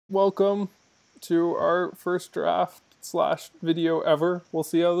welcome to our first draft slash video ever. We'll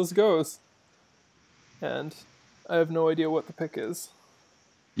see how this goes. And I have no idea what the pick is.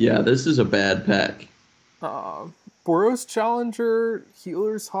 Yeah, this is a bad pack. Boros Challenger,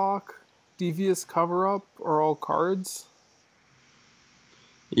 Healer's Hawk, Devious Cover Up are all cards.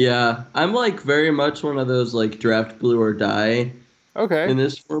 Yeah, I'm like very much one of those like draft blue or die Okay. in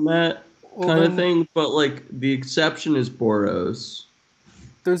this format Well, kind of then thing, but like the exception is Boros.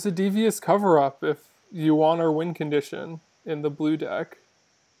 there's a Devious Cover Up if you want our win condition in the blue deck.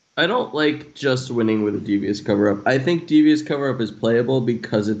 I don't like just winning with a devious cover up. I think devious cover up is playable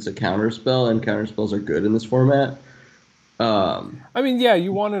because it's a counterspell, and counterspells are good in this format. I mean, yeah,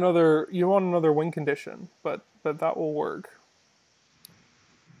 you want another win condition, but that will work.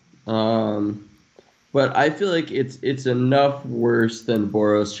 Um, but I feel like it's enough worse than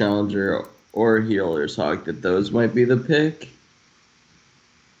Boros Challenger or Healer's Hawk that those might be the pick.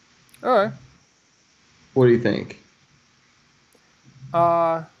 All right. What do you think?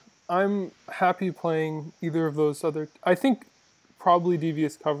 I'm happy playing either of those other. I think probably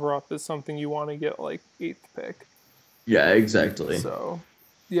Devious Cover Up is something you want to get like 8th pick. Yeah, exactly. So,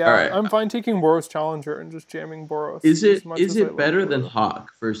 yeah, All right. I'm fine taking Boros Challenger and just jamming Boros. Is as it much is as I it love better than Blue.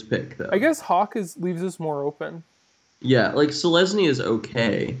 Hawk first pick though? I guess Hawk leaves us more open. Yeah, like Selesnya is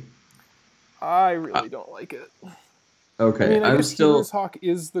okay. I really don't like it. I Okay, mean, I I'm guess Healer's still Hawk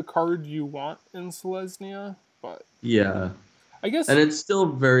is the card you want in Selesnya, but yeah, I guess. and it's still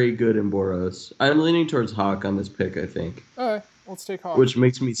very good in Boros. I'm leaning towards Hawk on this pick, I think, Okay, let's take Hawk. which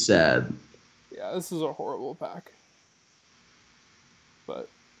makes me sad. Yeah, this is a horrible pack. But,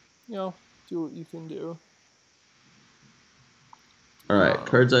 do what you can do. All right,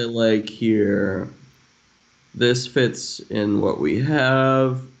 cards I like here. This fits in what we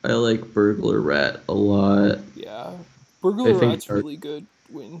have. I like Burglar Rat a lot. Yeah, I Burglar think Rat's really good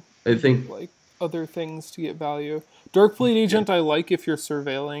when I you think get, like other things to get value. Darkblade Agent I like if you're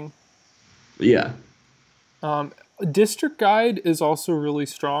surveilling. yeah. District Guide is also really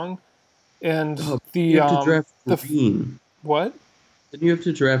strong, and Oh, the you have to draft the green. what? Then you have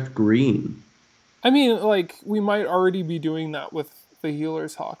to draft green. I mean, like we might already be doing that with the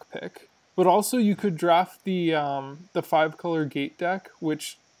Healer's Hawk pick, but also you could draft the 5-color gate deck,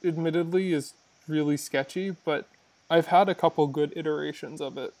 which admittedly is really sketchy, but I've had a couple good iterations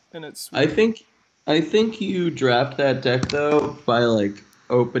of it, and it's sweet. I think you draft that deck though by like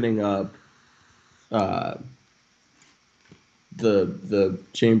opening up uh the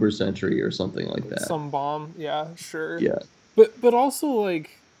Chamber Sentry or something like that. Some bomb, yeah, sure. Yeah. But also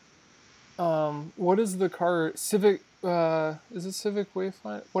like, what is the card? Civic, is it Civic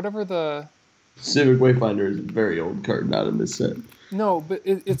Wayfinder? Whatever the. Civic Wayfinder is a very old card, not in this set. No, but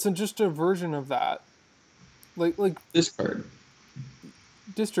it's just a version of that. Like This card.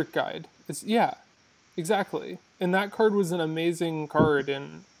 District Guide. Yeah, exactly. And that card was an amazing card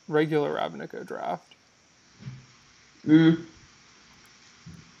in regular Ravnica draft. Mm,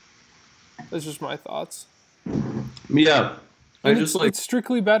 That's just my thoughts. yeah. I And just like it's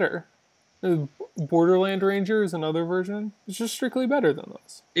strictly better. Borderland Ranger is another version. It's just strictly better than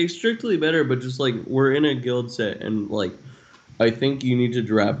those. it's strictly better, but just like we're in a guild set and like I think you need to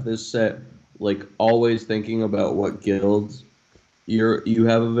draft this set like always thinking about what guilds you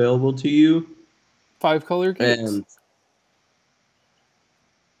have available to you. 5-color gates. And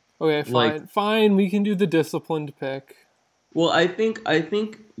Okay, like fine. We can do the disciplined pick. well I think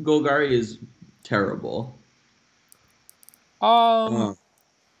Golgari is terrible. Um,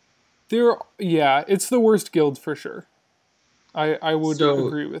 yeah, it's the worst guild for sure. I would So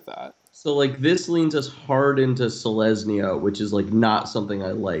agree with that. so like this leans us hard into Selesnya, which is like not something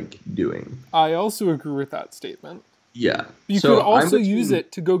I like doing. I also agree with that statement. Yeah. You So could I'm also use between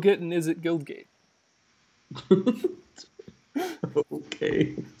it to go get an Is It Guildgate.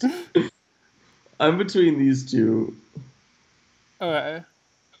 okay. I'm between these two. Okay.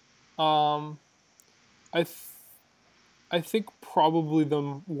 Um, I th- I think probably the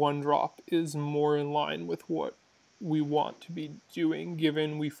one drop is more in line with what we want to be doing,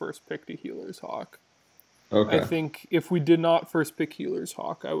 given we first picked a Healer's Hawk. I Okay. think if we did not first pick Healer's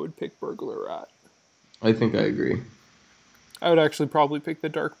Hawk, I would pick Burglar Rat. I think I agree. I would actually probably pick the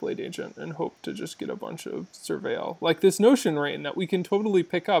Darkblade Agent and hope to just get a bunch of Surveil. Like this Notion Rain that we can totally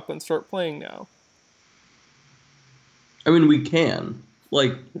pick up and start playing now. I mean, we can.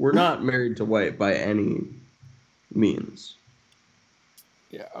 Like, we're not married to white by any means.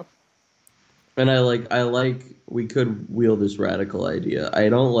 Yeah. And I like we could wheel this radical idea. I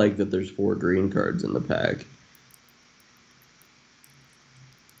don't like that there's 4 green cards in the pack.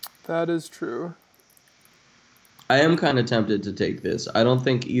 That is true. I am kind of tempted to take this. I don't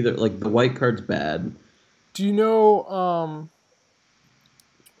think either. Like the white card's bad. Do you know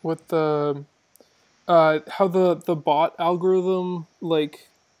what the how the bot algorithm like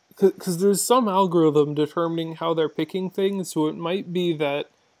because there's some algorithm determining how they're picking things, so it might be that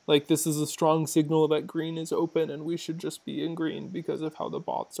like this is a strong signal that green is open and we should just be in green because of how the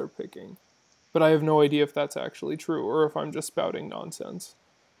bots are picking. But I have no idea if that's actually true or if I'm just spouting nonsense.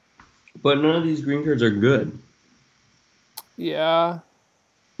 But none of these green cards are good. Yeah,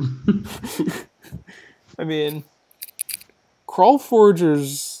 I mean, Crawl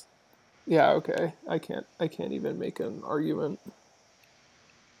Forgers. Yeah, okay. I can't even make an argument.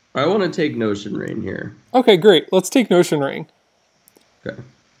 I want to take Notion Rain here. Okay, great. Let's take Notion Ring. Okay.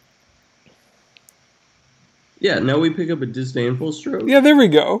 Yeah, now we pick up a disdainful stroke. Yeah, there we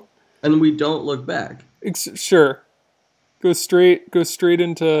go. And we don't look back. Sure. Go straight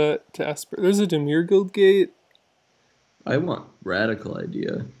into Esper. There's a Demir Guild gate. I want radical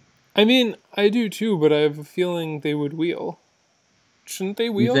idea. I mean, I do too, but I have a feeling they would wheel. Shouldn't they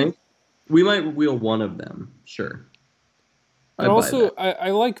wheel? You think? We might wheel one of them. Sure. And also,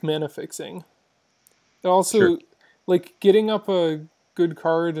 I like mana fixing. It also, Sure. like, getting up a good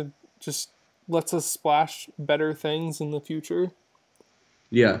card just lets us splash better things in the future.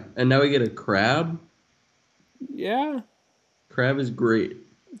 Yeah, and now we get a crab. Yeah, Crab is great.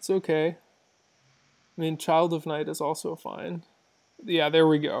 it's okay. I mean, Child of Night is also fine. Yeah, there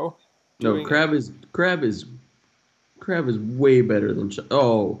we go. No, crab is way better than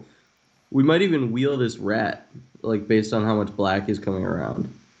oh, we might even wheel this rat like based on how much black is coming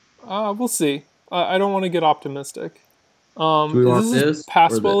around. We'll see. I don't want to get optimistic. Do we want This this is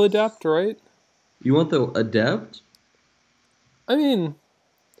Passwell or this? Adept, right? You want the adept? I mean,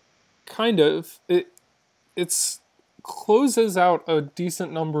 kind of. It's closes out a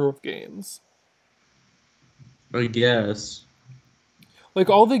decent number of games. I guess. Like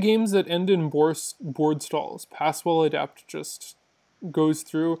all the games that end in board stalls, Passwell Adept just goes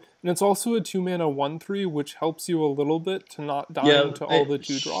through, and it's also a 2-mana 1/3, which helps you a little bit to not dying to all the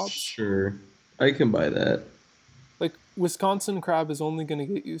 2-drops. Sure, I can buy that. Like Wisconsin Crab is only going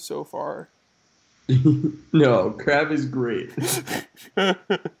to get you so far. No, crab is great.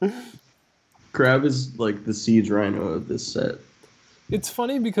 Crab is like the siege rhino of this set. It's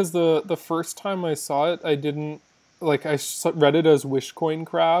funny because the first time I saw it, I didn't like I read it as Wishcoin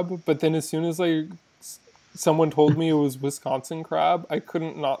Crab, but then as soon as someone told me it was Wisconsin Crab, I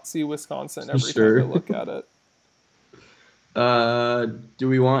couldn't not see Wisconsin every time I look at it. Do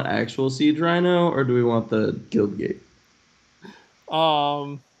we want actual siege rhino or do we want the guild gate?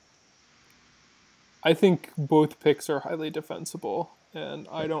 I think both picks are highly defensible, and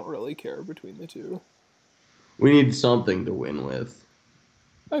I don't really care between the two. We need something to win with.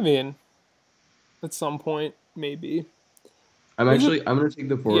 I mean, at some point, maybe. I'm gonna take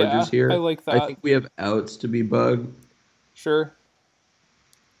the foragers here. I like that. I think we have outs to be bug. Sure.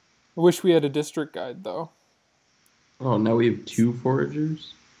 I wish we had a district guide though. Oh, now we have 2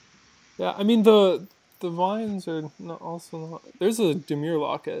 foragers? Yeah, I mean the vines are also not. There's a Demir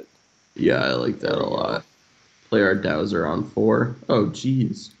Locket. Yeah, I like that a lot. Play our Dowser on 4. Oh,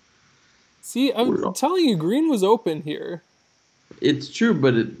 jeez. See, I'm telling you, green was open here. It's true,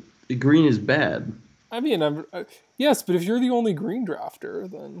 but green is bad. I mean, yes, but if you're the only green drafter,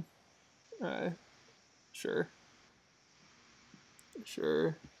 then, sure.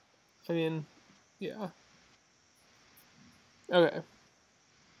 I mean, yeah. Okay.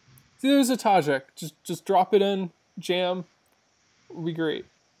 See, there's a Tajik. Just drop it in, jam. It'll be great.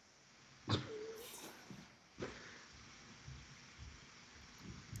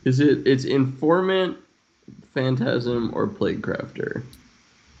 It's Informant, Phantasm, or Plague Crafter?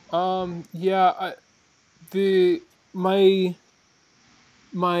 Yeah, my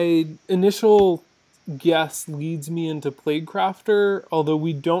initial guess leads me into Plague Crafter, although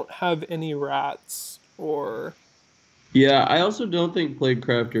we don't have any rats or... Yeah, I also don't think Plague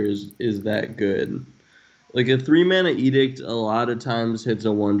Crafter is that good. Like a 3-mana Edict a lot of times hits a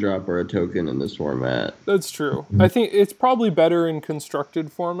 1-drop or a token in this format. That's true. I think it's probably better in constructed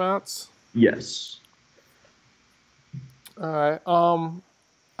formats. Yes. Alright,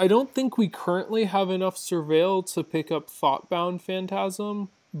 I don't think we currently have enough Surveil to pick up Thoughtbound Phantasm,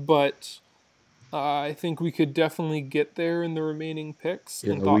 but I think we could definitely get there in the remaining picks.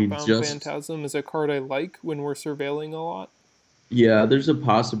 Yeah, and Thoughtbound Phantasm is a card I like when we're surveilling a lot. Yeah, there's a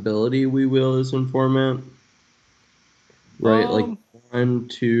possibility we will as Informant. Right, like 1,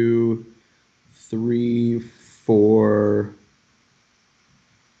 2, 3, 4,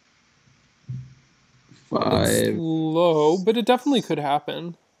 5. It's low, but it definitely could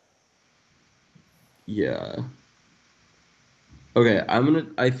happen. Yeah. Okay,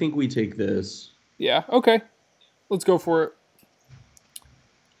 I think we take this. Yeah, okay. Let's go for it.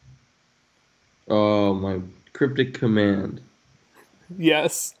 Oh, my cryptic command.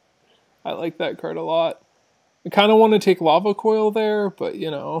 Yes. I like that card a lot. I kind of want to take Lava Coil there, but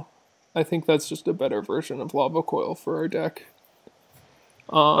I think that's just a better version of Lava Coil for our deck.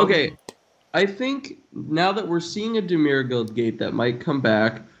 Okay, I think now that we're seeing a Dimir Guild gate that might come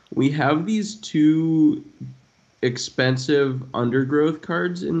back, we have these two expensive undergrowth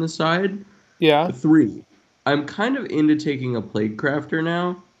cards in the side. Yeah. Three. I'm kind of into taking a Plague Crafter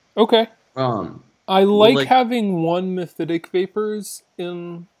now. Okay. Um, I well, like like, having one Mephitic Vapors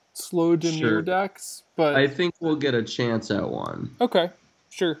in slow Dimir sure. decks, but I think we'll get a chance at one. okay.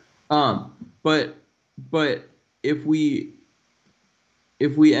 Sure. But if we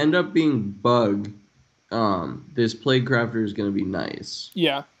end up being bug, this Plague Crafter is gonna be nice.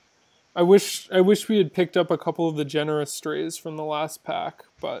 Yeah. I wish we had picked up a couple of the generous strays from the last pack,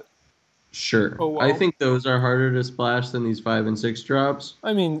 but Sure. oh I well. think those are harder to splash than these 5 and 6 drops.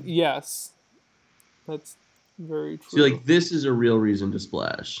 I mean, yes. That's very See, true. like this is a real reason to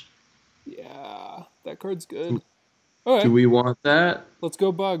splash. Yeah, that card's good. Do, do Okay, we want that? let's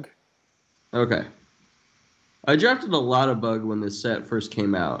go bug. Okay. I drafted a lot of bug when this set first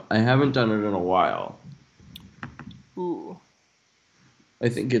came out. I haven't done it in a while. Ooh, I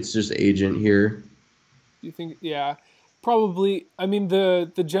think it's just agent here. you think? Yeah, probably. I mean,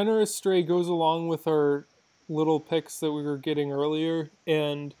 the generous stray goes along with our little picks that we were getting earlier,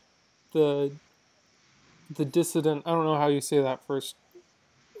 and the the dissident. I don't know how you say that first.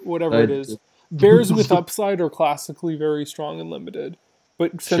 Whatever it I, is, bears with upside are classically very strong and limited.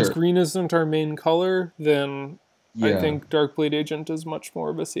 But since sure. green isn't our main color, then I Yeah, think Darkblade Agent is much more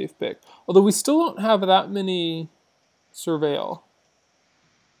of a safe pick. Although we still don't have that many Surveil.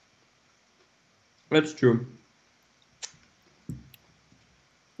 that's true.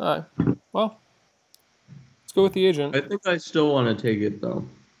 Alright. Well, let's go with the agent. I think I still want to take it though.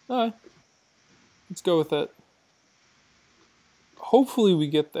 Alright. Let's go with it. Hopefully we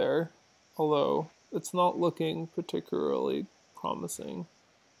get there. Although it's not looking particularly promising.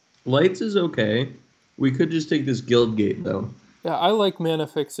 Lights is okay. We could just take this guild gate though. Yeah, I like mana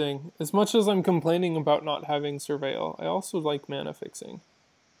fixing. As much as I'm complaining about not having Surveil, I also like mana fixing.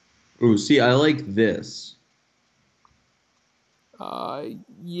 Ooh, see, I like this. Uh,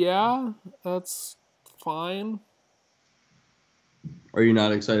 yeah, that's fine. Are you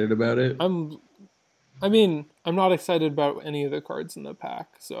not excited about it? I'm I mean, I'm not excited about any of the cards in the pack,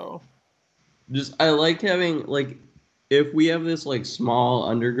 so Just I like having like if we have this like small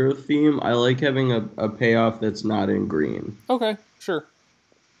undergrowth theme, I like having a payoff that's not in green. okay, sure.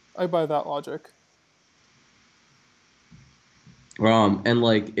 I buy that logic. And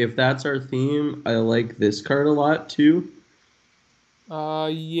like if that's our theme, I like this card a lot too.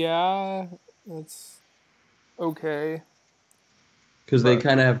 Yeah, that's okay. Because they But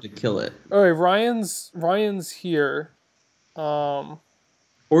kind of have to kill it. all right, Ryan's here. Um,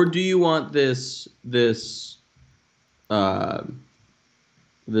 Or do you want uh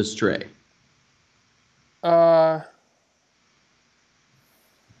this tray? uh,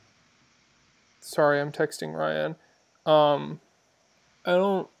 sorry, I'm texting Ryan. Um, I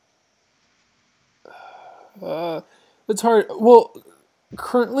don't. It's hard. Well,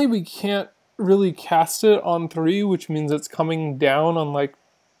 currently we can't really cast it on 3, which means it's coming down on like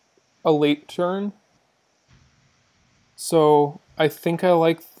a late turn. So I think I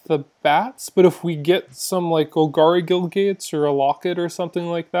like the bats, but if we get some like Golgari Guild Gates or a Locket or something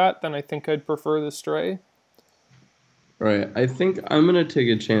like that, then I think I'd prefer the Stray. Right. I think I'm gonna take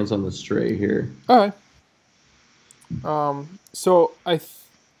a chance on the stray here. Alright. So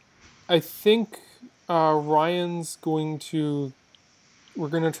I think Ryan's going to. We're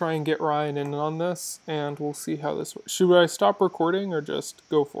going to try and get Ryan in on this, and we'll see how this works. Should I stop recording or just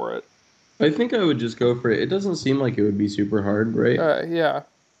go for it? I think I would just go for it. It doesn't seem like it would be super hard, right? Yeah.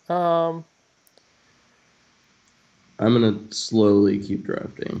 Um, I'm gonna slowly keep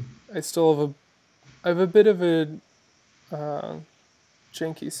drafting. I still have I have a bit of a uh,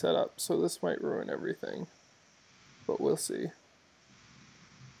 janky setup, so this might ruin everything. But we'll see.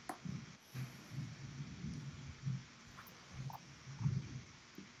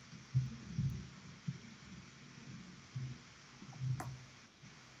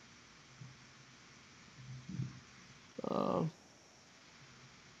 Um,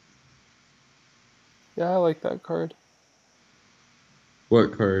 yeah, I like that card.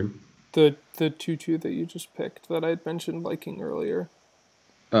 What card? The 2/2 that you just picked that I'd mentioned liking earlier.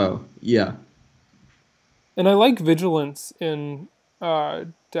 Oh, yeah. And I like Vigilance in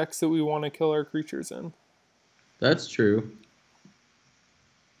decks that we want to kill our creatures in. That's true.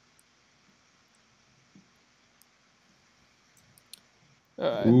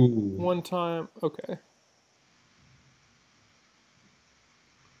 Ooh. One time. Okay.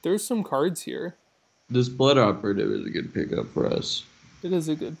 There's some cards here. This Blood Operative is a good pickup for us. It is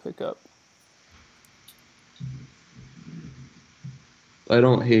a good pickup. I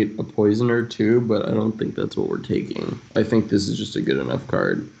don't hate a Poisoner too, but I don't think that's what we're taking. I think this is just a good enough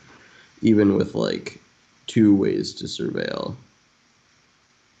card, even with like 2 ways to surveil.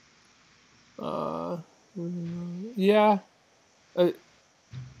 Yeah.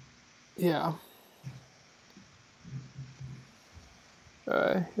 Yeah.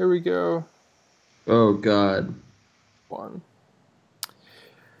 Here we go. Oh God. 1.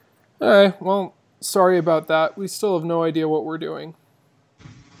 Alright, well, sorry about that. We still have no idea what we're doing.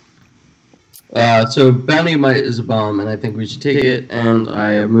 So Bounty Might is a bomb, and I think we should take it. And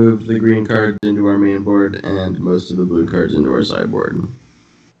I have moved the green cards into our main board, and most of the blue cards into our sideboard.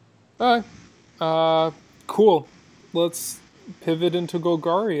 Alright. Cool. Let's pivot into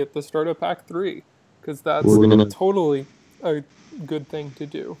Golgari at the start of pack 3, because that's We're gonna totally a good thing to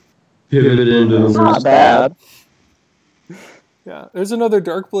do. pivot into the Not bad. Yeah, there's another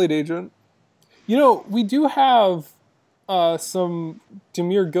Darkblade agent. You know, we do have some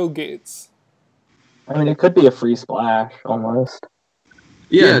Dimir Gilgates. I mean, it could be a free splash, almost.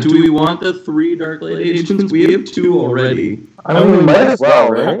 Yeah, do we want the 3 Darkblade agents? We have 2 already. I mean, we might as well,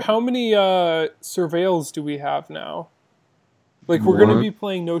 right? How many surveils do we have now? Like, we're going to be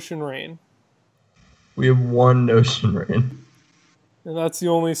playing Notion Rain. We have 1 Notion Rain. And that's the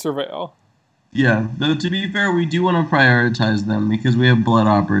only surveil. Yeah, though to be fair, we do want to prioritize them because we have Blood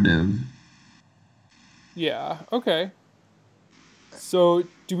Operative. Yeah, okay. So,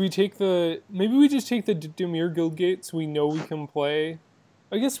 do we take the... Maybe we just take the Dimir Guildgate so we know we can play...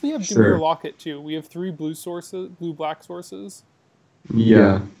 I guess we have Dimir Locket, too. We have 3 blue-black sources.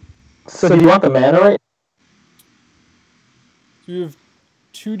 Yeah. So do you want the mana right? So we have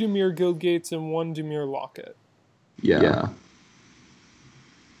 2 Dimir Guildgates and 1 Dimir Locket. Yeah.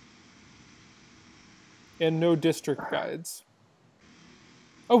 And no district guides.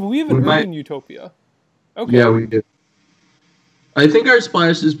 Oh, but we have an Urban Utopia. Okay. Yeah, we do. I think our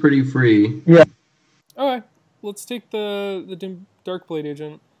splash is pretty free. Yeah. Okay. Let's take the Darkblade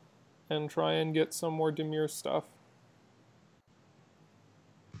agent and try and get some more Dimir stuff.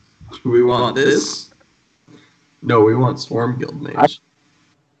 Do we want this? No, we want Swarm Guild Mage.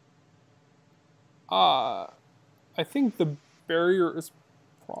 I think the barrier is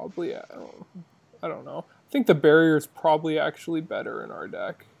probably... I don't know. I think the barrier is probably actually better in our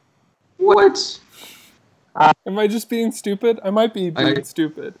deck. What? Am I just being stupid? I might be being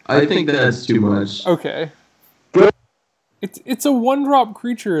stupid. I think that's too much. Okay. It's a 1-drop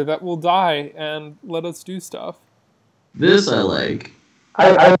creature that will die and let us do stuff. This I like.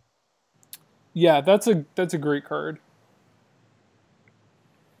 Yeah, that's a great card.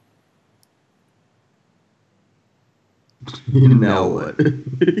 Now what?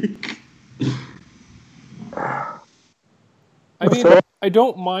 I mean, I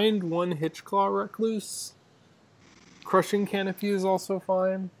don't mind 1 Hitchclaw Recluse. Crushing Canopy is also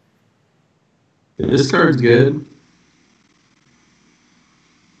fine. This card's good.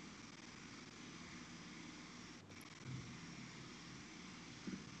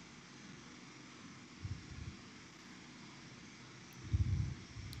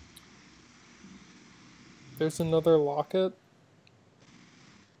 There's another Locket?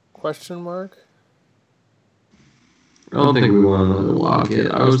 Question mark? I don't think we want another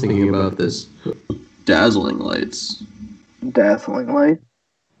Locket. I was thinking about this Dazzling Lights. Dazzling light.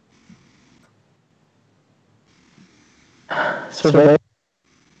 Survey.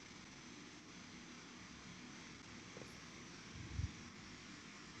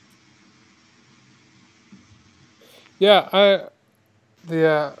 Yeah,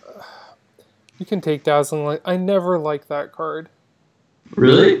 you can take Dazzling Light. I never liked that card.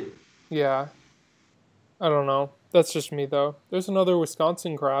 Really? Yeah. I don't know. That's just me, though. There's another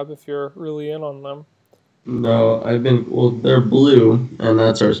Wisconsin Crab if you're really in on them. No, they're blue, and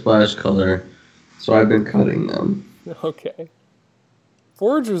that's our splash color, so I've been cutting them. Okay.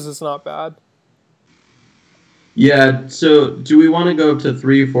 Foragers is not bad. Yeah, so do we want to go up to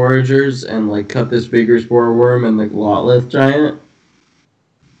 3 Foragers and, like, cut this Bigger Spore Worm and the Glotlith Giant?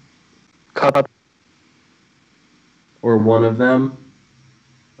 Cut Or one of them?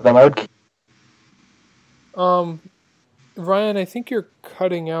 them out. Ryan, I think you're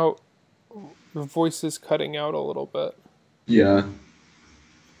cutting out. Your voice is cutting out a little bit. Yeah.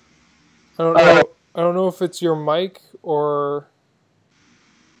 I don't know. I don't know if it's your mic or.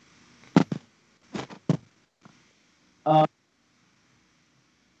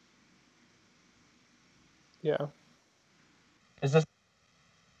 Yeah. Is this?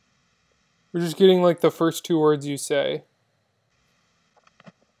 We're just getting like the first 2 words you say.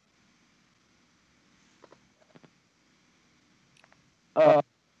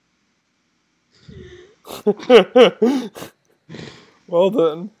 Well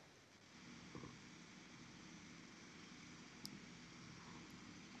then.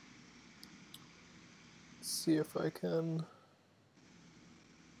 Let's see if I can.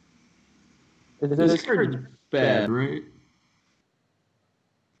 This card's bad, right?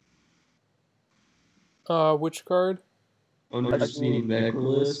 Which card? Underseen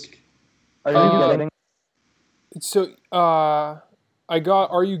Necrolisk. Are you getting? So, I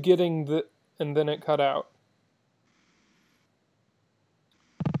got, are you getting the, and then it cut out.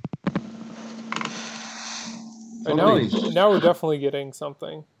 And now we're definitely getting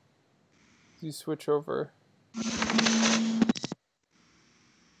something. You switch over.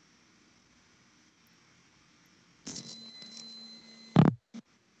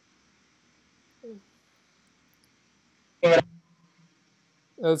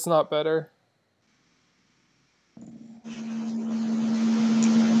 That's not better.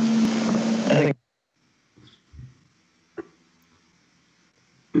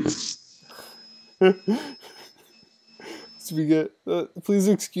 So we get. Please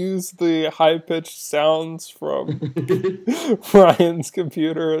excuse the high-pitched sounds from Ryan's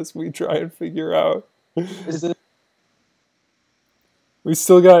computer as we try and figure out. We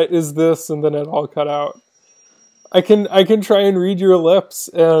still got "is this" and then it all cut out. I can try and read your lips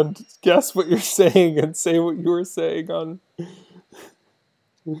and guess what you're saying and say what you were saying on.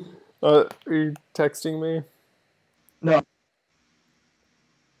 Are you texting me? No.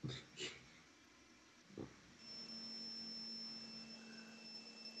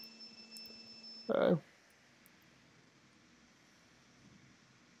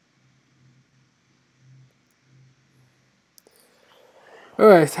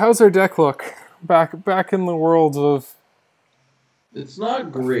 Alright, how's our deck look? Back in the world of It's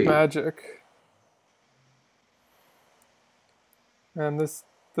not great. Magic. And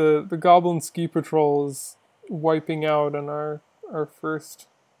the Goblin Ski Patrol is wiping out in our first.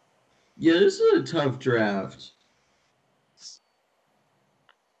 Yeah, this is a tough draft.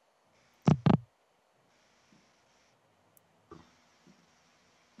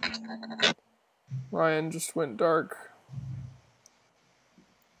 Ryan just went dark.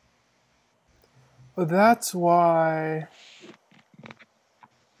 Oh, that's why.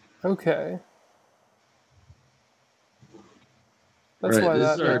 Okay. That's right, why this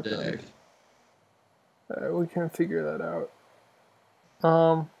that is our happened. deck. We can figure that out.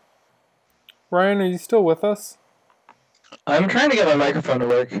 Ryan, are you still with us? I'm trying to get my microphone to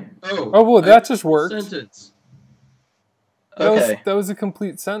work. Oh, well, that just worked. Sentence. Okay. That was a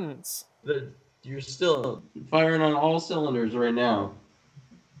complete sentence. You're still firing on all cylinders right now.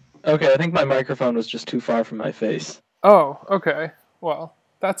 Okay, I think my microphone was just too far from my face. Oh, okay. Well,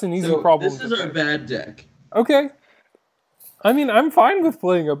 that's an easy problem. This is our bad deck. Okay. I mean, I'm fine with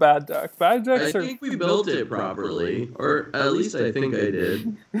playing a bad deck. Bad decks I are. think we built it properly, or at least I think I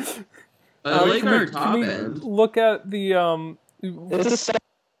did. I like our top end. Look at the It's a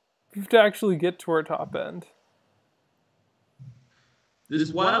we have to actually get to our top end.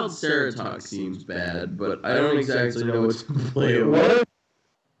 This wild Ceratox seems bad, but I don't exactly know what to play over.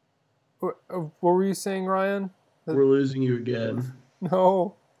 What were you saying, Ryan? We're losing you again.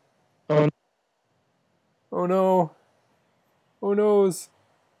 No. Oh. Oh no. Oh noes.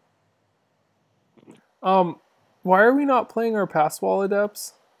 Why are we not playing our pass wall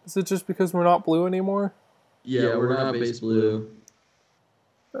adepts? Is it just because we're not blue anymore? Yeah, we're not base blue.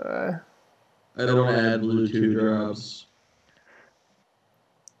 I don't add blue 2-drops.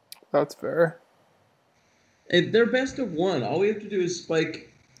 That's fair. Hey, they're best of 1. All we have to do is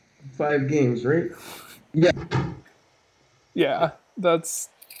spike 5 games, right? Yeah. Yeah, that's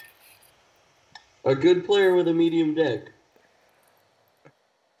A good player with a medium deck.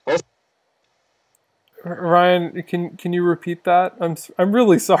 Ryan, can you repeat that? I'm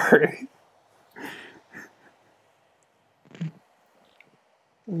really sorry.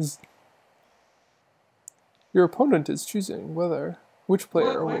 Your opponent is choosing which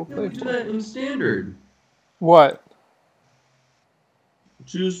player will play do that in standard? What?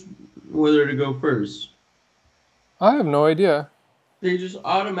 Choose whether to go first. I have no idea. They just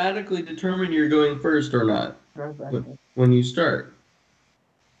automatically determine you're going first or not when you start.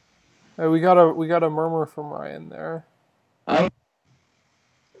 We got a murmur from Ryan there. Yeah,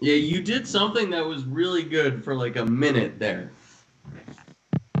 you did something that was really good for like a minute there.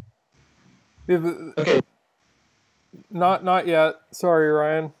 Yeah, okay. Not yet. Sorry,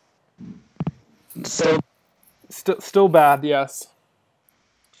 Ryan. Still bad, yes.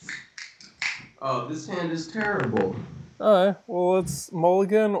 Oh, this hand is terrible. Alright, well let's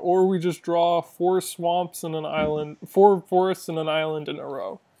mulligan, or we just draw 4 swamps and an island, 4 forests and an island in a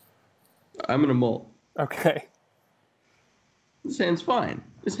row. I'm gonna mull. Okay. This hand's fine.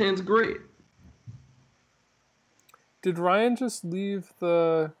 This hand's great. Did Ryan just leave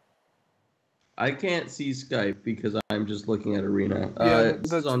the... I can't see Skype because I'm just looking at Arena. Yeah,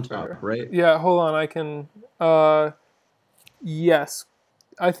 this that's is on fair. top, right? Yeah, hold on, I can... Yes,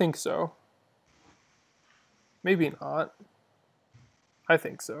 I think so. Maybe not. I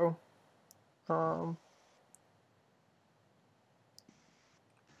think so.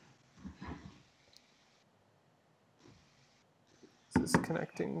 This is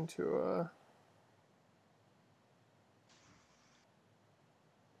connecting to a...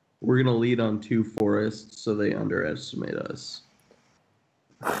 We're gonna lead on 2 forests, so they underestimate us.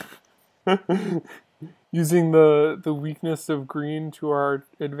 Using the weakness of green to our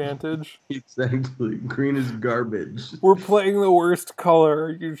advantage. Exactly. Green is garbage. We're playing the worst color.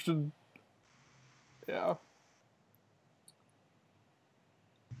 You should... Yeah.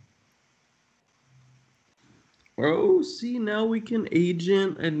 Oh, see, now we can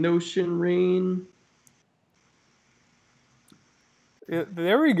agent a Notion Rain.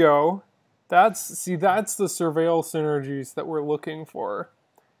 There we go. That's the surveil synergies that we're looking for.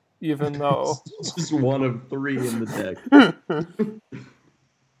 Even though It's just one of 3 in the deck.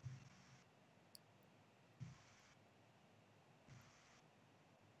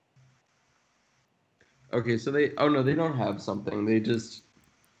 Okay, so they... Oh, no, they don't have something. They just...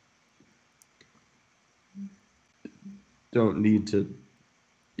 don't need to...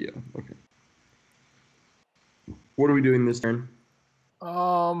 Yeah, okay. What are we doing this turn?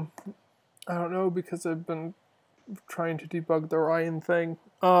 I don't know, because I've been trying to debug the Ryan thing.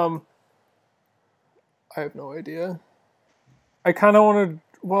 I have no idea. I kind of want to...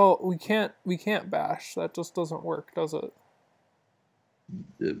 Well, we can't bash. That just doesn't work, does it?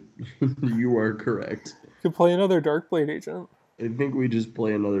 You are correct. Could play another Darkblade agent. I think we just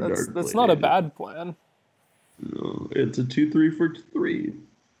play another Darkblade. That's not a bad plan. No, it's a 2/3 for 3.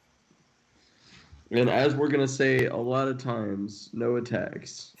 And as we're gonna say a lot of times, no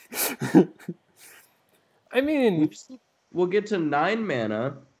attacks. I mean, we'll get to 9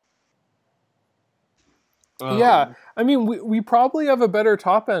 mana. Yeah, I mean, we probably have a better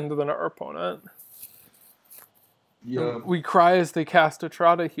top end than our opponent. Yeah, we cry as they cast a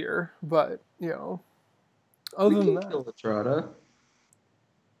Trotta here, but you know, other than that, kill a Trotta.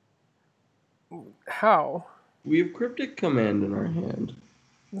 How? We have Cryptic Command in our hand.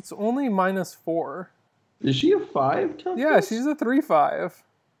 It's only -4. Is she a 5 toughness? Yeah, she's a 3/5.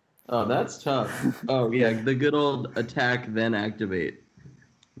 Oh, that's tough. Oh yeah, the good old attack then activate.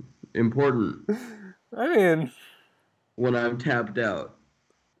 Important. I mean, when I'm tapped out.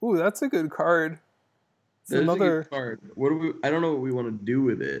 Ooh, that's a good card. It's another a good card. What do we? I don't know what we want to do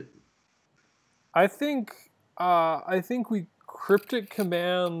with it. I think we Cryptic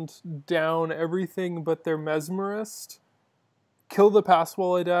Command down everything but their Mesmerist. Kill the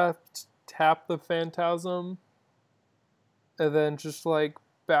Passwall Adept, tap the Phantasm, and then just like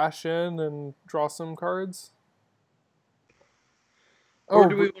bash in and draw some cards. Or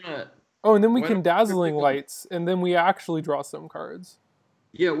do we want to... Oh, and then we can Dazzling Lights, and then we actually draw some cards.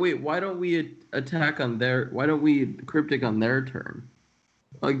 Yeah, wait, why don't we attack on their... Why don't we Cryptic on their turn?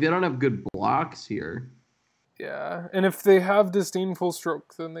 Like, they don't have good blocks here. Yeah, and if they have Disdainful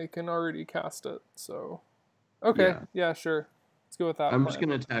Stroke, then they can already cast it, so... Okay, yeah sure. Let's go with that. I'm just going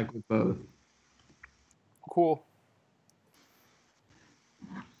to attack with both. Cool.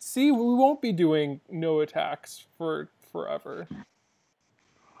 See, we won't be doing no attacks for forever.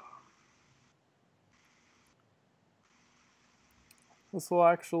 This will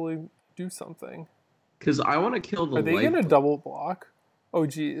actually do something. Because I want to kill the Are they going to double block? Oh,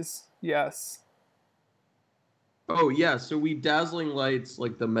 geez. Yes. Oh, yeah, so we Dazzling Lights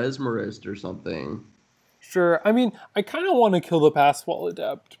like the Mesmerist or something. Sure. I mean, I kind of want to kill the Passwall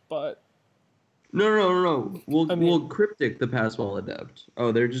Adept, but... No. We'll Cryptic the Passwall Adept.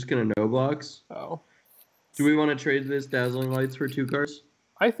 Oh, they're just going to no blocks? Oh. Do we want to trade this Dazzling Lights for 2 cards?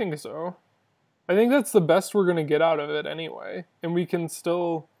 I think so. I think that's the best we're going to get out of it anyway. And we can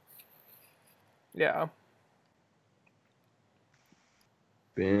still... Yeah.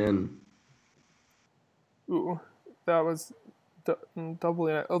 Ban. Ooh, that was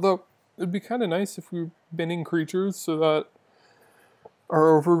doubling it. Although, it'd be kind of nice if we were binning creatures so that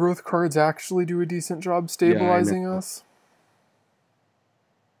our Overgrowth cards actually do a decent job stabilizing us.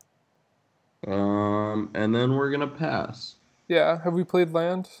 And then we're going to pass. Yeah, have we played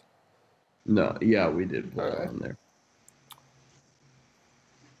land? No, yeah, we did play on there.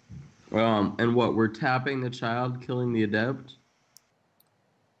 And what? We're tapping the child, killing the adept?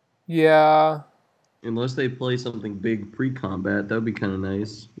 Yeah. Unless they play something big pre-combat, that would be kind of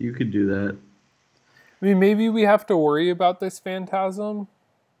nice. You could do that. I mean, maybe we have to worry about this phantasm.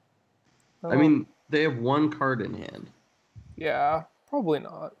 I mean, they have one card in hand. Yeah, probably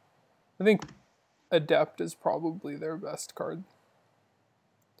not. I think Adept is probably their best card.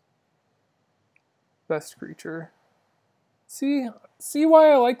 Best creature. See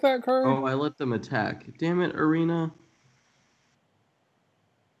why I like that card? Oh, I let them attack. Damn it, Arena.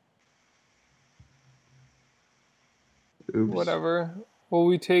 Oops. Whatever. Well,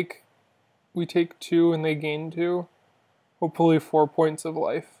 we take 2 and they gain 2. Hopefully 4 points of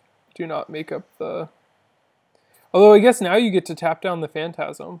life do not make up the... Although I guess now you get to tap down the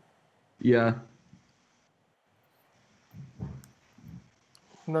Phantasm. Yeah.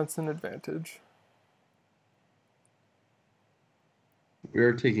 And that's an advantage. We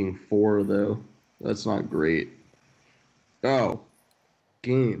are taking 4, though. That's not great. Oh.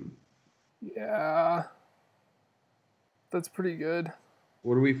 Game. Yeah. That's pretty good.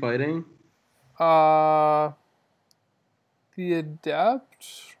 What are we fighting? The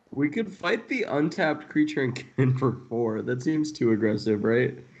Adept? We could fight the untapped creature again for 4. That seems too aggressive,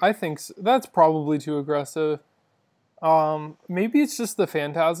 right? I think so. That's probably too aggressive. Maybe it's just the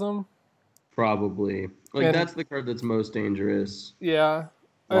Phantasm. Probably. That's the card that's most dangerous. Yeah.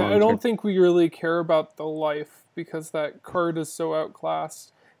 I don't think we really care about the life because that card is so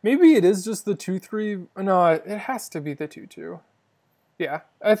outclassed. Maybe it is just the 2/3. No, it has to be the 2/2. Yeah,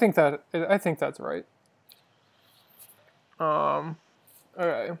 I think that's right.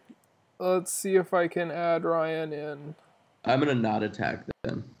 Okay. Let's see if I can add Ryan in. I'm gonna not attack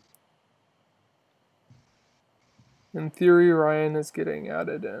then. In theory, Ryan is getting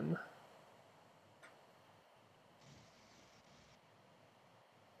added in.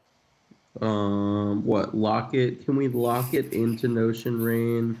 What? Lock it? Can we lock it into Notion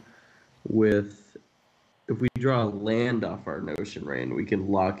Rain with... If we draw a land off our Notion Rain, we can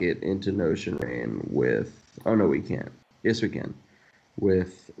lock it into Notion Rain with... Oh, no, we can't. Yes, we can.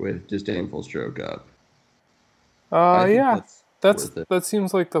 With Disdainful Stroke up. Yeah. That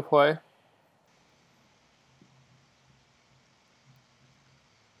seems like the play.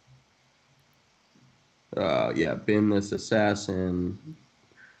 Yeah, bin this assassin.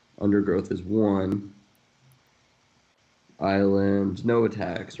 Undergrowth is 1. Island, no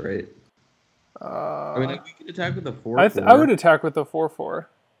attacks, right? I mean, we could attack with a 4/4. I would attack with the 4/4.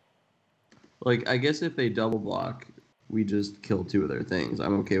 I guess if they double block, we just kill 2 of their things.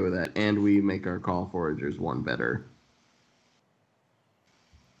 I'm okay with that. And we make our Call Foragers 1 better.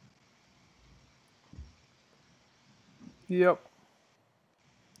 Yep.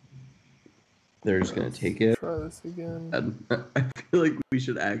 They're just going to take it. Try this again. I feel like we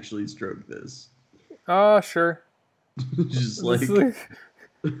should actually stroke this. Sure. Just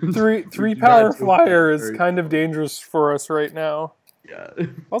three power flyer is kind of dangerous for us right now. Yeah.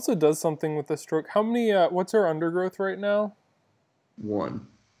 Also does something with the stroke. How many, what's our undergrowth right now? 1.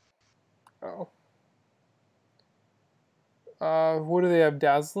 Oh. What do they have?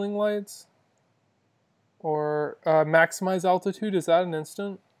 Dazzling lights? Or maximize altitude? Is that an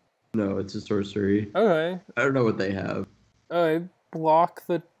instant? No, it's a sorcery. Okay. I don't know what they have. Block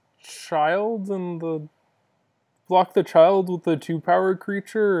the child and block the child with the 2-power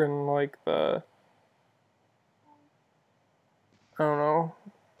creature and the... I don't know.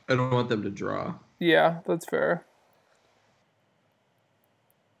 I don't want them to draw. Yeah, that's fair.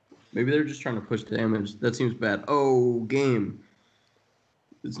 Maybe they're just trying to push damage. That seems bad. Oh, game.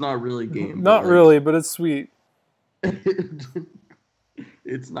 It's not really game. Not really, but it's sweet.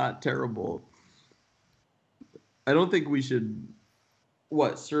 It's not terrible. I don't think we should...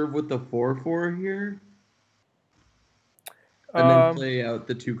 What, serve with the 4/4 here? And then play out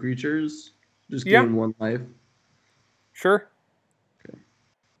the 2 creatures? Just gain 1 life? Sure. Okay.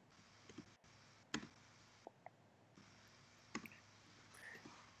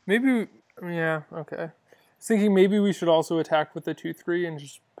 Maybe... Yeah, okay. I was thinking maybe we should also attack with the 2/3 and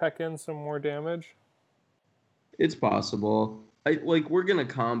just peck in some more damage. It's possible. We're gonna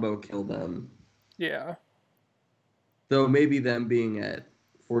combo kill them. Yeah. Though maybe them being at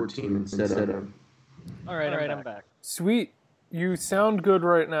 14 instead of... Alright, I'm back. Sweet. You sound good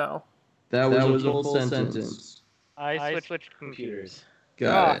right now. That was a full sentence. I switched computers.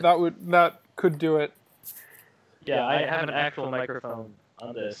 Got it. That could do it. Yeah, I have an actual microphone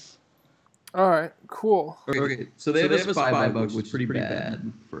on this. Alright, cool. Okay, so they have a spy bug, which is pretty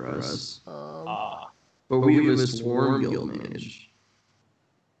bad for us. But we have a swarm guild mage,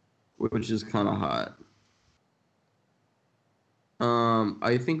 which is kind of hot.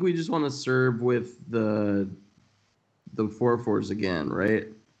 I think we just want to serve with the 4/4s again, right?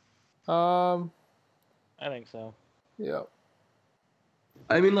 I think so. Yeah.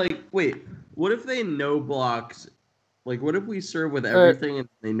 I mean, like, wait, what if they no blocks? Like, what if we serve with everything and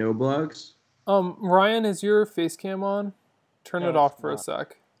they no blocks? Ryan, is your face cam on? Turn No, it off it's for a not.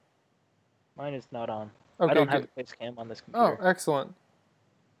 sec. Mine is not on. Okay, I don't have good. a face cam on this Oh, computer. excellent.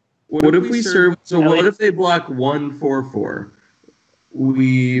 What if we serve? So what if they block 1/4/4?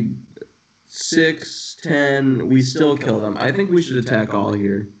 We 6/10. We still kill them. I think we should attack all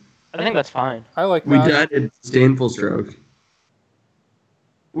here. I think that's fine. I like We that. died at disdainful stroke.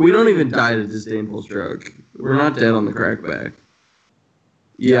 We don't even die at disdainful stroke. We're not dead on the crackback.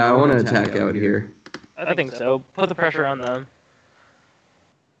 Yeah, I want to attack out here. I think so. Put the pressure on them.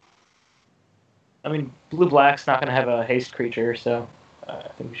 I mean, blue-black's not going to have a haste creature, so I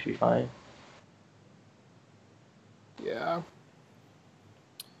think we should be fine. Yeah.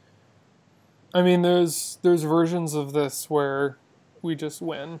 I mean, there's versions of this where we just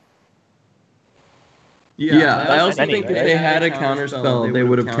win. Yeah, I also Any, think if right? they had a counter spell, they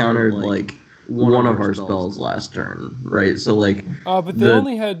would have countered like one of our spells last turn, right? So like, But they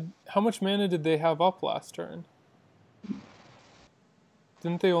only had, how much mana did they have up last turn?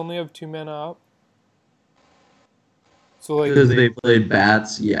 Didn't they only have 2 mana up? So like, because they played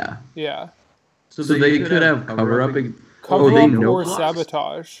bats, yeah. yeah, So they could have cover up. cover they up no or blocks?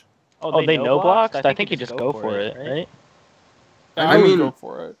 sabotage. Oh, they no blocks? I think you just go for it, right? I I would mean- go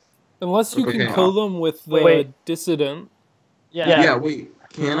for it, unless you can Okay. kill them with the Wait. dissident. Yeah, wait.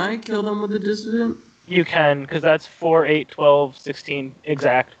 Can I kill them with the dissident? You can, because that's 4, 8, 12, 16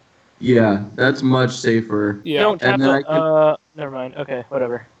 exact. Yeah, that's much safer. Yeah, Don't tap And then the, never mind. Okay,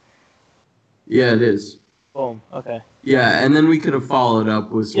 whatever. Yeah, it is. Boom, okay. Yeah, and then we could have followed up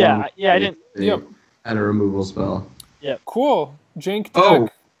with some. Yeah, I didn't... They Yep. had a removal spell. cool. Jank deck. Oh.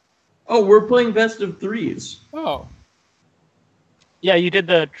 Oh, we're playing best of threes. Oh, Yeah, you did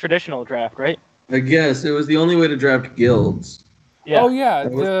the traditional draft, right? I guess it was the only way to draft guilds. Yeah. oh yeah. I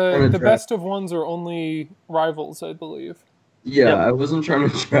wasn't trying to The draft- best of ones are only rivals, I believe. Yeah, Yep. I wasn't trying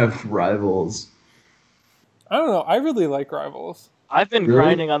to draft rivals. I don't know. I really like rivals. I've been Really?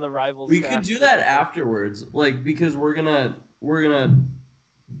 grinding on the rivals. We draft could do that afterwards, like because we're gonna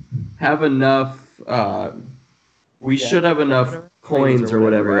have enough. We Yeah. should have enough coins or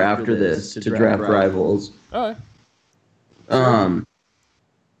whatever after this to draft rivals. All right.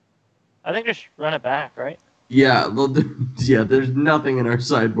 I think just run it back, right? Yeah, well, yeah. There's nothing in our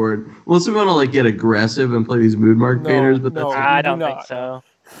sideboard. Unless we want to like get aggressive and play these mood mark No, painters, but no. that's we I do don't not. think so.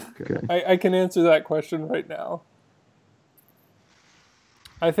 okay. I can answer that question right now.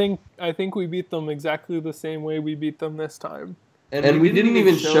 I think we beat them exactly the same way we beat them this time. And we didn't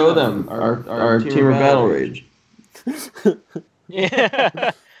even show them our team of battle rage.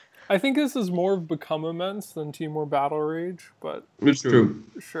 Yeah. I think this is more of Become Immense than Team Battle Rage, but It's true.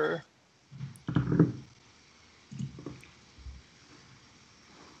 sure.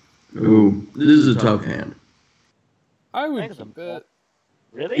 Ooh, this is a tough hand. I would Thanks, keep it.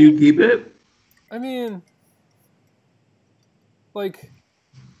 Really? You keep it? I mean, like,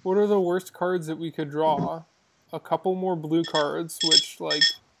 what are the worst cards that we could draw? A couple more blue cards, which, like,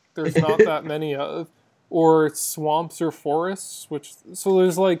 there's not that many of. Or swamps or forests, which... So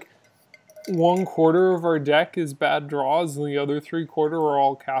there's, like, 1/4 of our deck is bad draws, and the other 3/4 are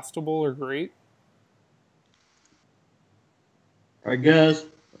all castable or great. I guess.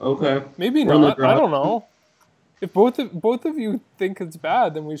 Okay. Maybe Run the not. draw. I don't know. If both of you think it's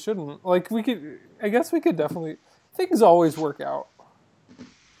bad, then we shouldn't. Like, we could... I guess we could definitely... Things always work out.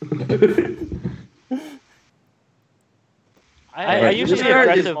 I usually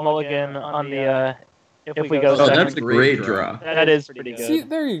aggressive mulligan on the, if we go Oh, second. that's a great draw. That is pretty good. See,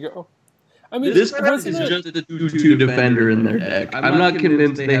 there you go. I mean, This card wasn't is it... just a 2/2 defender in their deck. I'm not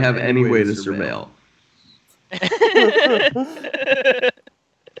convinced they have any way to surveil.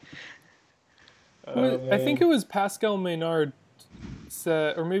 I think it was Pascal Maynard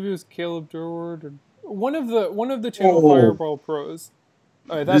said, or maybe it was Caleb Durward, or one of the Channel Oh. Fireball pros.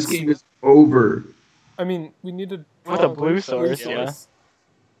 All right, This game is over. I mean, we need to With a blue source, yeah.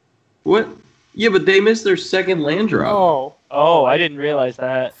 What? Yeah, but they missed their second land drop. Oh, Oh, I didn't realize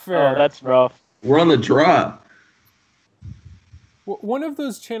that. Fair. Oh, that's rough. We're on the draw. one of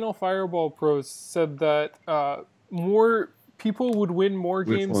those Channel Fireball pros said that more people would win more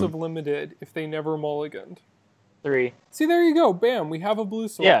Which games one? of Limited if they never mulliganed. 3. See, there you go. Bam, we have a blue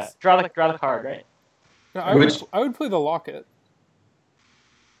source. Yeah, draw the card, right? Now, Which- I would play the Locket.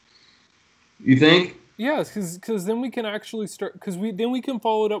 You think? Yeah, because then we can actually start. Then we can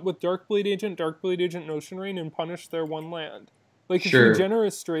follow it up with Darkblade Agent, Notion Rain, and punish their one land. Like, if Sure. we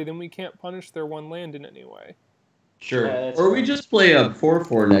generous stray, then we can't punish their 1 land in any way. Sure. Yeah, that's Or we fine. just play a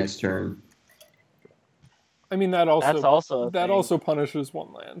 4/4 next turn. I mean, That's also a that thing. also punishes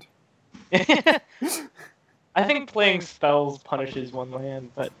 1 land. I think playing spells punishes 1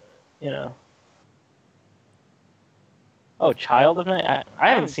 land, but you know. Oh, Child of Night. I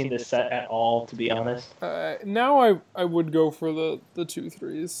haven't seen this set at all, to be honest. Now I would go for the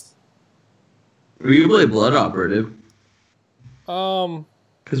 2/3s. We can play Blood Operative.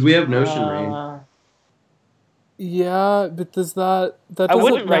 Because we have Notion Rain. Yeah, but does that I doesn't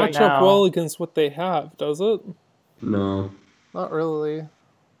wouldn't right match up now. well against what they have, does it? No. Not really.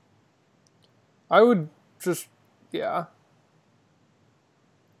 I would just, yeah.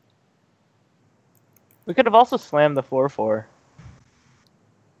 We could have also slammed the 4/4.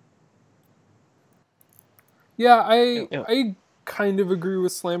 Yeah, Yeah. I kind of agree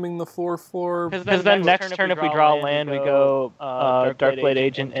with slamming the 4/4. Because then next turn, if we draw a land, we go Darkblade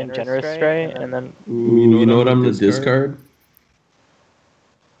Agent and Generous Stray, and then Ooh, you know what I'm gonna discard?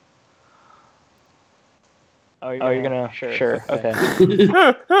 you're gonna sure okay.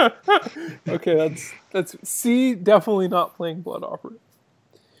 Okay, that's C, definitely not playing Blood Operative.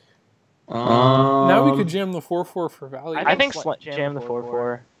 Um, Now we could jam the 4/4 for value. I think jam the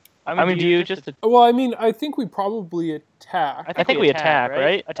 4/4. I mean, do you just? Well, I mean, I think we probably attack. I think we attack,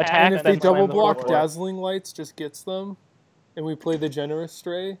 right? Attack, And if they then slam double the block 4/4. Dazzling Lights just gets them, and we play the Generous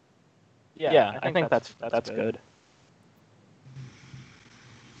Stray. Yeah, I think that's good.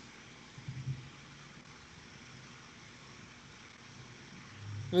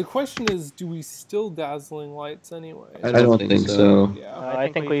 The question is, do we still Dazzling Lights anyway? I don't think so. Yeah.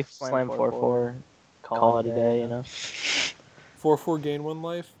 I think we slam 4/4, call it a day, you know. 4/4 gain 1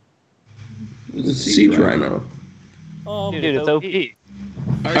 life. Siege Rhino. Dude, it's OP.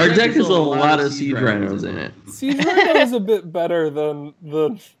 Our deck has a lot of Siege Rhinos in it. Siege Rhino is a bit better than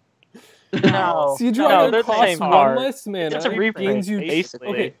the... No, Siege no, Rhino they're the costs same 1 card. less mana. It's a reprint, gains you basically.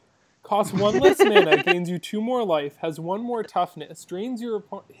 Okay, costs 1 less mana, gains you 2 more life, has 1 more toughness, drains your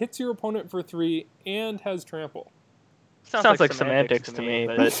hits your opponent for 3, and has trample. Sounds like semantics to me,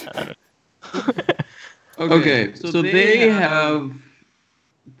 but. Okay, so they have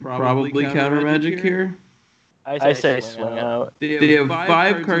probably counter magic here. I say swing out. They have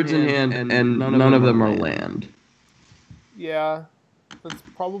 5 cards in hand, and none of them are land. Yeah, that's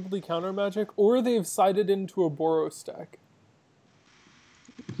probably counter magic, or they've sided into a Boros deck.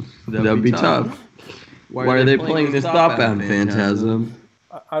 That'd be tough. Why are they playing this Thought-Bound Phantasm?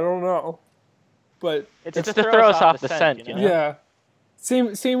 I don't know, but It's to throw us off the scent, you know? yeah,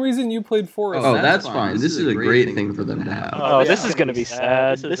 same reason you played Forest. Oh, that's fine. This is a great thing for them to have. Oh, this is gonna be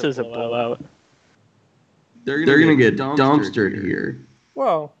sad. This is a blowout. They're gonna get dumpstered here.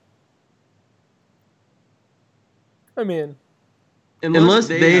 Well, I mean, Unless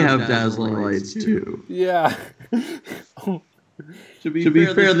they have Dazzling Lights too. yeah. To be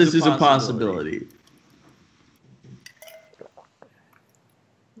fair, this is a possibility.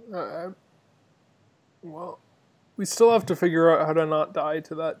 Well, we still have to figure out how to not die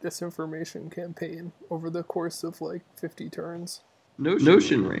to that disinformation campaign over the course of like 50 turns.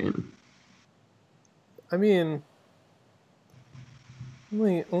 Notion Rain. I mean,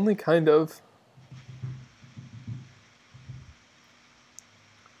 only kind of.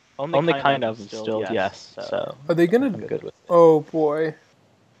 Only kind of still yes. So Are they gonna? I'm good with it. Oh boy.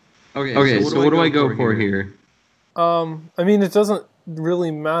 Okay, so what do I go for here? I mean, it doesn't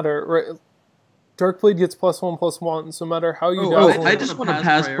really matter, right? Darkblade gets +1/+1, so no matter how you dazzle. I just want to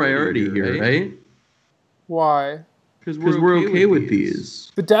pass priority here, right? Why? Because we're okay with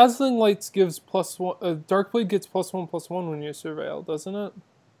these. But Dazzling Lights gives +1. Darkblade gets +1/+1 when you surveil, doesn't it?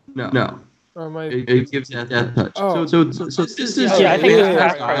 No. Or am I? It gives Death Touch. Oh. So this is Yeah, I think it's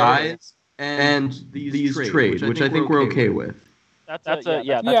pass pass guys and these trade, which I think we're okay with. That's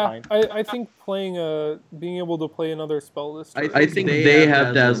Yeah, fine. I think being able to play another spell this turn. I think they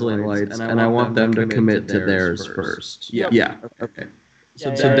have Dazzling Lights, and I want them to commit to theirs first. Yeah. Okay.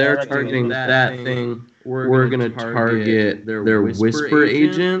 So they're targeting that thing. We're gonna target their Whisper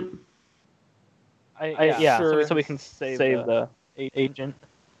Agent. Sure. So we can save the agent.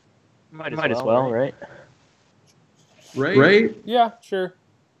 Might as well, right? Right? Yeah, sure.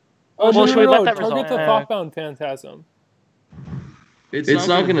 Oh, Well, should we let that target result? the Thoughtbound Phantasm. It's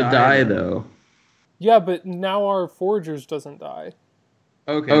not gonna die though. Yeah, but now our Foragers doesn't die.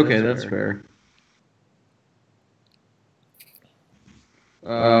 Okay, that's fair.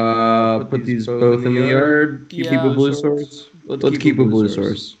 Put these both in the yard. Keep a blue source. Let's keep a blue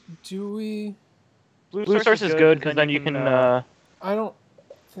source. Do we? Blue source is good because then you can. I don't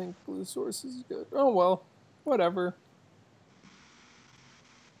think blue source is good. Oh well, whatever.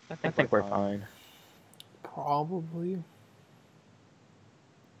 I think we're fine. Probably.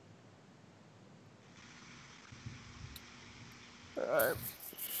 Alright.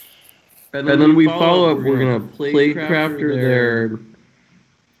 And then we follow up. We're gonna play crafter their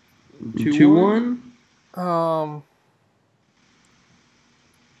 2-1.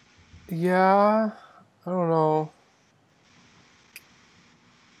 Yeah, I don't know.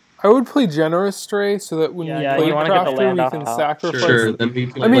 I would play Generous Stray so that when we play you wanna get the Crafter, land we off can top. sacrifice. Sure, then we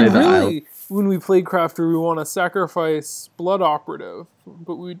can I mean, play the really, when we play Crafter, we want to sacrifice Blood Operative,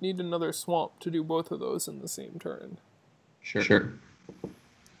 but we'd need another Swamp to do both of those in the same turn. Sure.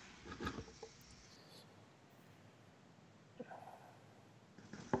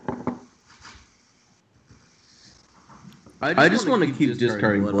 I just want to keep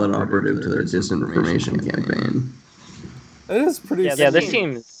discarding Blood Operative to their disinformation campaign. That is pretty. Yeah, this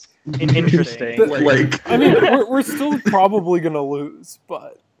seems interesting. I mean, we're still probably gonna lose,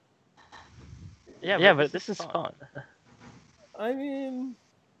 but yeah, but this is fun. I mean,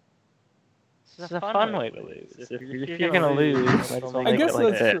 This is a fun way to lose. If you're gonna lose, I guess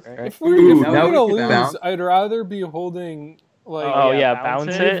that's true. Right? If we're gonna we can lose, bounce. I'd rather be holding like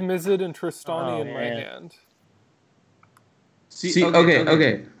bounce Dave it. Mizzet and Tristani in my man. hand. See,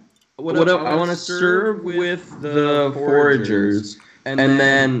 okay. What I want to serve with the foragers, and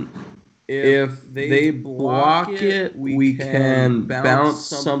then if they block it, we can bounce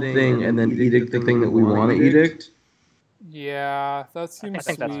something and then edict the thing that we want to edict. Yeah, that seems I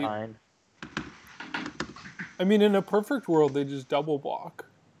think that's sweet. fine. I mean, in a perfect world, they just double block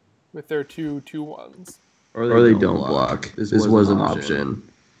with their 2/2/1s. Or they don't block. This was an option.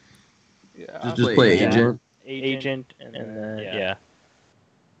 Yeah. Just play agent. Agent, and then yeah.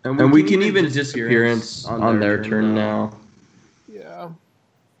 And we can even disappearance on their turn now. Yeah.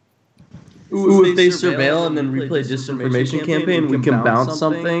 Ooh, if they surveil and then replay disinformation campaign, we can bounce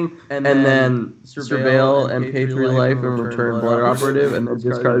something and then surveil and pay 3 life and return Blood Operative and then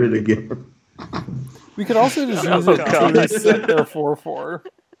discard it again. We could also just use it to reset their 4/4.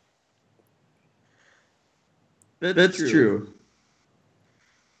 That's true.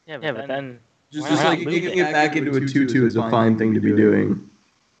 Yeah, but then Just like kicking it back into a 2/2 is a fine thing to be doing.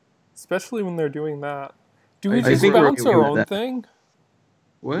 Especially when they're doing that. Do we I just think we're bounce okay our with own that. thing?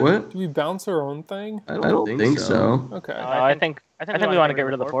 What? Do we bounce our own thing? I don't think so. Okay. I think we want to get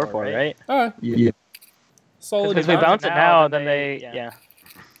rid of the 4/4, right? Alright. Yeah. Solid. Because if we bounce it now, then they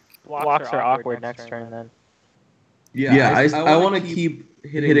blocks are awkward next turn. Then Yeah, I want to keep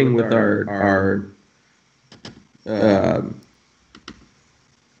hitting with our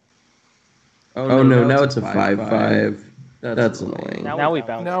oh no, now it's a 5/5. That's annoying. now we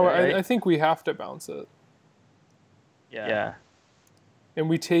bounce. Now it, right? I think we have to bounce it. Yeah. And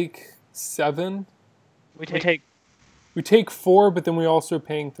we take 7. We take We take 4, but then we also are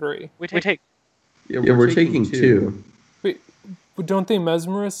paying 3. we take Yeah, we're taking 2. But don't they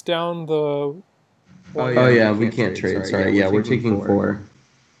mesmerist down the... Oh yeah, we can't trade. Sorry, yeah, we're taking 4.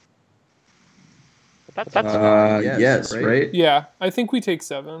 That's Yes, right? Yeah, I think we take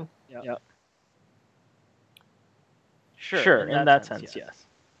 7. Yep. Sure, in that sense, yes.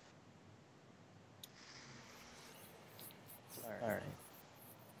 All right.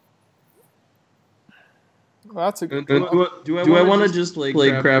 Well, that's a good... Do I want to just play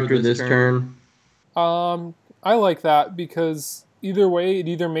Crafter this turn? I like that because either way, it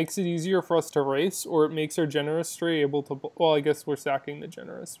either makes it easier for us to race or it makes our Generous Stray able to... Well, I guess we're sacking the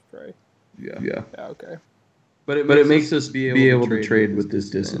Generous Stray. Yeah. Yeah, okay. But it makes us be able to trade with this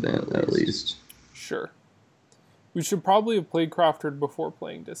dissident at least. Sure. We should probably have played Crafter before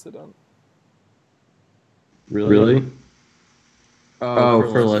playing Dissident. Really? Oh,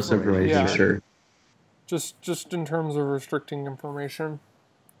 for less information, Yeah. sure. Just in terms of restricting information.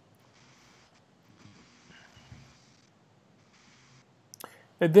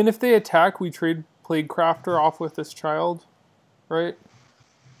 And then if they attack, we trade Plague Crafter off with this child, right?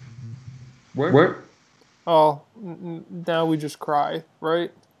 Where? Oh, now we just cry,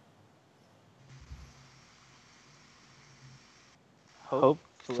 right?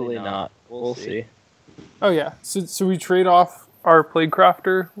 Hopefully not. We'll see. Oh yeah, so we trade off our Plague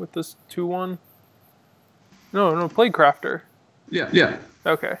Crafter with this 2/1? No, Plague Crafter. Yeah.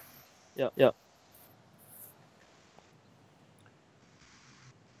 Okay. Yep.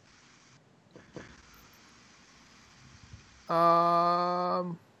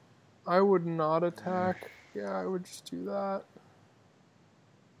 I would not attack. Yeah, I would just do that.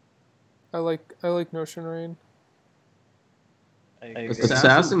 I like Notion Rain.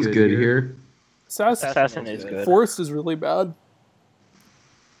 Assassin's good here. Assassin is good. Forest is really bad.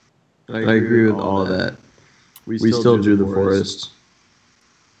 I agree with all of that. We still drew the forest.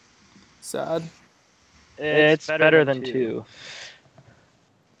 Sad. It's better than 2.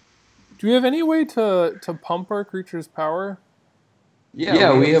 Do we have any way to pump our creature's power?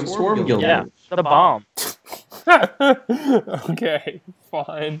 Yeah, we have Swarm Guild. Yeah, the bomb. Okay,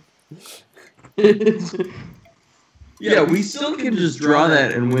 fine. Yeah, we still can just draw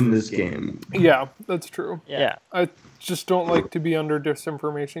that and win this game. Yeah, that's true. Yeah. I just don't like to be under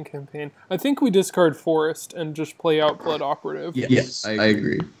disinformation campaign. I think we discard Forest and just play out Blood Operative. Yes, I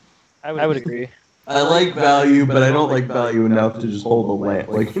agree. I would agree. I like value, but I don't like value enough to just hold a land.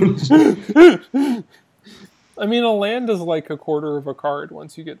 Like, I mean, a land is like a quarter of a card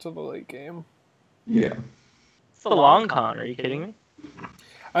once you get to the late game. yeah. It's a long con. Are you kidding me?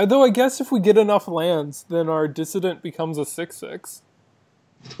 Though I guess if we get enough lands, then our Dissident becomes a 6/6.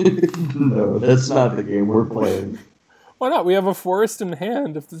 No, that's not the game we're playing. Why not? We have a Forest in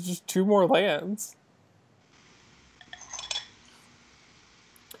hand if there's just 2 more lands.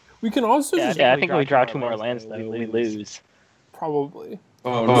 We can also just... Yeah, I think when we draw 2 more lands, though, we lose. Probably.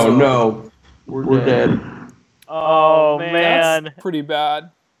 Oh no. We're dead. Oh, man. That's pretty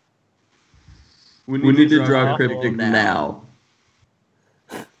bad. We need to draw Cryptic now.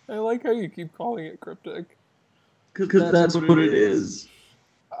 I like how you keep calling it Cryptic. Because that's what it is.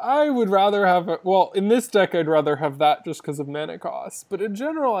 I would rather have... Well, in this deck, I'd rather have that just because of mana costs. But in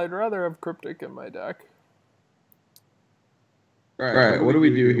general, I'd rather have Cryptic in my deck. Alright, what do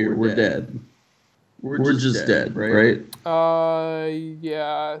we do here? We're dead. We're just dead, right?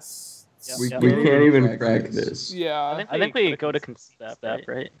 Yes. We can't even crack this. Yeah. I think we go to concept,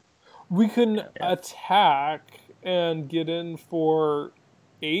 right? We can attack and get in for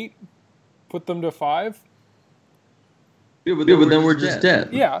 8, put them to 5. Yeah, but then we're just dead.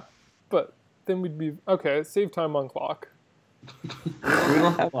 Yeah, but then we'd be... Okay, save time on clock. We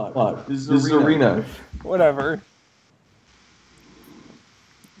don't have a clock. This is arena. Whatever.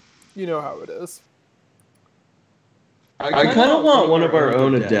 You know how it is. I kind of want one of our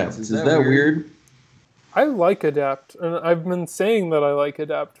own adepts. Is that weird? I like Adept, and I've been saying that I like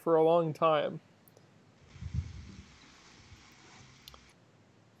Adept for a long time.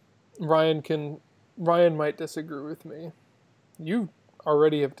 Ryan might disagree with me. You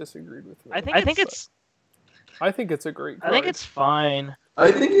already have disagreed with me. I think it's a great card. I think it's fine.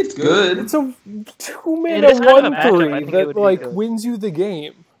 I think it's good. It's a 2 It mana is kind of a 1/3 matchup. I think it that would be like good. wins you the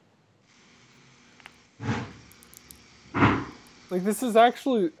game. Like this is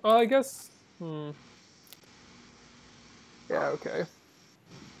actually, I guess. Yeah. Okay.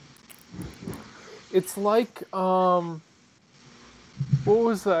 It's like what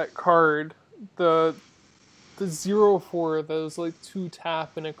was that card? The 0/4 that was like 2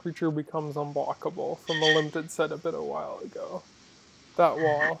 tap and a creature becomes unblockable from the limited set a while ago. That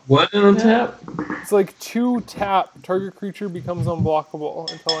wall. What in untap? It's like 2 tap, target creature becomes unblockable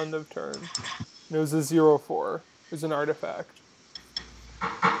until end of turn. And it was a 0/4. It was an artifact.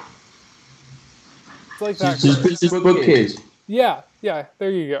 It's like that. Just put this bookcase. Yeah,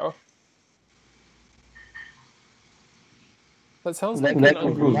 there you go. That sounds like That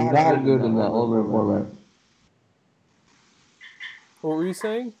was not good in that limited format. What were you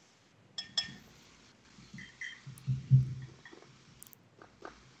saying?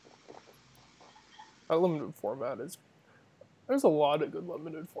 That limited format is... There's a lot of good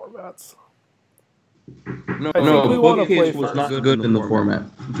limited formats. No, I think we wanna play bookcase was first. not good in the format.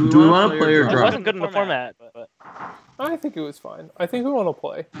 Do we want to play or It drop? wasn't good in the format, but I think it was fine. I think we want to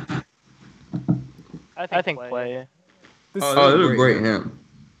play. I think play. This, Oh, that was a great hand.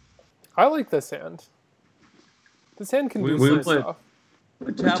 I like this hand. This hand can do We some play- stuff.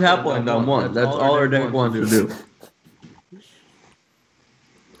 Tap land on 1. That's all our deck wanted to do.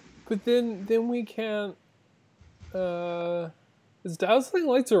 But then we can't... is Dazzling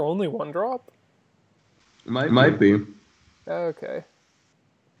Lights our only 1-drop? Might be. Okay.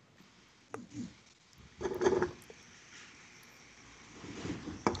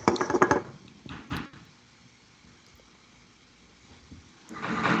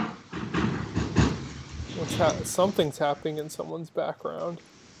 Something's happening in someone's background.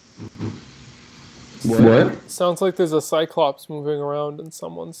 What? Sounds like there's a Cyclops moving around in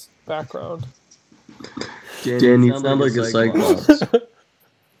someone's background. Dan, you sound like a Cyclops.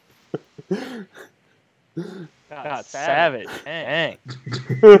 God, savage. Dang.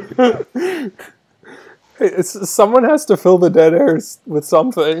 Hey, someone has to fill the dead air with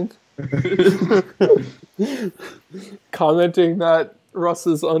something. Commenting that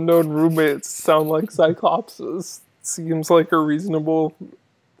Russ's unknown roommates sound like Cyclopses seems like a reasonable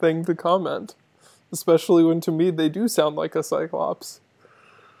thing to comment. Especially when to me they do sound like a Cyclops.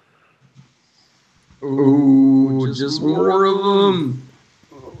 Ooh, just more of them.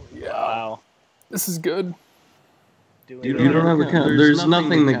 Yeah. Wow. This is good. You don't have a counter. There's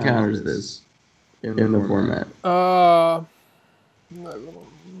nothing that counters this in the format.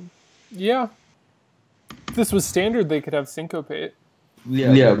 Yeah. If this was standard, they could have syncopate.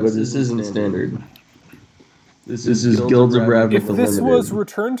 Yeah, but this isn't standard. This is Guilds of Ravnica. If this was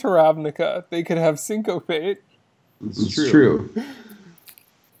Return to Ravnica, they could have syncopate. It's true.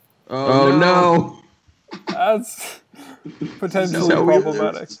 Oh no! That's potentially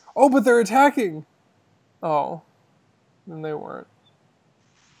problematic. Oh, but they're attacking. Oh, then they weren't.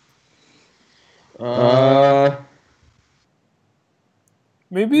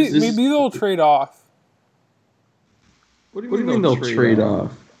 Maybe they'll trade off. What do you mean they'll trade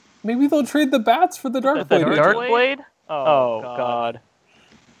off? Maybe they'll trade the bats for the Dark Blade. The Dark Blade? Oh God.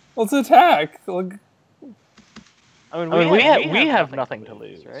 Let's attack. Like, I mean, we have nothing to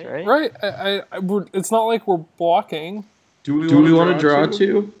lose, right? right. It's not like we're blocking. Do we want to draw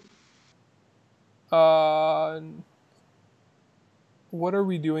two? What are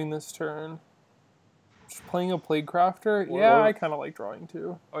we doing this turn? Just playing a Plague Crafter? Yeah, I kind of like drawing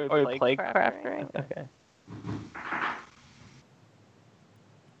two. Or Plague Crafter? Okay.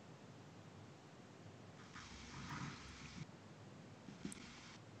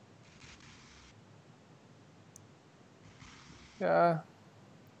 Yeah.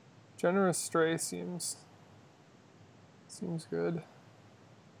 Generous Stray seems good.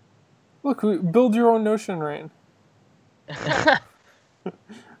 Look, build your own Notion Rain.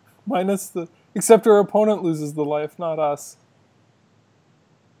 Except our opponent loses the life, not us.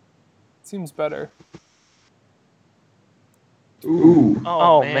 Seems better. Ooh.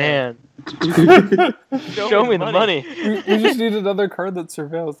 Oh man. Show me the money. We just need another card that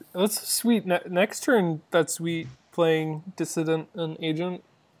surveils. That's sweet. Next turn, that's sweet. Playing Dissident and Agent.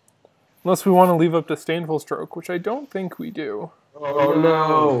 Unless we want to leave up Disdainful Stroke, which I don't think we do. Oh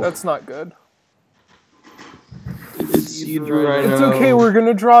no. That's not good. It's okay, we're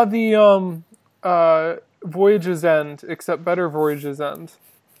gonna draw the Voyage's End, except better Voyage's End.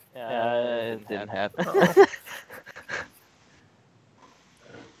 Yeah, it didn't happen.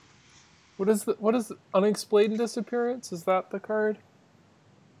 What is Unexplained Disappearance? Is that the card?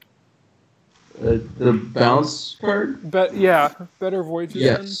 The bounce card? Better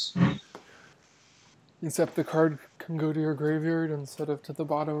Voyage's End. Except the card can go to your graveyard instead of to the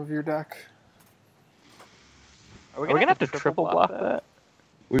bottom of your deck. Are we gonna have to triple block that?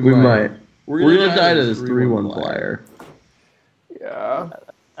 We might. We're gonna die to this 3/1 flyer. Yeah.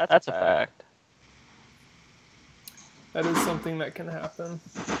 That's a fact. That is something that can happen.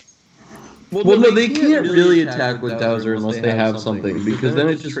 Well, no, they can't really attack with Dowser unless they have something, because then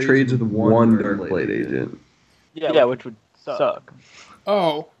it just trades with one Darkblade agent. Yeah, which would suck.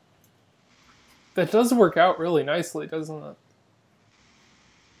 Oh. That does work out really nicely, doesn't it?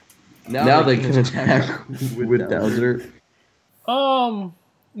 Now they can attack with Dowser.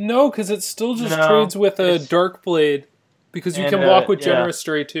 No, because it still just trades with a Darkblade, because you can block with Generous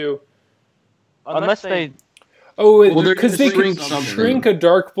Stray too. Unless they... Oh, because they can shrink a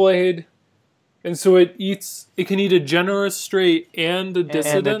Darkblade, and so it can eat a Generous Stray and a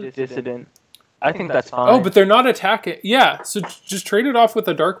Dissident. I think that's fine. Oh, but they're not attacking. Yeah, so just trade it off with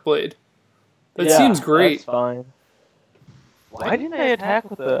a Darkblade. That seems great. That's fine. Why didn't they attack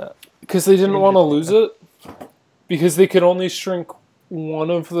with the... Because they didn't want to lose it. Because they could only shrink one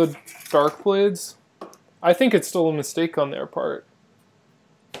of the Darkblades. I think it's still a mistake on their part.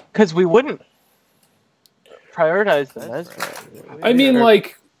 Because we wouldn't prioritize the Mesmerist. I mean,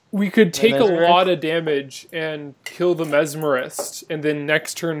 like, we could take a lot of damage and kill the Mesmerist, and then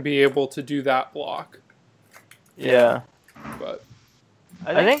next turn be able to do that block. Yeah. But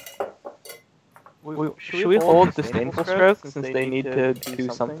I think... Should we hold Disdainful Stroke since they need to do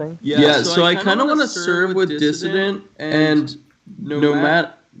something? Yeah, so I kind of want to serve with Dissident, and no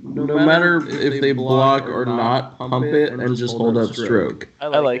matter if they block or not, pump it and just hold up Stroke. I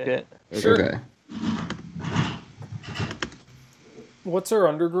like it. Sure. Okay. What's our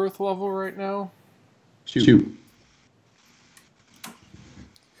Undergrowth level right now? 2.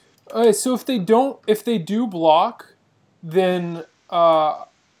 Okay, so if they do block, then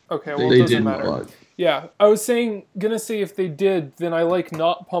okay, well, it doesn't matter. Block. Yeah, I was gonna say if they did, then I like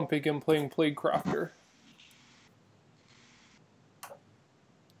not pumping and playing Plague Crafter.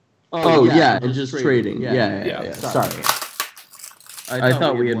 Oh yeah, and just trading. Yeah. Sorry. I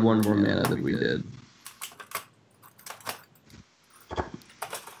thought we had one more mana that we did.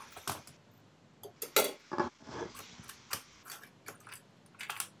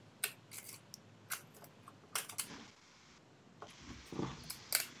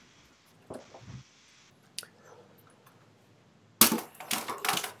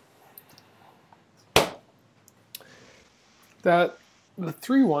 The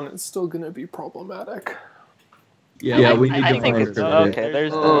 3/1 is still going to be problematic. Yeah, we need I to think find it's cryptic. okay.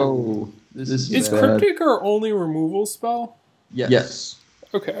 There's This is Is bad. cryptic our only removal spell? Yes.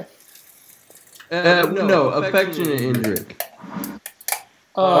 Okay. No, affectionate Indrik.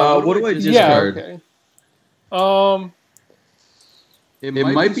 What do I discard? Yeah, okay. It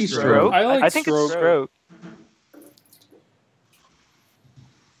might be stroke. I like I think stroke. it's stroke.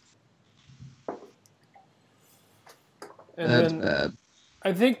 And That's then bad.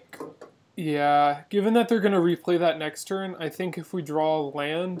 I think, yeah, given that they're going to replay that next turn, I think if we draw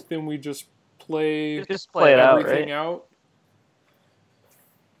land, then we just play it out, everything right? out.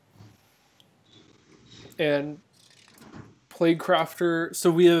 And Plaguecrafter.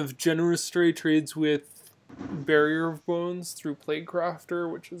 So we have Generous Stray trades with Barrier of Bones through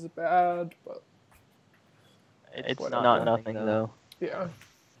Plaguecrafter, which is bad, but It's whatever. not nothing though. yeah.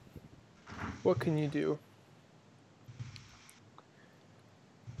 What can you do?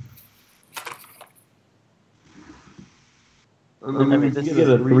 I mean, if you get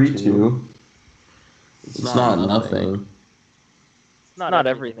a 3/2, it's not nothing. It's not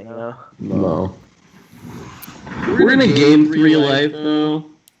everything though. No. We're in a game 3 life though.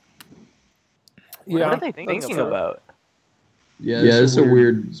 Yeah. What are they thinking about? Yeah, it's a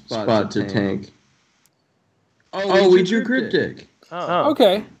weird spot to tank. Oh, we drew cryptic. Oh,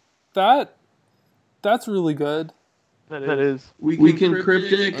 Okay. That's really good. that is. We can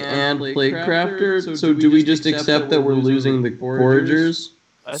cryptic and Plaguecrafter, so do we just accept that we're losing the foragers?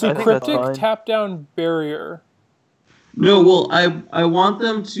 So I think that's Cryptic fine. tap down Barrier. No, well, I want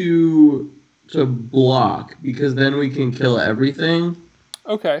them to block, because then we can kill everything.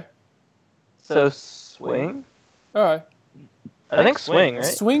 Okay. So swing? Alright. I think swing, right?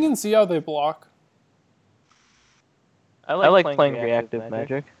 Swing and see how they block. I like playing reactive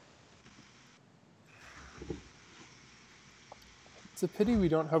magic. It's a pity we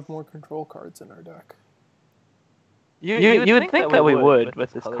don't have more control cards in our deck. You would think that we would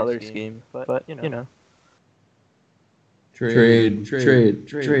with this color scheme, but you know. Trade.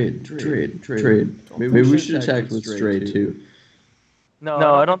 Maybe we should attack with Stray too. No,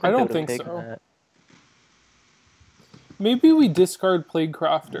 I don't think think so. so. Maybe we discard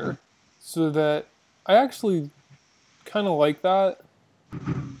Plaguecrafter so that I actually kind of like that.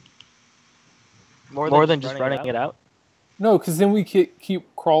 More than just running it out? No, because then we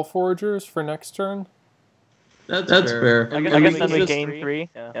keep Crawl Foragers for next turn. That's fair. I guess then we gain 3.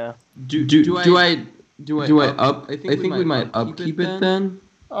 Yeah. Do I up? I think we might upkeep it then.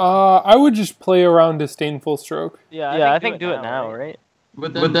 I would just play around Disdainful Stroke. Yeah, I think do it now, right?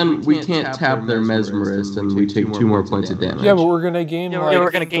 But then we can't tap their Mesmerist, and we take 2 more points of damage. Yeah, but we're gonna gain we're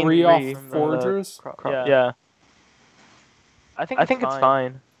gonna gain 3 3 off from Foragers. Yeah. I think it's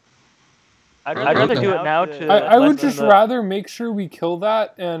fine. I'd rather do it now to. I would just rather make sure we kill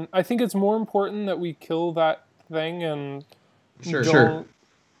that, and I think it's more important that we kill that thing and Sure.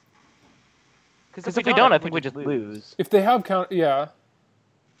 Because if we don't, I think we just lose. If they have yeah.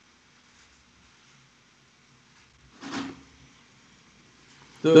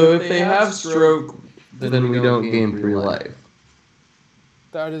 So if they have stroke, then we don't gain 3 life.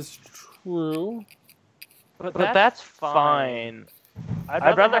 That is true. But that's fine.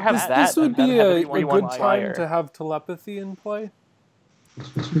 I'd rather have that. This would be a good time fire. to have telepathy in play.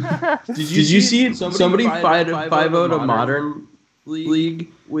 Did you see somebody 5-0 to Modern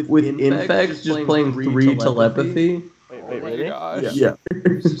League with Infect just playing 3 telepathy? Wait, really? Gosh. Yeah.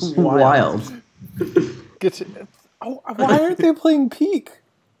 It's wild. Why aren't they playing Peak?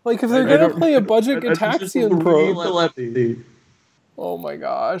 Like, if they're going to play a budget Gataxian Probe. Telepathy. Oh my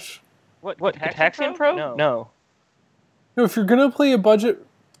gosh. What Gataxian Probe? No. No, if you're going to play a budget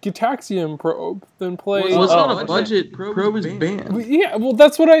Gataxian Probe, then play... Well, it's not a budget. Probe is banned. Yeah, well,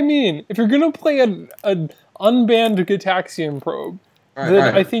 that's what I mean. If you're going to play an unbanned Gataxian Probe,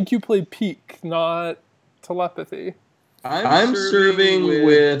 then I think you play Peak, not Telepathy. I'm serving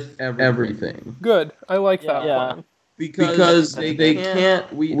with everything. Good. I like that plan. Because they can't...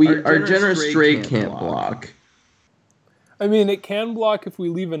 Our Generous Stray can't block. I mean, it can block if we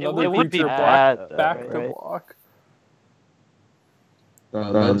leave another creature back to block.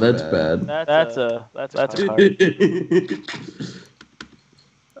 Oh, that's bad. That's a card.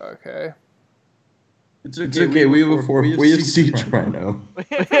 Okay. It's okay. We have a 4. We have Siege Rhino.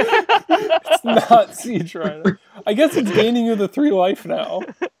 It's not Siege Rhino. I guess it's gaining you the 3 life now.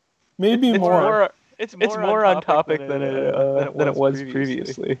 Maybe more. It's more on topic than it was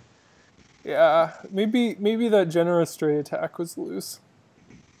previously. Yeah, maybe that Generous Stray attack was loose.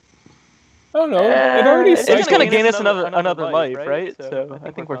 I don't know. It already it's just gonna gain us another life, right? So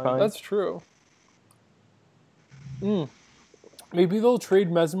I think we're fine. That's true. Maybe they'll trade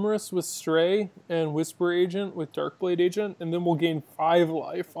Mesmerist with Stray and Whisper Agent with Darkblade Agent, and then we'll gain 5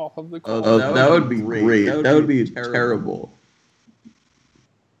 life off of the call. Oh, that would be great. That would be terrible.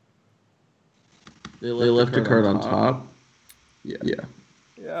 They left a card on top. Yeah.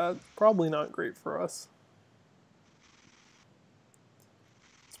 Yeah, it's probably not great for us.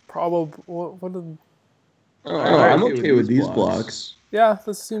 It's probably what did? I'm okay with these blocks. Yeah,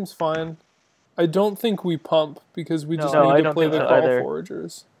 this seems fine. I don't think we pump because we just I need to don't play think the so Call either.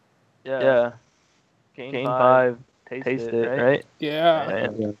 Foragers. Yeah. Gain 5, taste it, right? Yeah.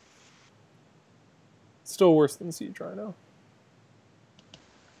 Yeah. Still worse than Siege Rhino.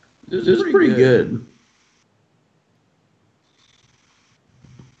 This is pretty good.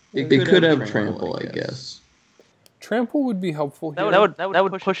 It could have trample, I guess. Trample would be helpful here. That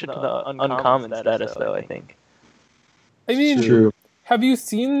would push it to the uncommon status, though, I think. I mean, True. have you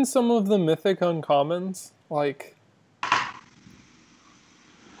seen some of the mythic uncommons? Like,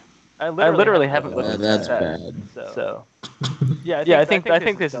 I literally haven't looked at that's that. bad. So. I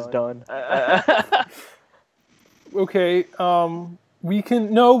think this is done. okay, we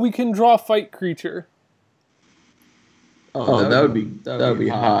can draw fight creature Oh, that would be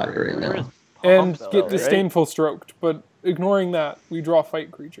hot right now. and Pump, get though, disdainful stroked, but ignoring that, we draw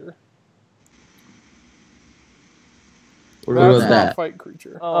fight creature. What That's about not that? fight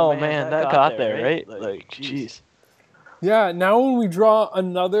creature. Oh man, that got there, right? Like, jeez. Yeah, now when we draw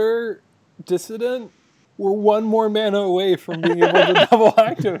another dissident, we're 1 more mana away from being able to double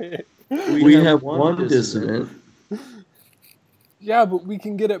activate. We have one dissident. Yeah, but we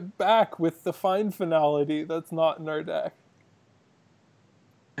can get it back with the Find Finality that's not in our deck.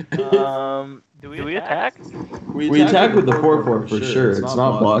 Do we attack? We attack with the 4/4 for sure. It's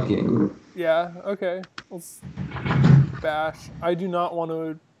not blocking. Yeah, okay. Let's bash. I do not want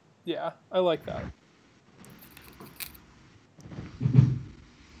to... Yeah, I like that.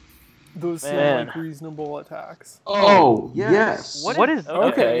 Those seem like reasonable attacks. Oh, yes. What is...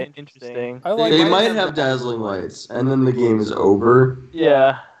 Okay. Interesting. I like They that. might have dazzling lights, and then the game is over.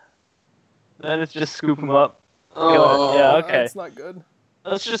 Yeah. Then it's just scoop them up. Oh, Yeah, okay. That's not good.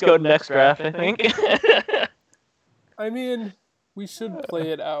 Let's just go next draft, I think. I mean, we should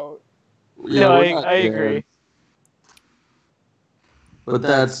play it out. yeah, No, we're not I there. agree. But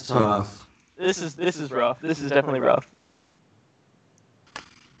that's tough. This is rough. This is definitely rough.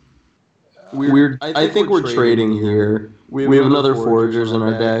 I think we're trading here. We have another foragers in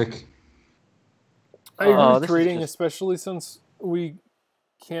our deck. I agree Oh, with this is trading, just- especially since we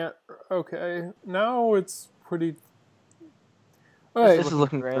can't... Okay, now it's pretty... Alright, This is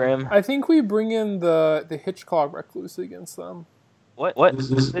looking grim. I think we bring in the Hitchclaw Recluse against them. What? This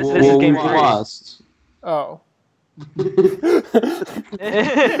This well, is game we 3. lost. Oh.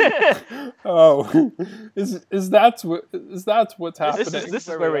 Oh. Is that's what's happening? This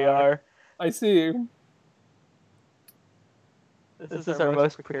is where we are. I see. This is our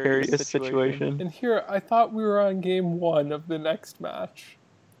most precarious situation. And here, I thought we were on game 1 of the next match.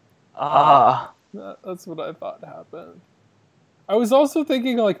 That's what I thought happened. I was also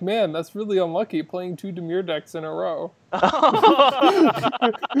thinking, like, man, that's really unlucky playing 2 Dimir decks in a row.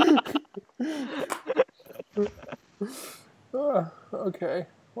 Okay,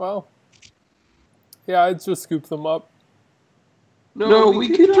 well. Yeah, I'd just scoop them up. No, we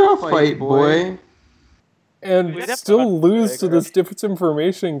could draw Fight Boy. And We'd have to still run lose to bigger. this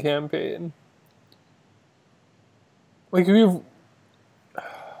disinformation campaign. Like, we've...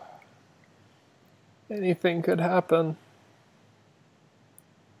 Anything could happen.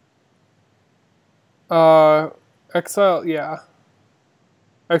 Exile, yeah.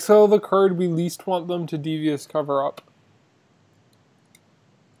 Exile the card we least want them to devious cover up.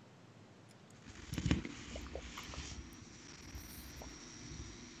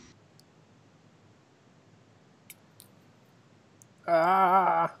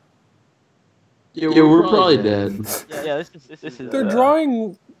 Ah. Yeah, we're probably dead. Yeah, this is. They're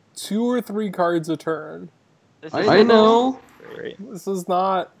drawing 2 or 3 cards a turn. I know. Great. This is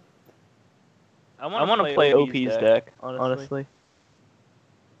not... I want to play OP's deck, honestly.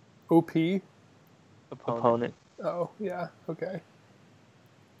 OP? Opponent. Oh, yeah, okay.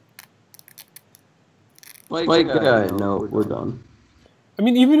 Fight guy. No, we're done. I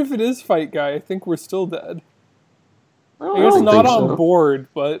mean, even if it is Fight Guy, I think we're still dead. I I guess don't not think on so. board,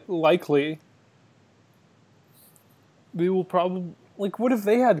 but likely. We will probably... Like, what if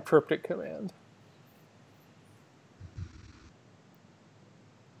they had Cryptic Command?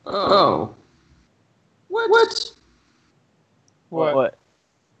 Oh. What? What?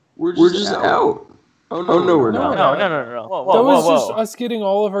 We're just out. Oh no, we're No, not. No. Whoa, That was whoa, just whoa. us getting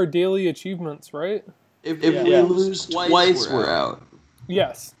all of our daily achievements, right? If we lose twice, we're out.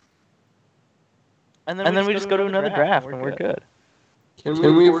 Yes. And then we just go to another draft and we're good. Can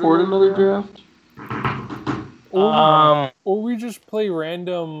we afford another draft? Or we just play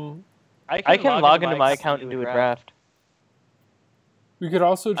random. I can log into my account and do a draft. We could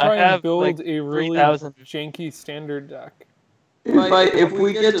also try and build like, a really 3,000. janky standard deck. If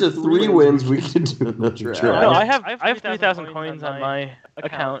we get to 3 wins, we can do another draft. No, I have 3,000 coins on my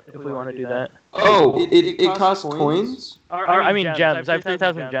account if we want to do that. Oh, it costs coins? I mean gems. I have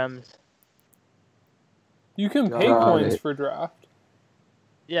 3,000 gems. You can pay Got coins it. for draft.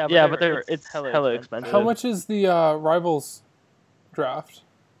 Yeah, but it's hella expensive. How much is the Rivals draft?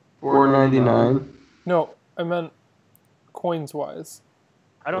 $4.99. No, I meant coins wise.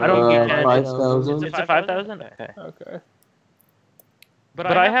 I don't get 5,000. It's a 5,000? Okay.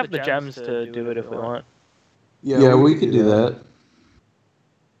 But I have the gems to do it if we want. Yeah, we could do that.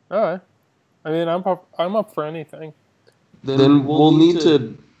 Alright. I mean, I'm up for anything. Then we'll need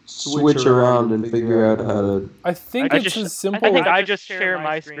to switch around and figure out how to... I think it's as simple. I think I just share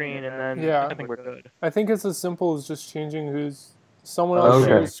my screen and then I think we're good. I think it's as simple as just changing someone else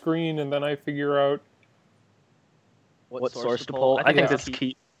shares screen and then I figure out what source to pull. I think it's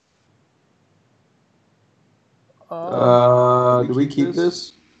keep. do we keep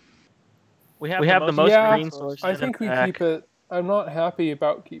this? We have the most green sources. I think we keep it. I'm not happy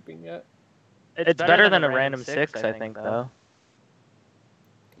about keeping it. It's better than a random 6, I think, though.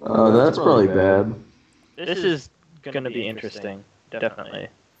 Oh, that's probably bad. This is going to be interesting, definitely.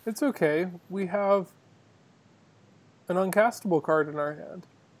 It's okay. We have an uncastable card in our hand.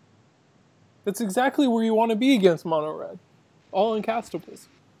 That's exactly where you want to be against mono red. All uncastables.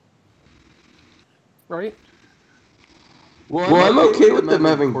 Right? Well, I'm okay with them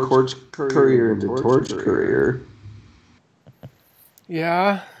having Torch Courier into Torch Courier.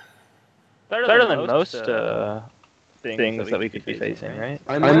 Yeah. Better than most things that we could be facing, right?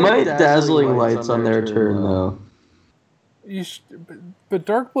 I might Dazzling Lights on their turn, though. But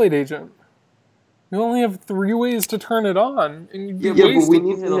Darkblade Agent, you only have 3 ways to turn it on. And Yeah, but we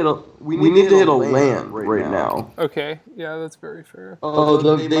need to hit a land right now. Okay, yeah, that's very fair. Oh,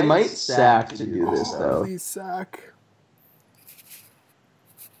 they might sack to do this, though. Please sack.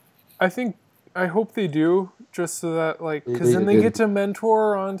 I hope they do, just so that, like, because then they get to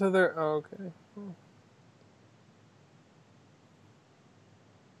mentor onto their... Oh, okay.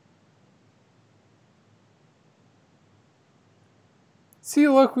 See,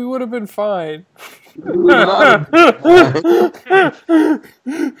 look, we would have been fine.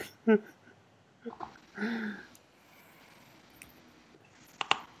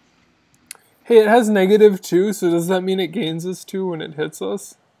 Hey, it has -2, so does that mean it gains us 2 when it hits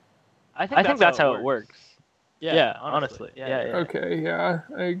us? I think that's how it works. Yeah, honestly. Yeah. Okay, yeah.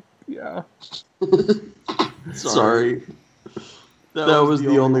 Sorry. That was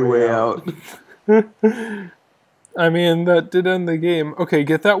the only way out. I mean, that did end the game. Okay,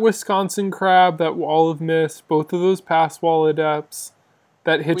 get that Wisconsin Crab, that Wall of Mist, both of those Pass Wall Adepts,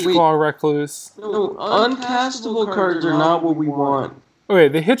 that Hitchclaw Recluse. No, uncastable cards are not what we want. Okay,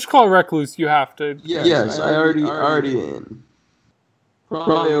 the Hitchclaw Recluse you have to... Yes, I already in.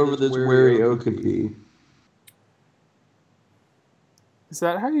 Probably over this Wary Okapi. Is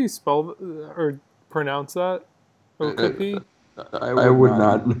that how you spell or pronounce that? Okapi? I would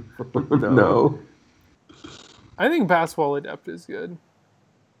not know. I think Pass Wall Adept is good.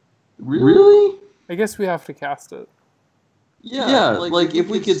 Really? I guess we have to cast it. Yeah, like if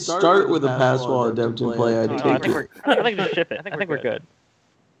we could start with a Pass Wall Adept in play, I'd take it. I think just ship it. I think we're good.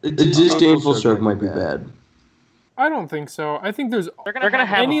 The Disdainful Stroke might be bad. I don't think so. I think they're gonna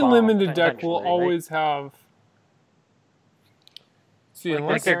have any a bomb, limited deck will always have. See,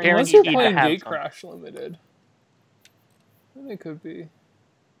 unless you're playing Gate Crash limited, then it could be.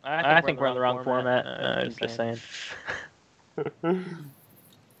 I think we're in the wrong format. Just saying.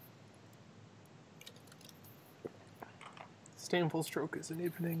 Disdainful Stroke isn't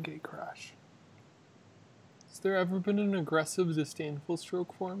even in Gate Crash. Has there ever been an aggressive Disdainful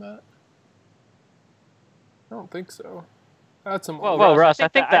Stroke format? I don't think so. That's a well, Russ, I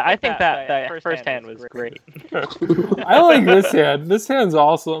think that first hand was great. I like this hand. This hand's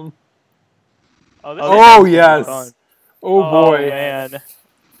awesome. Oh yes. Fun. Oh boy. Man.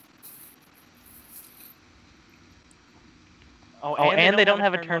 And they don't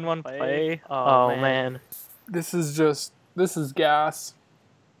have a turn 1 play. Oh man. This is gas.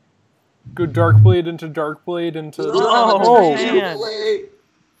 Go Darkblade into Darkblade into... Oh man.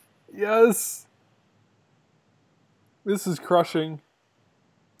 Yes. This is crushing.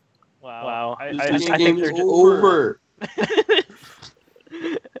 Wow. I think they're over.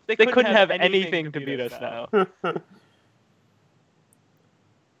 They couldn't have anything to beat us now.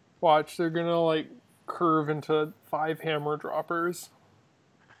 Watch, they're gonna like curve into 5 hammer droppers.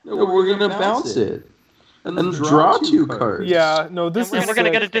 No, we're gonna bounce it and then draw 2 cards. Yeah, no, this And is we're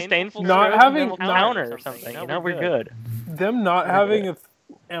gonna get a sick. disdainful Not stroke having- and then we'll not- counter or something. You know, we're good. Them not having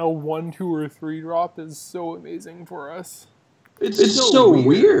a 1, 2, or 3 drop is so amazing for us. It's so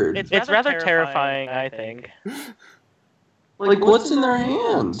weird. It's rather terrifying, I think. Like, what's in their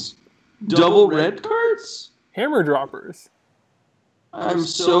hands? Double red cards? Hammer droppers. I'm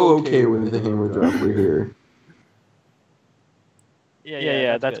so okay with the hammer dropper here.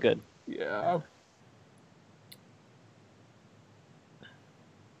 Yeah, that's good. Yeah.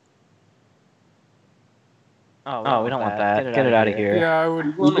 Oh, we don't want that. Get it out of here. Yeah, I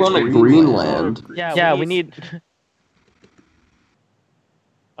would. We want a Greenland. Yeah, we need...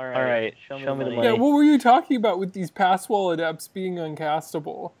 Alright, show me the money. Yeah, what were you talking about with these Passwall Adepts being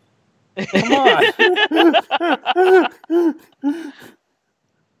uncastable? Come on.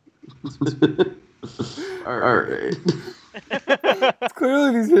 Alright.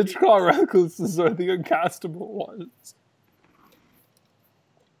 Clearly these Hitchcock Recluses are the uncastable ones.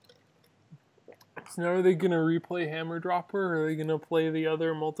 So now are they going to replay Hammer Dropper, or are they going to play the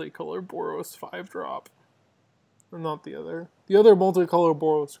other multicolor Boros 5-drop? Or not the other. The other multicolor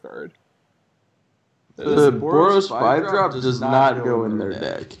Boros card. The Boros 5-drop does not go in their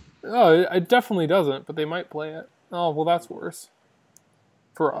deck. Oh, it definitely doesn't, but they might play it. Oh, well, that's worse.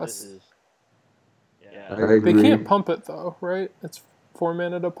 For us. I agree. They can't pump it, though, right? It's 4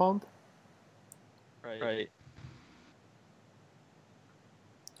 mana to pump? Right.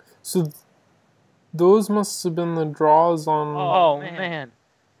 So, those must have been the draws on... Oh, man.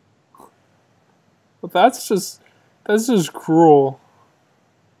 But that's just cruel.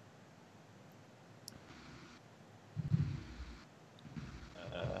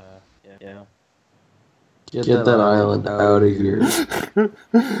 Yeah. Get that island out of here. You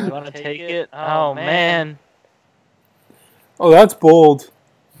want to take it? Oh, man. Oh, that's bold.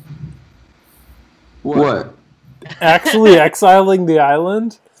 What? Actually exiling the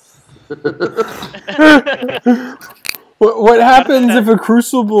island? What happens if a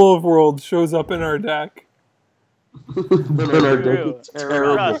Crucible of Worlds shows up in our deck? Then our deck is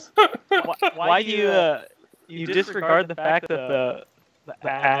terrible. Russ, why do you disregard the fact that the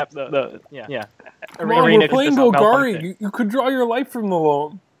app, yeah. Come on, we're playing Golgari. You could draw your life from the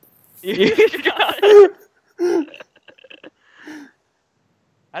loam.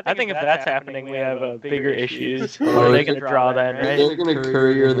 I think if that's happening, we have bigger issues. Oh, Or they can draw then, right? They're gonna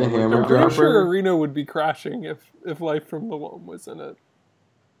courier the hammer I'm pretty sure dropper. Arena would be crashing if life from the loam was in it.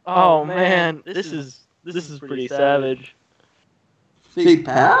 Oh man, this is pretty savage. They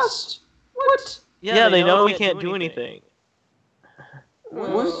passed? What? Yeah, they know we can't do anything.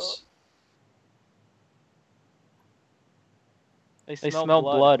 What? They smell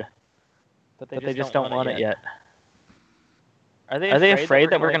blood, but they just don't want it yet. Are they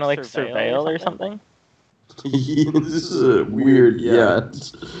afraid that we're gonna like surveil or something? This is a weird, yeah.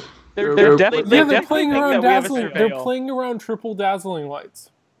 They're definitely Yeah, they're playing around dazzling. They're surveil. playing around triple dazzling lights.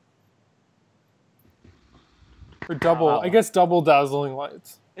 Or double, Wow. I guess double dazzling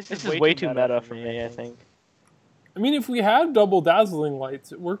lights. This is way too meta for me, I think. I mean, if we had double dazzling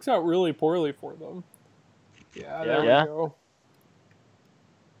lights, it works out really poorly for them. Yeah, there Yeah. we go.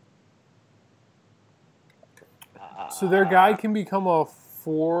 So their guy can become a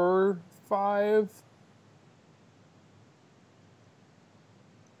 4/5.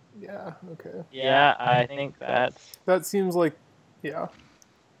 Yeah, okay. Yeah, I think that's... That seems like, yeah.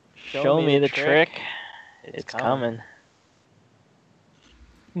 Show me the trick. It's coming.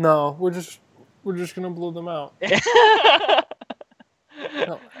 No, we're just gonna blow them out.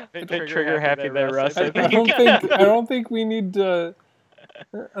 No, Bit trigger happy there, Russ. I don't think we need to.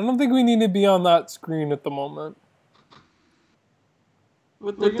 I don't think we need to be on that screen at the moment.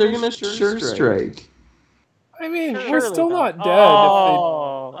 But they're gonna sure strike. I mean, we're Surely still not. not dead.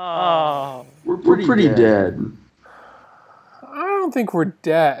 Oh. We're pretty dead. I don't think we're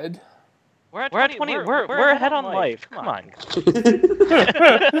dead. We're at 20. We're ahead on life. Come on.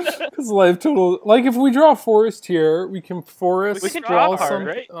 Because life total. Like, if we draw forest here, we can forest. We can draw a card, some.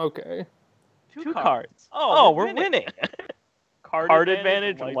 right? Okay. 2 cards. Oh, we're winning. Card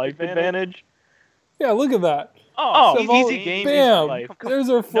advantage, life advantage. Yeah, look at that. Oh, So easy game. Bam! Easy life. There's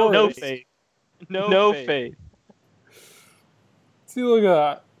our forest. No faith. No faith. See, look at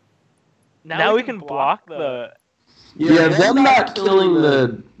that. Now we can block the... Yeah, them not killing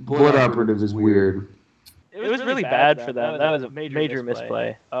the blood operative is weird. It was really bad for them. That was a major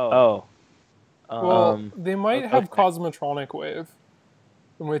misplay. Oh. Well, they might have Cosmotronic Wave.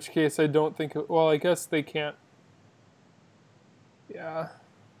 In which case, I don't think... Well, I guess they can't... Yeah.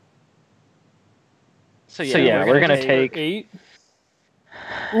 So yeah, we're going to take... 8?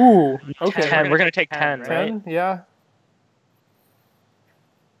 Ooh, okay. 10. We're going to take 10, 10, right? yeah.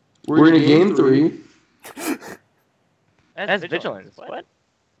 We're going to gain 3. That's vigilance. What?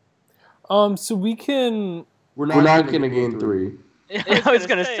 So we can... We're not going to gain 3. I was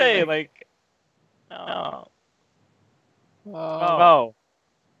going to say, like... No. Oh.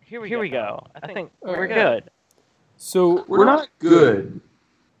 Here we go. I think we're Okay. good. So We're not good.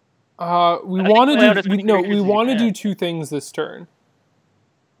 we want to do 2 things this turn.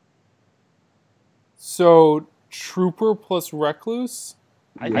 So Trooper plus Recluse.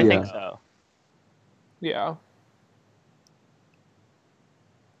 I think so. Yeah.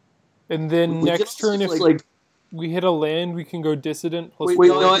 And then next turn, if we hit a land, we can go Dissident plus. Wait,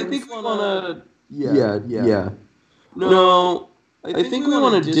 no, I think we want to. Yeah. No, I think we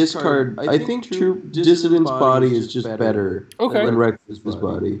want to discard. I think Dissident's body is just better than Recluse's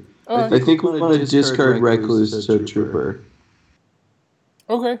body. I think we want to discard Recluse to Trooper.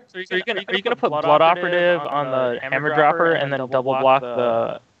 Okay. So are you gonna put Blood Operative on the Hammer Dropper and then double block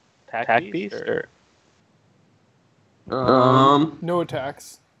the attack beast? Or? No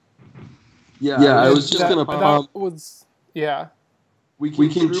attacks. Yeah, I was just gonna pump. That was We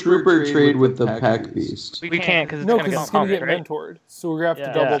can Trooper trade with the Pack Beast. We can't because it's gonna get mentored. So we're gonna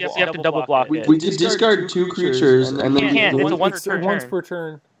have to double block. You have to double block it. We can discard 2 creatures and then we can't. It's once per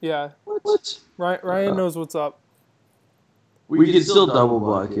turn. Yeah. What? Ryan knows what's up. We can still double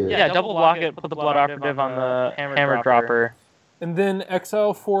block it. Yeah, double block it. Put the Blood Operative on the Hammer Dropper. And then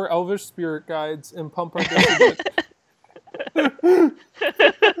exile 4 Elvish Spirit Guides and pump our Dissident.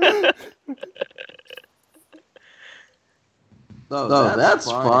 Oh,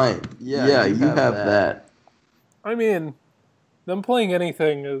 that's fine. Yeah, you have that. I mean, them playing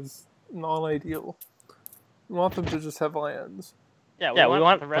anything is non-ideal. We want them to just have lands. Yeah, we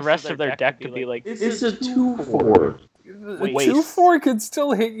want the rest of their deck to be like... It's a 2/4. A 2/4 could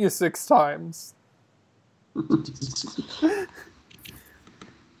still hit you 6 times. They're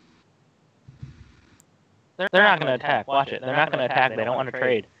not going to attack. Watch it. They're not going to attack. They don't want to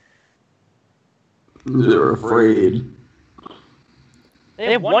trade. They're afraid.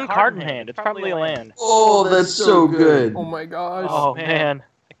 They have 1 card in hand. It's probably a land. Oh, that's so good. Oh my gosh. Oh, man.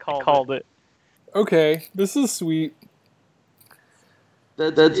 I called it. Okay, this is sweet.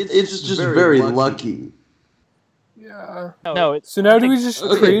 It's just very lucky. Yeah. No, so now do we just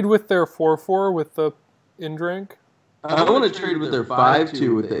trade with their 4/4 with the Indrink? I want to trade with their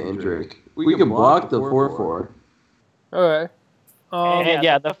 5/2 with the Indrink. We can block the 4/4. Okay. And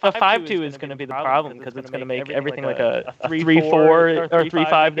yeah, the 5/2 is going to be the problem because it's going to make everything like a 3/4 or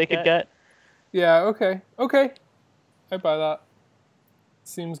 3/5 they could get. Yeah, okay. I buy that.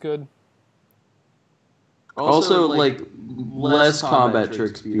 Seems good. Also, like, less combat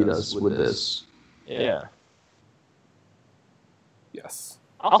tricks beat us with this. Yeah. Yes.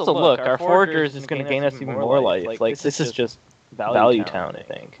 Also, look, our Foragers is going to gain us even more life. Like, this is just Value Town, I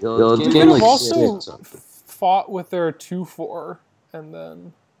think. They could have also fought with their 2/4, and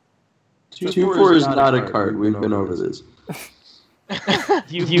then... 2/4 is not a card. We've been over this.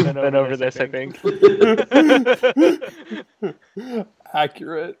 You've been over this, I think.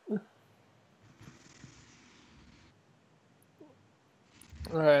 Accurate.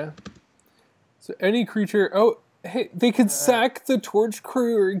 Alright. So any creature... Oh, hey, they could sack the Torch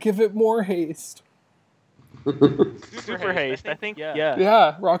Crew or give it more haste. Super haste, I think. Yeah.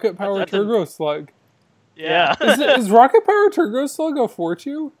 Yeah, Rocket Power Turbo Slug. Yeah. Is Rocket Power Turbo Slug a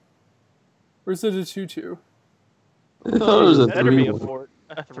 4/2? Or is it a 2/2? I thought it was a 3/1.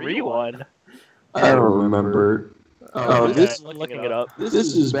 A 3/1? I don't remember. Oh, this looking it up. This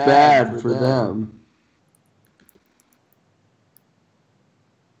is bad for them.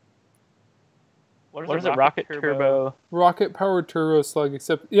 What is it? Rocket Turbo? Rocket Power Turbo Slug,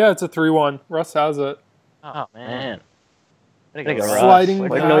 except... Yeah, it's a 3/1. Russ has it. Oh, man. Sliding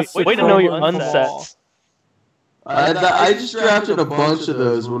past way to know your unsets. I just drafted a bunch of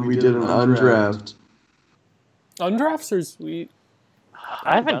those when we did an undraft. Undrafts are sweet.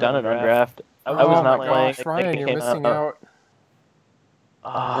 I haven't done an undraft. I was not playing. Gosh, Ryan, you're missing out.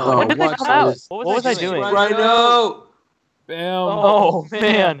 When did they come out? What was I doing? Rhino! Bam. Oh,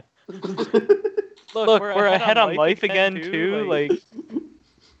 man. Look, we're ahead on life again, too. Like,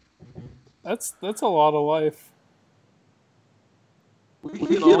 that's a lot of life. We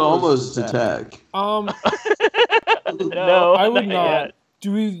can almost attack. no, I would not. Yet.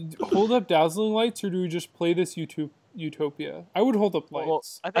 Do we hold up Dazzling Lights or do we just play this YouTube Utopia. I would hold up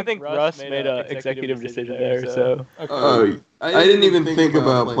lights. Well, I think Russ made an executive decision there, so... Okay. I didn't even think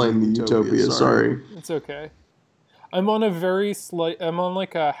about playing the Utopia, sorry. It's okay. I'm on I'm on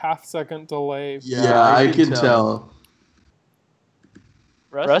like a half-second delay. Yeah, I can tell.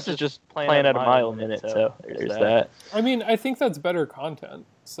 Russ is just playing at a mile a minute, so there's that. I mean, I think that's better content,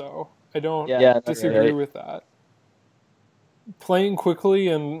 so I don't disagree with that. Playing quickly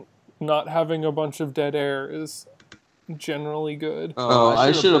and not having a bunch of dead air is generally good. Oh,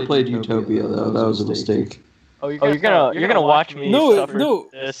 I should have played Utopia though. That was a mistake. Oh, you're gonna watch me suffer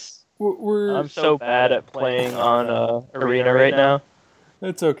this. I'm so bad at playing on Arena right now.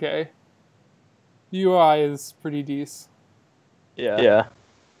 It's okay. UI is pretty decent. Yeah.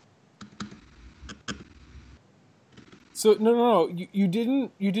 So no. You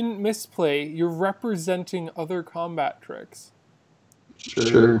didn't misplay. You're representing other combat tricks.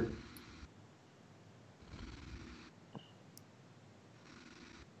 Sure.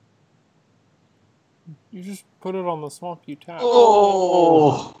 You just put it on the swamp you tap.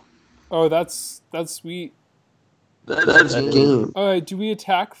 Oh, that's sweet. That's game. All right, do we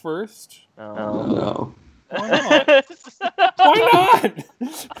attack first? No. Why not? Why not?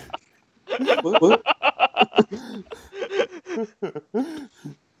 What?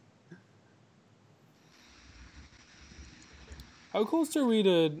 How close are we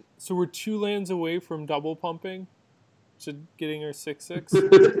to... So we're 2 lands away from double pumping? To getting our 6/6?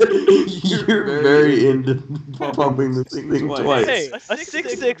 You're very into pumping this thing twice. Hey, a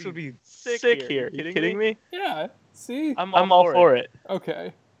 6/6 would be sick here. Are you kidding me? Yeah, see? I'm all for it.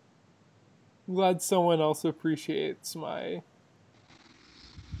 Okay. I'm glad someone else appreciates my...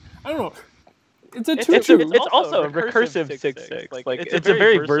 I don't know. It's a 2/2. It's also a recursive 6/6. Like it's a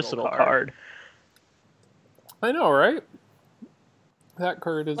very versatile card. I know, right? That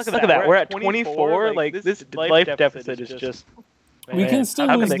card is... Look at that. We're at 24. Like, this life deficit is just... We can still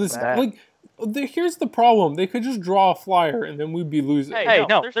lose this... Like, here's the problem. They could just draw a flyer and then we'd be losing. Hey,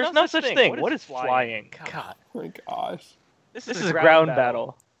 no. There's no such thing. What is flying? God. Oh my gosh. This is a ground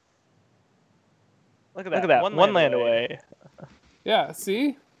battle. Look at that. One land away. Yeah,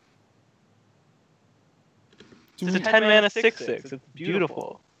 see? It's a 10-mana 6/6. It's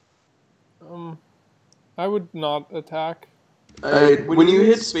beautiful. I would not attack. When you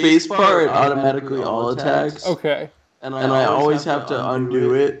hit spacebar, it automatically all attacks. Okay. And I always have to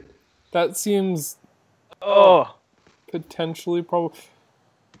undo it. That seems... Oh. Potentially probably...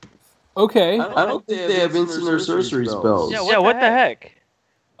 Okay. I don't think they have instant or sorcery spells. Yeah, what the heck?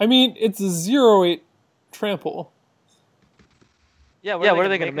 I mean, it's a 0/8 trample. Yeah, what are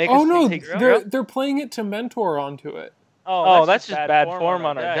they going to make us Oh no, take 0? they're playing it to mentor onto it. Oh, that's just bad form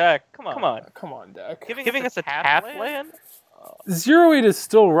on our deck. Come on, deck. Giving us a tap land? 0/8 is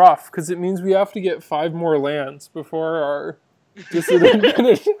still rough because it means we have to get 5 more lands before our dissident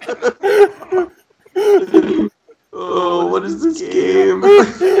finish. Oh, what is this game?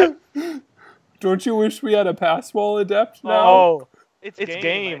 Don't you wish we had a pass wall adept now? Oh, it's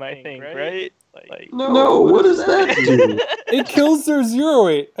game, I think, right? No, what does that do? It kills their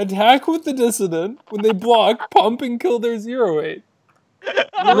 0/8. Attack with the dissident. When they block, pump and kill their 0/8.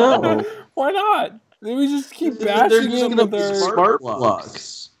 No. Why not? We just keep bashing in with our smart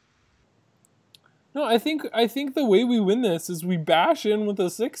blocks. No, I think the way we win this is we bash in with a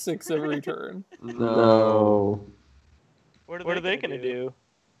 6/6 every turn. No. What are they gonna do?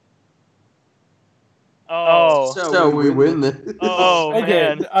 Oh, so we win this. Oh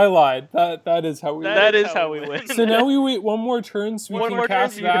okay, man, I lied. That is how we win. That is how we win. So now we wait one more turn so we can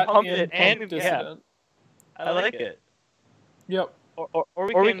cast that and pump dissident. I like it. Yep.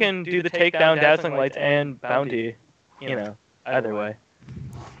 Or we can do the takedown, dazzling lights, and bounty. You know, either way.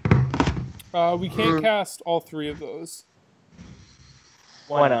 We can't cast all 3 of those.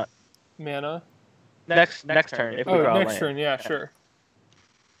 Why not? Mana. Next turn. If we draw next land. turn. Yeah, sure.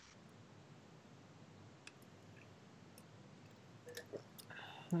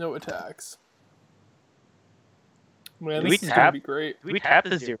 No attacks. Man, this is gonna be great. Do we tap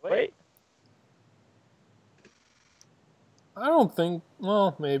the 0/8? I don't think.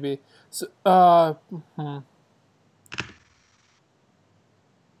 Well, maybe. So, Oh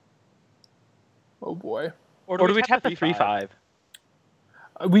boy. Or do we tap the 3/5?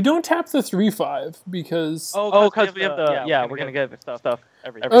 We don't tap the 3/5 because. Because we have the. Yeah, we're gonna get stuff.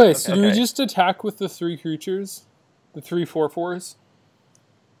 Everything. Okay, so do we just attack with the 3 creatures, the 3 4/4s?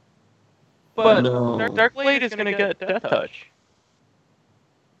 But no. Darkblade is gonna get Death Touch.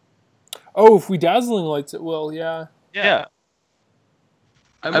 Oh, if we Dazzling Lights, it will. Yeah. Yeah.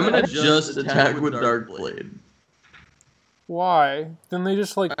 I'm gonna just attack with Darkblade. Why? Then they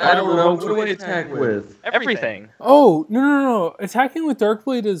just like. I don't know. What do I attack with? Everything. Oh no! Attacking with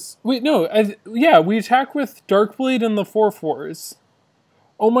Darkblade is we attack with Darkblade and the 4/4s.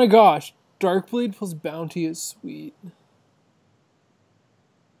 Oh my gosh, Darkblade plus Bounty is sweet.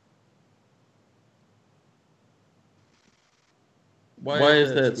 Why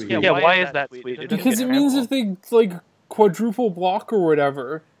is that sweet? Yeah, why is that sweet? Because it means if they like quadruple block or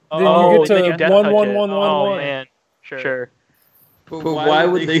whatever, then Oh, you get to 1/1/1/1/1. Oh man, sure. But why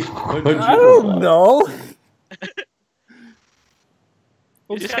would they? I don't know.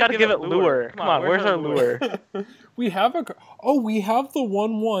 You just gotta give it lure. Come on, where's our lure? We have the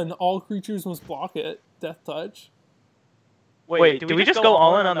 1/1 all creatures must block it. Death touch. Wait, do we just go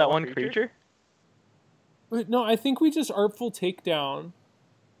all in on that one creature? Wait, no, I think we just Artful Takedown.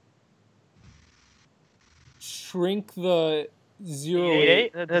 Shrink the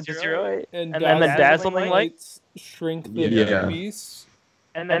 0/8 The 0/8, and then Dazzling Light. Shrink the beast.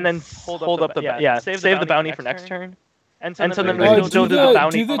 And then hold up the save the bounty for next turn. And so then we do the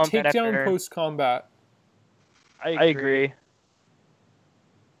bounty. Do the takedown post combat. I agree.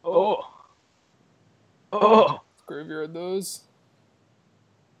 Oh. Graveyard those.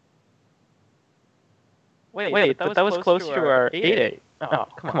 Wait, that was close to our 8/8. Oh,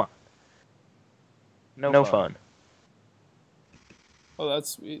 come on. No fun. Oh, that's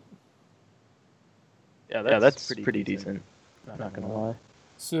sweet. Yeah, that's pretty decent. Not gonna lie.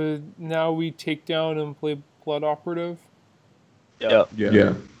 So now we take down and play Blood Operative. Yeah.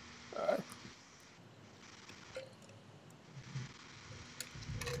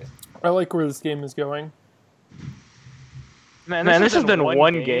 I like where this game is going. Man, this has been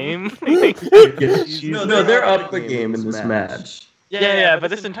one game. No, they're up a game in this match. Yeah, but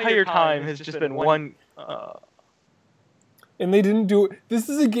this entire time has just been one. And they didn't do. This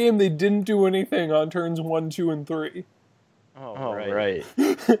is a game they didn't do anything on turns 1, 2, and 3. Oh, right.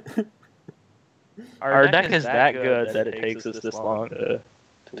 Our deck is that good that it takes us this long to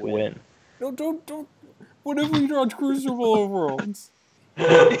win. No, don't. What if we draw Crucible of Worlds?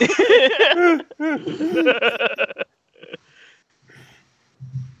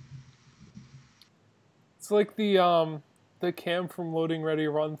 It's like the Cam from Loading Ready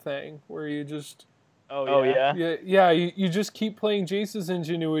Run thing, where you just... Oh yeah? You just keep playing Jace's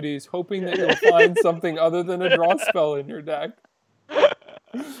Ingenuities, hoping that you'll find something other than a draw spell in your deck.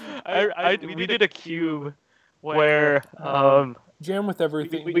 We did a cube where... Jam with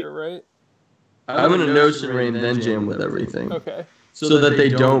everything here, right? I'm gonna Notion Rain, then jam with everything. Okay. So that they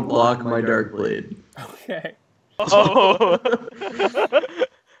don't block my Darkblade. Okay. Oh!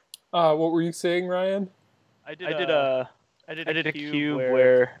 What were you saying, Ryan? I did a cube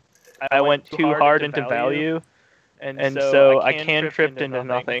where I went too hard into value, and so I cantripped into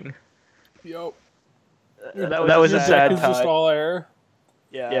nothing. Yo. That was a sad time. Just all air.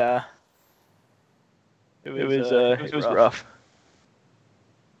 Yeah. It was rough.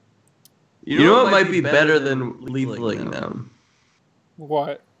 You know what might be better than lethaling them?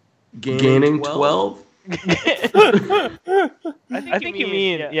 What? Gaining 12? I think you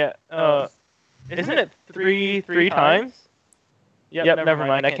mean isn't it three times? Yep, never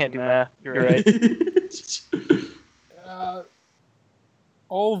mind. I can't do math. You're right.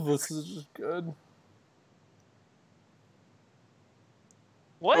 All of this is just good.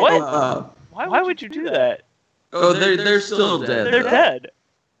 What? Why would you do that? Oh, they're still dead. They're dead.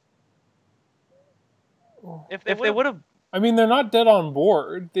 If they would have... I mean, they're not dead on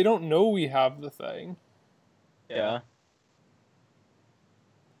board. They don't know we have the thing. Yeah.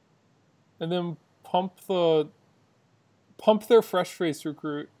 And then pump their Fresh Face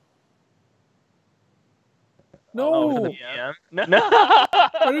Recruit. No! No.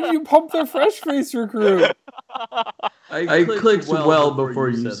 Why did you pump their Fresh Face Recruit? I clicked well before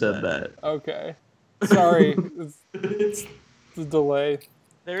you said that. Okay. Sorry. It's the delay.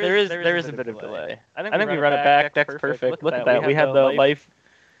 There is a bit of delay. I think we run it back. Deck's perfect. Look at that. We have the life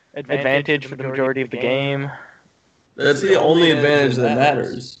advantage for the majority of the game. That's the only advantage that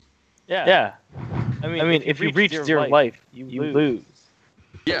matters. Yeah. I mean, if you reach 0 life, you lose.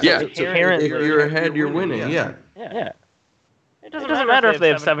 Yeah. If you're ahead, you're winning. Yeah. It doesn't matter if they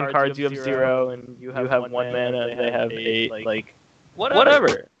have 7 cards, you have 0, and you have 1 mana, and they have 8. Like,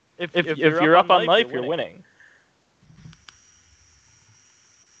 whatever. If you're up on life, you're winning.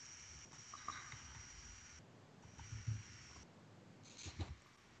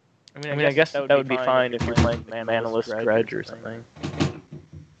 I mean, I guess that would be fine if you're playing Manaless Dredge or something.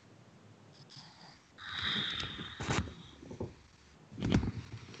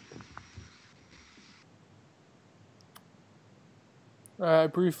 I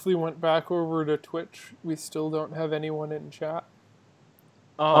briefly went back over to Twitch. We still don't have anyone in chat.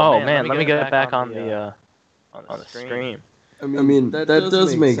 Oh man, let me get it back on the stream. I mean, that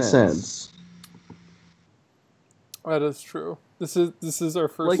does make sense. That is true. This is our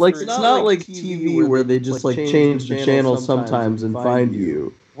first Like stream. it's not like TV where they just like change the channel sometimes and find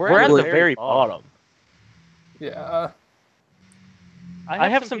you. We're at the very bottom. Yeah. I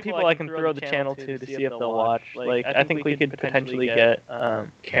have some people I can throw the channel to see if they'll watch. Like, I think we could potentially get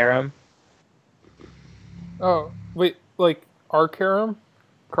Karam. Oh, wait, like our Karam?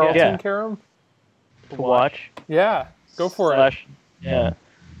 Carlton Karam? To watch. Yeah, go for it. Yeah.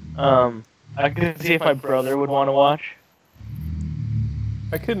 I could see if my brother would want to watch.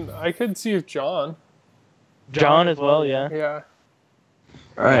 I could see if John as well, yeah. Yeah.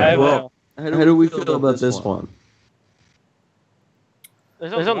 Alright, well, how do we feel about this one?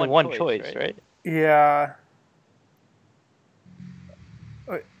 There's only one choice, right? Yeah.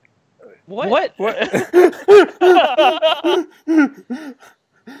 What? There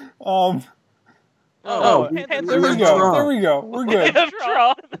we go. There we go. We're good.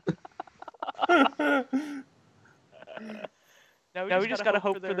 Now we just gotta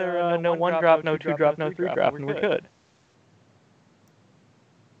hope for their no 1 drop, no 2 drop, no 3 drop, and we're good.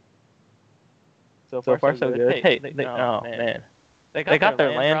 So far so good. Hey, oh man. They got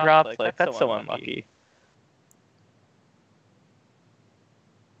their land drops, like that's so unlucky.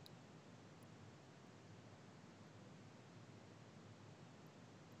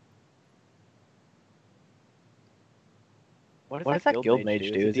 What does that guild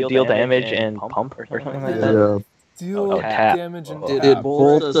mage do? Is it deal damage and pump or something like that? Deal damage and tap. It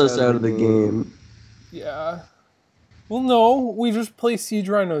bolts us out of the game. Yeah. Well, no, we just play Siege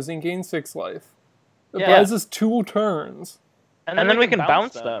Rhinos and gain 6 life. It buys us 2 turns. And then we can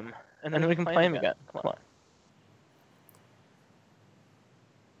bounce them. And then we can play them again. Come on.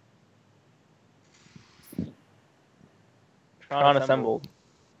 Tron assembled.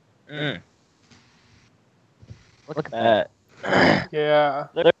 Look at that. Yeah.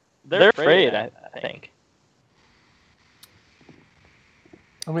 They're afraid, I think.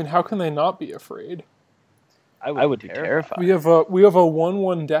 I mean, how can they not be afraid? I would be terrified. We have a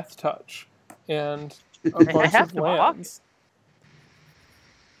 1/1 death touch and a bunch of lands.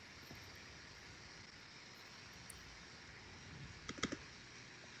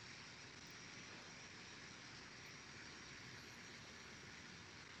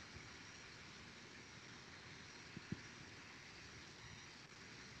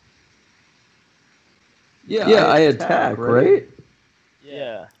 Yeah, I attack, right?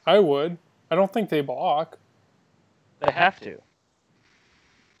 Yeah. I would. I don't think they block. They have to.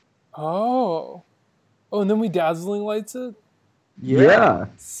 Oh. Oh, and then we Dazzling Lights it? Yeah.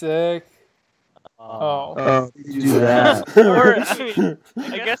 Sick. Oh. You do that. Or,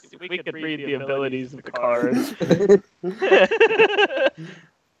 I guess we could read the abilities of the cards.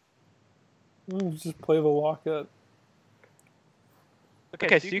 We'll just play the Locket.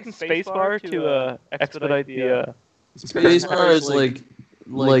 Okay, so you can spacebar to expedite the... Spacebar is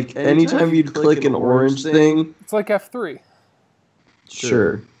like anytime you'd click an orange thing. It's like F3.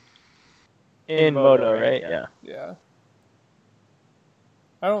 Sure. In Moto, right? Yeah. Yeah.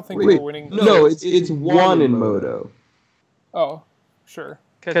 I don't think we're winning. No, it's 1 in Moto. Oh, sure.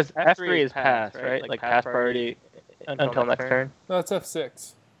 Because F3 is pass, right? Like pass priority until next turn. No, that's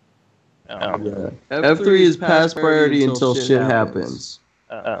F6. Oh. Yeah. F3 is pass priority until shit happens.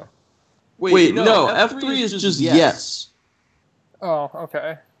 Oh. Wait, no, F3 is just yes. Oh,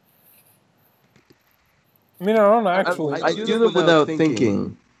 okay. I mean, I don't actually. I do them without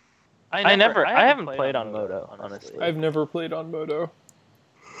thinking. I haven't played on Moto, honestly. I've never played on Moto.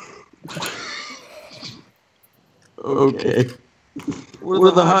 Okay. What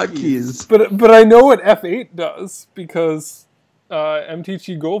are the hotkeys? But I know what F8 does because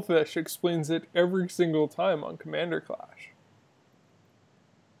MTG Goldfish explains it every single time on Commander Clash.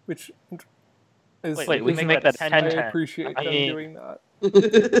 Which is wait, we can make that 10-10. I appreciate them doing that.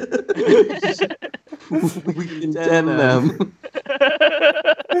 We can 10 them.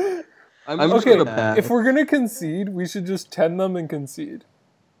 I'm okay, gonna pass. if we're gonna concede, we should just 10 them and concede.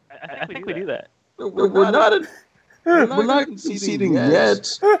 I think we do that. We're not conceding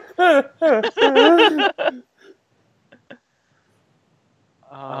yet.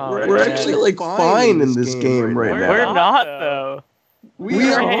 We're actually like fine in this game right now. We're not though.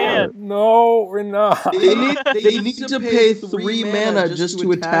 We are. No, we're not. They need to pay 3 mana just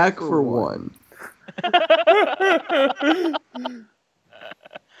to attack for 1.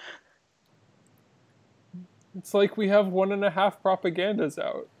 It's like we have 1.5 propagandas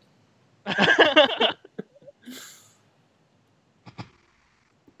out.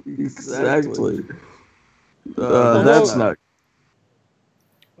 Exactly. Although- That's not.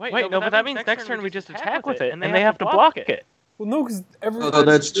 Wait, no, but that means next turn we just attack with it, and they have to block it. Well, no, because Oh,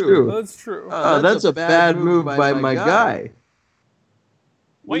 that's true. That's true. Oh, that's a bad move by my guy.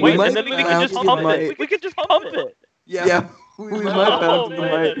 Wait, We and might then we could have just to pump might- it. We could just pump it. Yeah, we might have to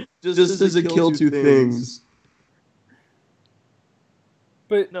might just as a kill two things.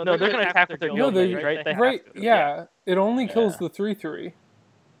 But No, they're gonna attack with their no, guild mage, right? They right, have to. yeah. It only kills the 3/3.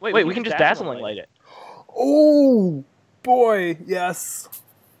 Wait, we can just dazzling light it. Oh boy, yes.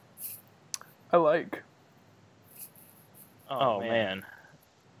 I like. Oh man.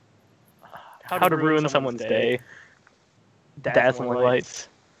 How to ruin someone's day. Dazzling lights.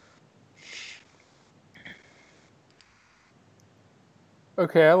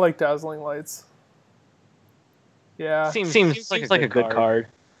 Okay, I like dazzling lights. Yeah, Seems like a good card.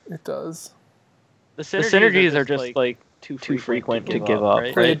 it does. The synergies are just like too frequent to give up,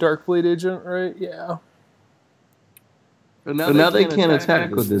 For a right? Darkblade agent, right? Yeah. But now they can't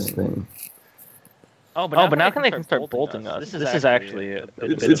attack with this thing. Oh, but now they can start bolting us. This is actually a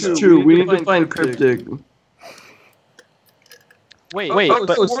bit It's true. We need to find Cryptic. Wait, Oh,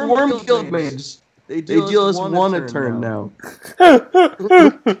 but so Swarm Guild Mage. They deal us one a turn now.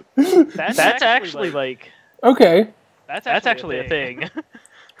 that's actually like Okay. that's actually a thing.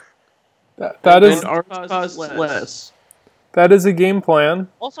 That is And ours costs less. that is a game plan.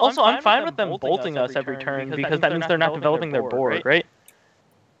 Also, I'm fine with them bolting us every turn because that means they're not developing their board, right?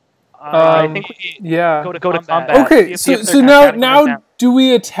 I think we Yeah. go to combat. Okay, see if so they're now attacking us down. do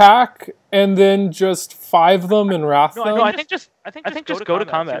we attack and then just 5 them and wrath them? No, I think just go to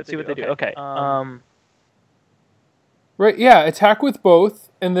combat, see what they do. Okay. Right, yeah, attack with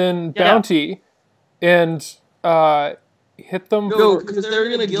both and then bounty and hit them. No, because they're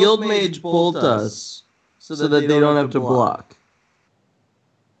gonna Guild Mage bolt us so that they don't have to block.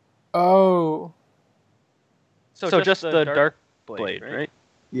 Oh. So just the Dark Blade, right?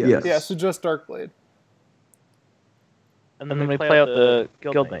 Yes. Yeah, so just Darkblade. And then we play out the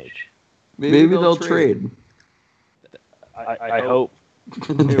Guild Mage. Maybe they'll trade. I hope.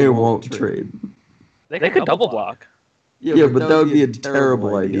 They won't trade. They could double block. Yeah, but that would be a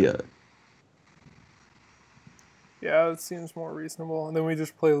terrible idea. Yeah, it seems more reasonable. And then we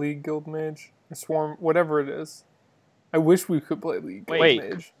just play League Guild Mage or Swarm, whatever it is. I wish we could play League Guild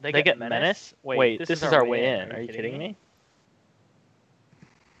Mage. They get Menace? Wait, this is our way in. Are you kidding me?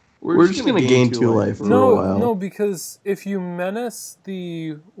 We're just gonna gain 2 life for a while. No, because if you menace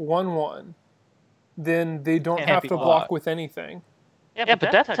the 1/1, then they don't have to block with anything. Yeah,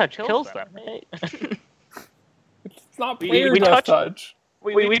 but Death Touch kills them, right? It's not player Death Touch.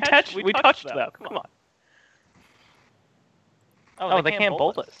 We touched them. Come on. Oh, they can't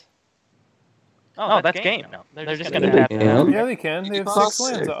bolt us. Oh, that's game. No, they're just gonna tap down. Yeah, they can. They have 6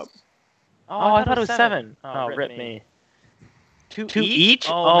 lands up. Oh, I thought it was 7. Oh, rip me. 2 each?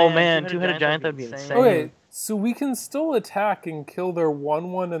 Oh man, 2-headed giant, that'd be insane. Okay, so we can still attack and kill their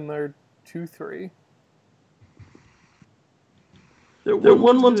 1/1 and their 2/3. Their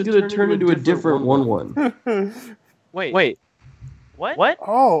 1/1's gonna turn into a different 1/1. Wait. What?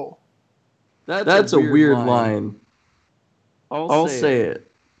 Oh. That's a weird line. I'll say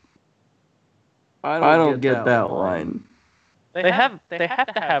it. I don't get that line. They have to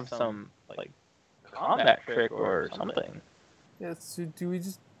have some like combat trick or something. Yeah, so do we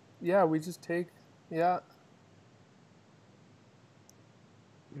just... Yeah, we just take... Yeah.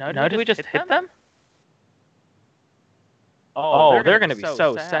 No, do we just hit them? Oh, they're gonna be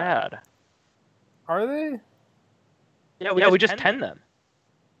so sad. Are they? Yeah, we just 10 them.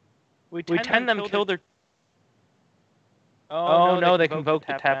 We 10 them, kill their... Oh, no, they convoke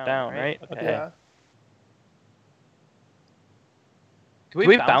the tap down, right? Okay. Yeah. Do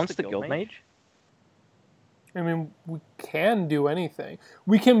we bounce the Guild Mage? I mean, we can do anything.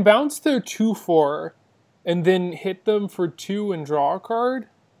 We can bounce their 2/4 and then hit them for 2 and draw a card.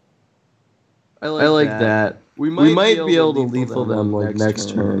 I like that. We might be able to lethal them like next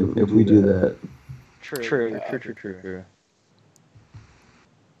turn if we do that. True.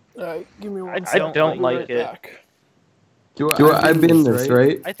 Give me one I don't like it. I've been this,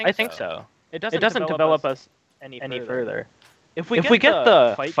 right? I think so. It doesn't develop us any further. If we get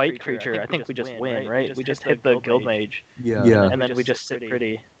the fight creature, I think we just win, right? We just hit the Guild Mage. Yeah. And then we just sit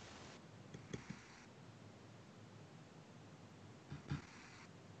pretty.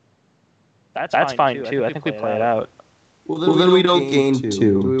 That's fine too. I think we play it out. Well, then we don't gain 2.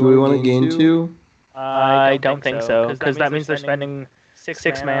 Do we want to gain 2? I don't think so, because that means they're spending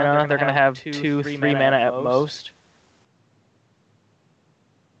 6 mana. They're going to have 2-3 mana at most.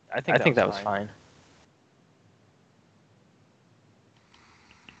 I think that was fine.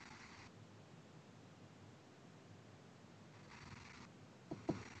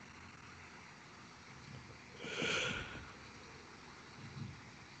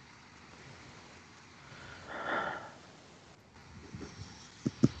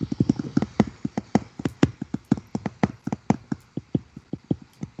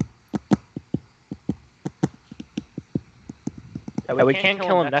 Yeah, we can't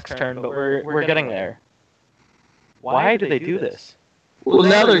kill him next turn, but we're getting there. Why do they do this? Well,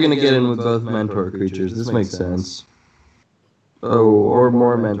 now they're gonna get in with both mentor creatures. This makes sense. Oh, or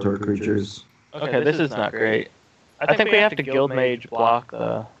more mentor creatures. Okay, this is not great. I think we have to Guild Mage block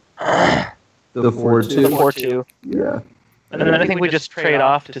the 4/2. the 4/2. Yeah. And then I think we just trade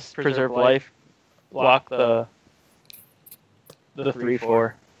off to preserve life, block the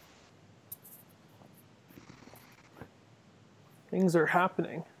 3/4. Things are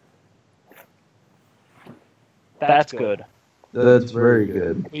happening. That's good. That's very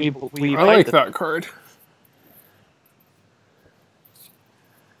good. I like that card.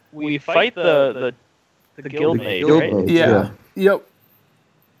 We fight the Guild Mage, Guild right? Mage, Yeah. Yep.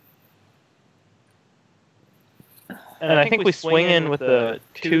 And I think we swing in with the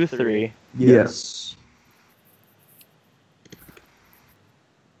 2/3. Yes.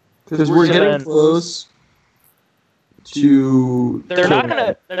 Because we're getting close to. They're not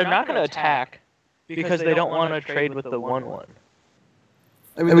gonna attack because they don't want to trade with the 1/1.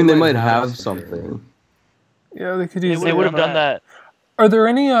 I mean, they might have something. Yeah, they could easily. They would have done that. Are there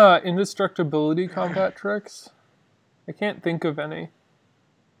any indestructibility combat tricks? I can't think of any.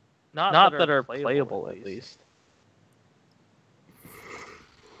 Not that are playable, at least.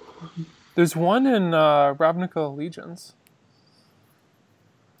 There's one in Ravnica Allegiance.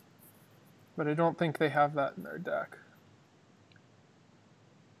 But I don't think they have that in their deck.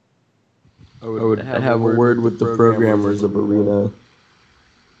 I would have a word with the programmers of Arena.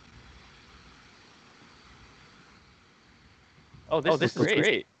 Oh, this is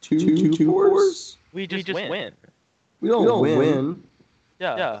great. 2/4s? We just win. We don't win.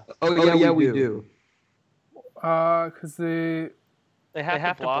 Yeah. Oh, yeah, we do. Because they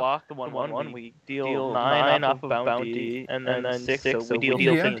have to block the 1/1. We deal 9 off of bounty, and then 6, so we deal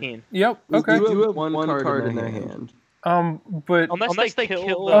 15. Yep. Okay. We do have one card in their hand. But unless they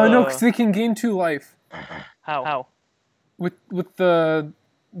kill oh no, because they can gain 2 life. How? With the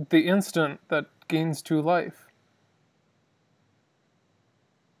instant that gains 2 life.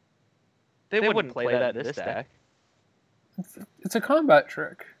 They wouldn't play that in this deck. It's a combat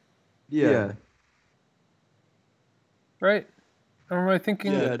trick, Yeah. right? Or am I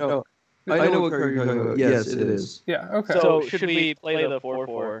thinking? Yeah, no. I know what card you're talking about. Yes, it is. Yeah. Okay. So should we play the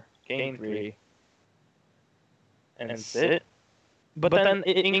 4/4, gain 3, and sit? But then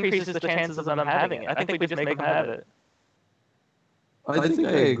it increases the chances of them having it. I think we just make them have it. I think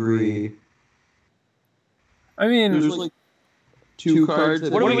I agree. I mean, There's like 2 cards.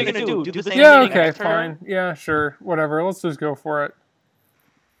 What are we gonna do? Do the same yeah. thing Okay. next turn? Fine. Yeah. Sure. Whatever. Let's just go for it.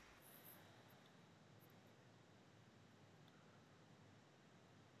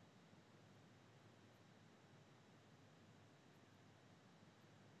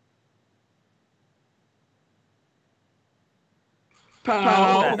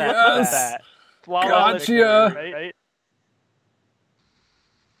 Pow! Yes! Swallow Gotcha. the card, right?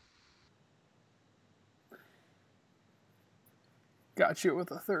 Got you with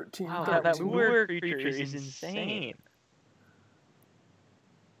a 13. Wow, that lure creature is insane.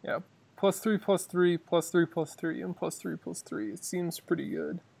 Yeah. +3, +3, +3, +3, and +3, +3. It seems pretty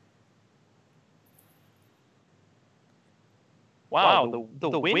good. Wow,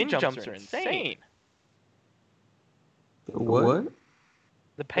 the wind jumps are insane. The what?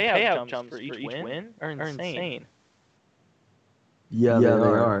 The payout jumps for each win are insane. Yeah, they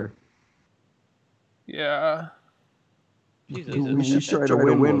are. Yeah. Jesus. We should try to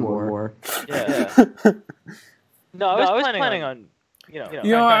win more. Yeah. No, I was planning on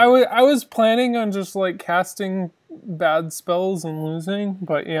I was planning on just like casting bad spells and losing,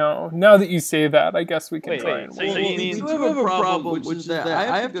 but now that you say that, I guess we can try and so win. We do have a problem, which is that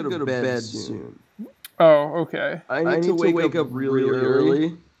I have to go to bed soon. Oh, okay. I need to wake up really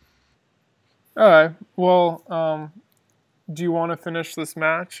early. Alright. Well, do you want to finish this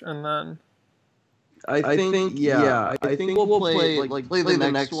match and then? I think we'll play the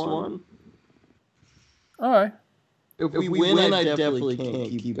next one. Alright. If we win, I definitely can't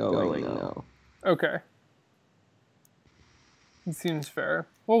keep going now. Okay. It seems fair.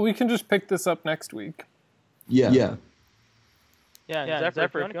 Well, we can just pick this up next week. Yeah. Yeah,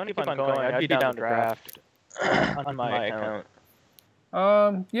 Zephyr, if you want to keep on going, I'd be down to draft on my account.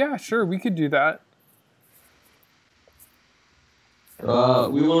 Yeah, sure, we could do that. We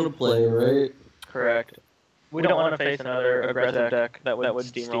want to play, right? Correct. We don't want to face another aggressive deck that would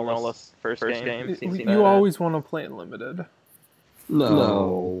steamroll us first game. You always want to play in limited.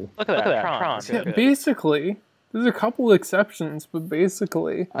 No. Look at that, Tron. Yeah, basically. There's a couple exceptions, but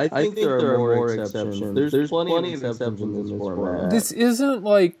basically... I think there are more exceptions. There's plenty of exceptions in this format. This isn't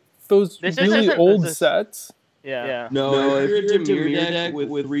like those really old sets. Yeah. No, if you're a Dimir deck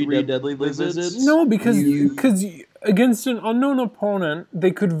with 3 deadly visits... No, because against an unknown opponent,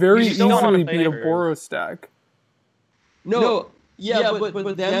 they could very easily beat a Boros deck. No, yeah,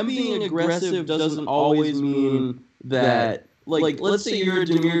 but them being aggressive doesn't always mean that... Like, let's say you're a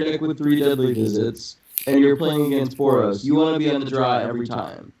Dimir deck with 3 deadly visits, and you're playing against Boros. You want to be on the draw every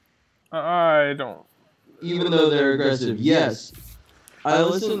time. I don't. Even though they're aggressive, yes. I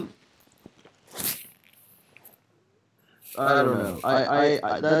listen... I don't know.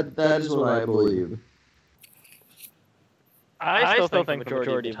 That is what I believe. I still think the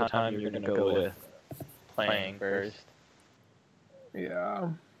majority of the time you're going to go with playing first. Yeah.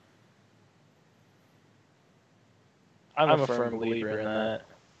 I'm a firm believer in that.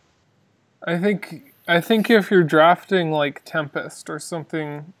 I think if you're drafting like Tempest or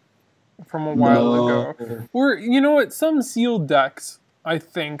something from a while ago, or you know what, some sealed decks, I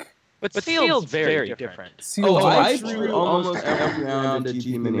think. But sealed's very different. I drew almost every round at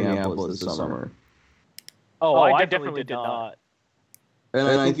GP Minneapolis this summer. I definitely did not. And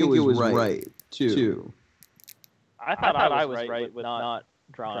I think it was right, too. I thought I was right with not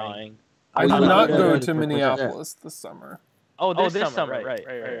drawing. I did not go to Minneapolis this summer. This summer, right.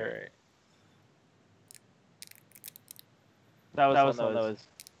 That was one that was...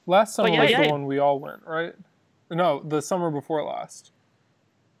 Last summer was the one we all went, right? No, the summer before last.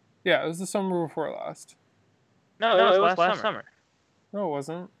 Yeah, it was the summer before last. No, it was last summer. No, it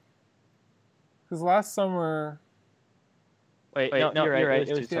wasn't. Because last summer... Wait, no, you're right.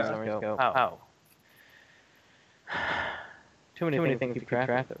 It was 2 summers ago. How? Too many things to keep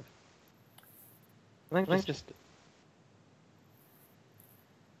track of. I think just...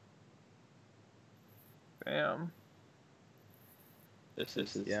 Bam. This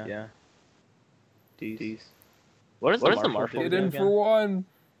is yeah. D's. What is the Marshall? Get in for one.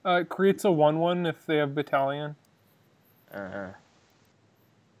 It creates a 1/1 if they have Battalion.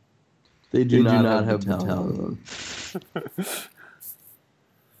 They do not have Battalion.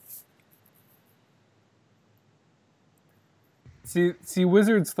 See,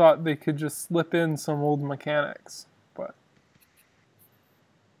 Wizards thought they could just slip in some old mechanics, but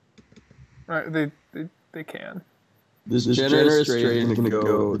right, they can. This generous trade is going to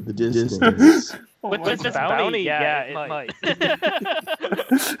go the distance. With this bounty, yeah, it might.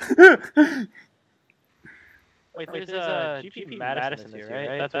 Wait, there's a GP Madison here,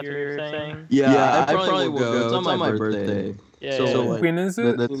 right? That's what you're saying? Yeah, I probably will go. It's on my birthday. Yeah. So like, when is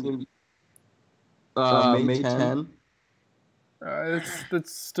it? May 10.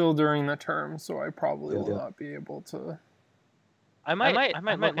 It's still during the term, so I probably will not be able to. I might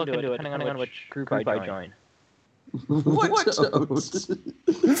look into it depending on which group I join. What?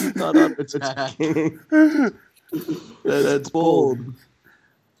 Not on attacking. That's bold.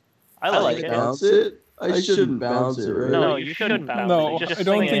 I like it. Bounce it? I shouldn't bounce it, right? No, you shouldn't bounce it. No, I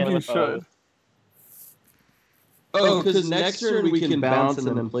don't think you should. Oh, because next turn we can bounce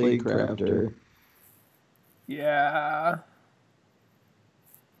and then play Crafter. Yeah.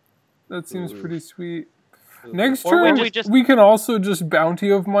 That seems pretty sweet. Next turn, we can also just Bounty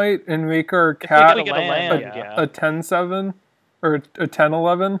of Might and make our cat a 10-7 or a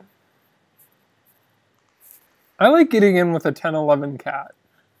 10-11. I like getting in with a 10-11 cat.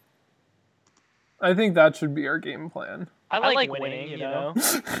 I think that should be our game plan. I like winning, you know?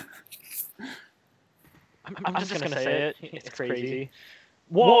 I'm just going to say it. It's crazy.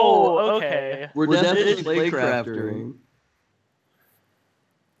 Whoa, okay. We're definitely play craftering.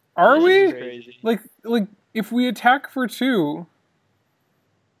 Are we? Like, if we attack for 2...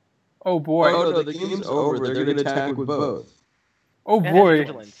 Oh, boy. Oh, no, the game's over. They're going to attack with both. Oh, boy.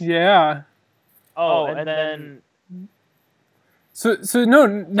 Yeah. Oh, and then... So no,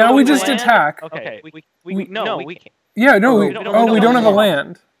 now we just attack. Okay, we can't. Yeah, no, we don't have a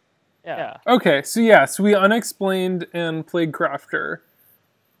land. Yeah. Okay, so we unexplained and Plague Crafter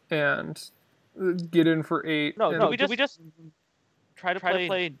and get in for 8. No, we just try to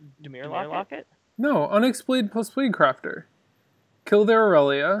play Dimir Locket? No, unexplained plus Plague Crafter. Kill their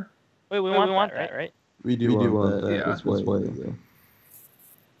Aurelia. Wait, we want that, right? We do want that. Yeah. That's why.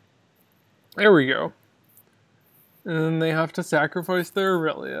 There we go. And then they have to sacrifice their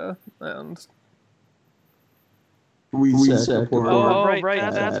Aurelia, and we sacrifice. Oh, right.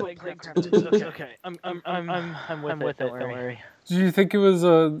 That's what Plague Crafter is. Okay, I'm with it. Don't worry. Did you think it was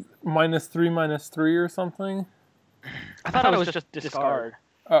a -3/-3 or something? I thought it was just discard.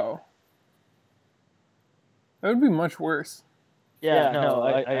 Oh. That would be much worse. Yeah, no,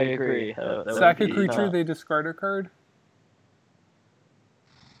 I agree. Sack a creature, they discard a card?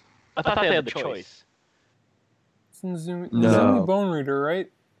 I thought they had the choice. It's in Zumi Bone Reader,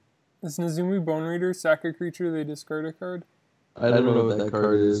 right? Is Nezumi Bone Reader sack a creature, they discard a card? I don't know what that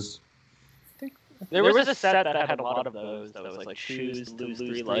card is. There was a set that had a lot of those. That was like choose, lose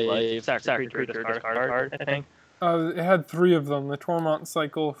 3 life, sack a creature, discard a card, I think. It had 3 of them. The Tormont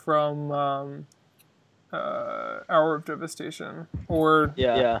cycle from Hour of Devastation. Or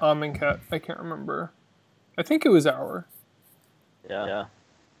Amonkhet. I can't remember. I think it was Hour. Yeah.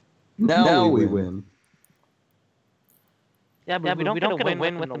 Now we win. Yeah, but we don't get a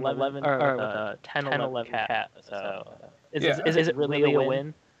win with an 11 or with a 10-11 cat. So is it really a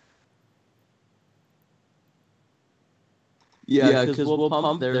win? Yeah, because we'll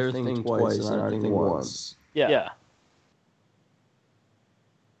pump their thing twice and our thing once. Yeah.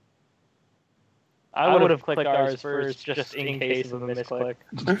 I would have clicked ours first just in case of a misclick.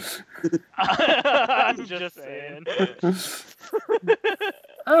 I'm just saying.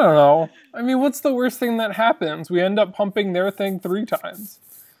 I don't know. I mean, what's the worst thing that happens? We end up pumping their thing 3 times.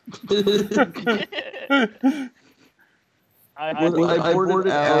 I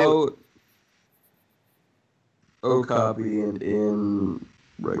boarded out Okabe and in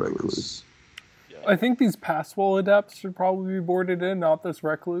Recluse. I think these Passwall Adepts should probably be boarded in, not this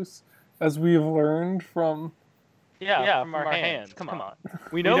Recluse, as we've learned from... Yeah, from our hands. Come on.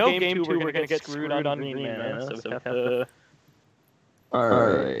 We know game 2 we're going to get screwed on green mana, so we have to...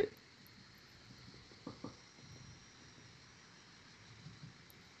 Alright.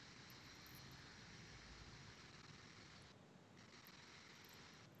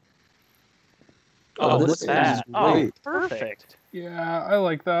 Oh, this is great. Oh, perfect. Yeah, I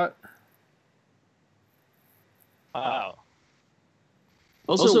like that. Wow.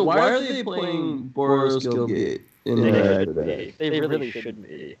 Also, why are they playing Boros Guildgate in red today? They really shouldn't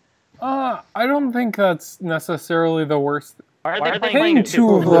be. I don't think that's necessarily the worst. Why are they playing 2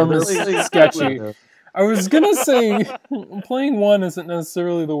 of them is sketchy. I was gonna say playing 1 isn't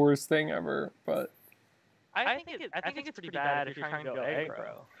necessarily the worst thing ever, but I think it's pretty bad if you're trying to go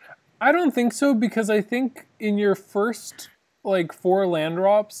aggro. I don't think so, because I think in your first 4 land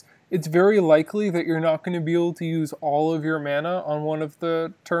drops, it's very likely that you're not going to be able to use all of your mana on one of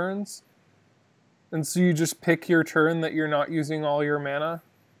the turns. And so you just pick your turn that you're not using all your mana.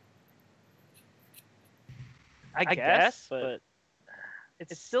 I guess, but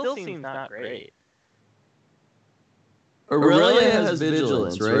it still seems not great. Aurelia has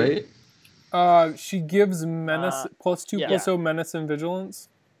Vigilance, right? She gives Menace, +2/+0 Menace and Vigilance.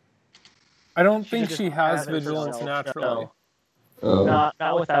 I don't think she has Vigilance naturally. No.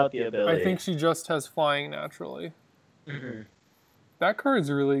 Not without the ability. I think she just has Flying naturally. That card's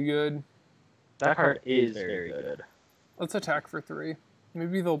really good. That card is very good. Let's attack for 3.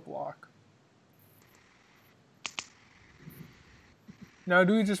 Maybe they'll block. Now,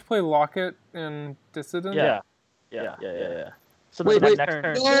 do we just play Locket and Dissident? Yeah. So wait, next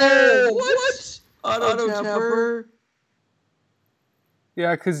turn. No! What? Auto-tapper?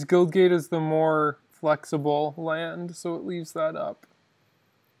 Yeah, because Guildgate is the more flexible land, so it leaves that up.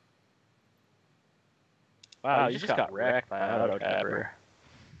 Wow, you just got wrecked by Auto-tapper.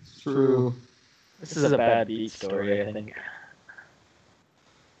 True. This is a bad beat story, I think.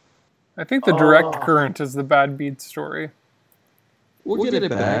 I think the direct current is the bad beat story. We'll get it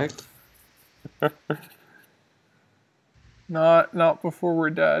back. Not before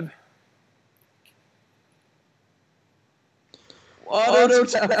we're dead.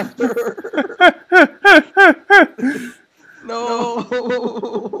 Auto-tapper!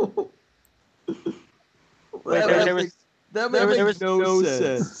 No! That makes no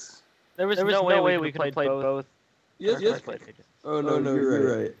sense. There was no way we could play both. Yes. Oh, no,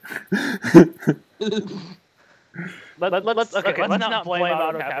 you're right. Let's not blame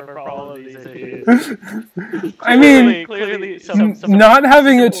Auto-tapper for all of these issues. I mean, clearly not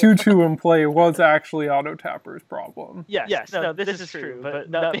having a 2/2 in play was actually Auto-tapper's problem. Yes, no, this is true, but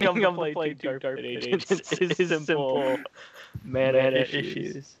not being able to play 2 Dark Agents is simple mana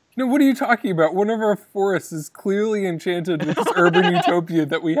issues. No, what are you talking about? One of our forests is clearly enchanted with this urban utopia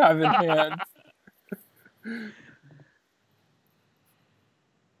that we have in hand.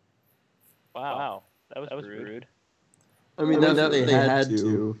 Wow, that was rude. I mean, they had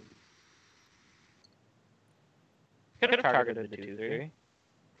to. Could have targeted the 2/3.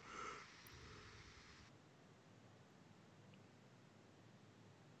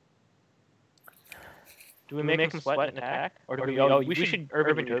 Do we make him sweat and attack? Or do we should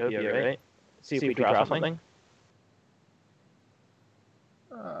Urban Utopia, right? See if we draw something?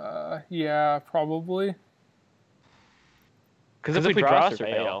 Yeah, probably. Because if we draw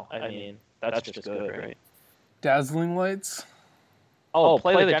Surveil, I mean, that's just good, right? Dazzling Lights? Oh,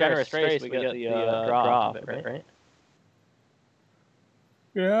 play the Generous Trace, we get the draw of it, right?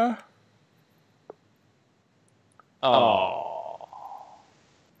 Yeah. Oh.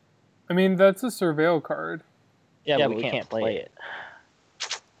 I mean, that's a surveil card. Yeah, but we can't play it.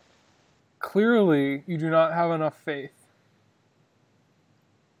 Clearly, you do not have enough faith.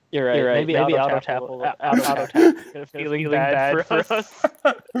 You're right. Maybe auto tap. Auto tap. Feeling bad for us.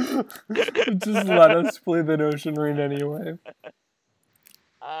 Just let us play the Notion Rain anyway.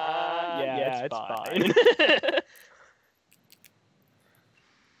 Yeah, it's fine.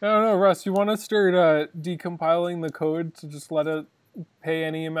 I don't know, Russ, you want to start decompiling the code to just let it pay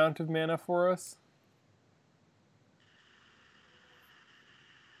any amount of mana for us?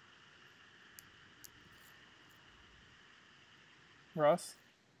 Russ?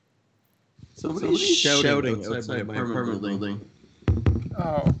 Somebody's shouting outside my apartment building.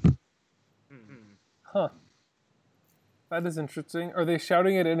 Oh. Huh. That is interesting. Are they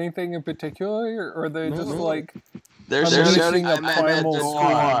shouting at anything in particular, or are they just like... They're unleashing shouting a primal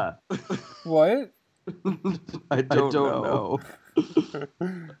scream? What? I don't know.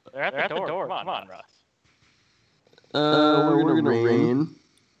 They're at the door. Come on, Russ. We're gonna rain.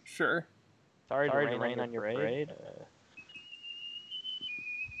 Sure. Sorry to rain on your parade.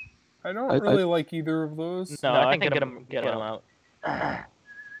 I don't really like either of those. No, I think get them out.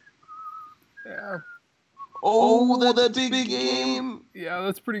 Yeah. Oh, that's a big game! Yeah,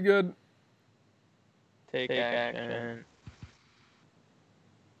 that's pretty good. Take action.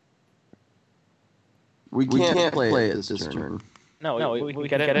 We can't play it this turn. No, we can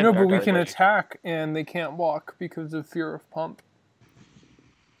get it. No, but we can attack, and they can't walk because of fear of pump.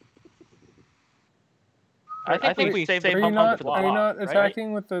 I think we save the pump to block. Are you not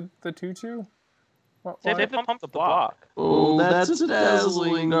attacking with the 2/2? Save the pump to block. Oh, that's a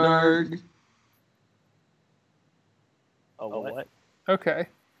dazzling narg. Oh, what? Okay.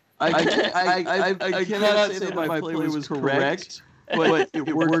 I cannot say that my play was correct, but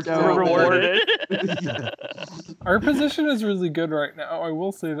it worked out. Rewarded. Yeah. Our position is really good right now, I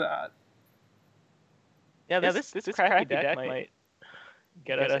will say that. Yeah, this crappy deck might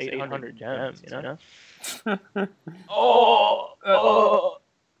get us 800 gems, you know? Oh!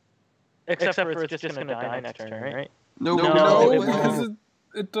 Except for it's just gonna die next turn, right? No, because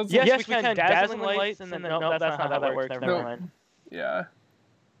it doesn't... Yes, we can. Dazzling lights, and then no, that's not how that works. Never mind. Yeah.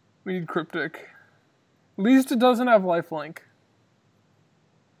 We need Cryptic. At least it doesn't have lifelink.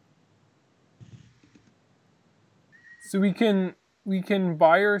 So we can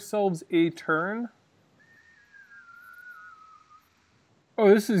buy ourselves a turn. Oh,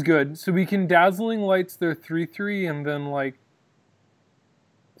 this is good. So we can Dazzling Lights their 3/3 and then like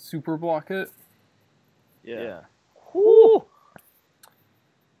super block it. Yeah. Woo!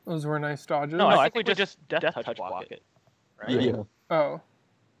 Those were nice dodges. No, I think we just death touch block it. Right? Yeah. Oh.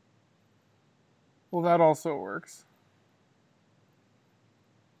 Well, that also works.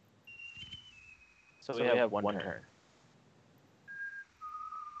 So we have one turn.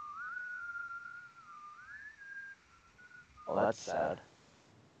 Oh, that's sad.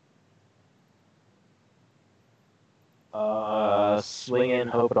 Swing in,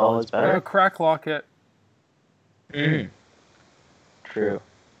 hope it all is better. Crack lock it. True.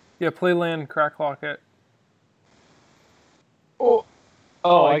 Yeah, play land, crack lock it. Oh,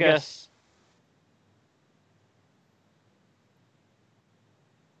 I guess.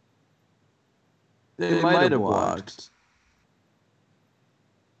 They might have blocked.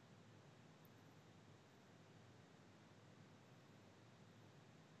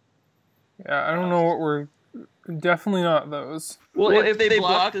 Yeah, I don't know what we're... Definitely not those. Well, if they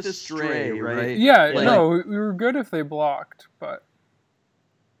blocked the stray, right? Yeah, no, we were good if they blocked, but...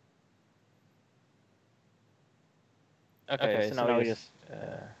 Okay, so now we just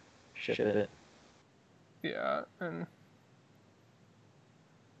shift it. Yeah, and...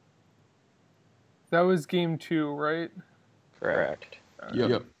 That was game 2, right? Correct.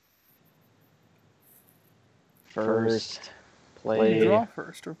 Yep. First, play... Draw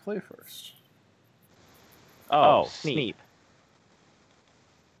first or play first? Oh, Sneep.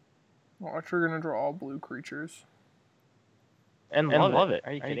 Watch, we're gonna draw all blue creatures. And love it.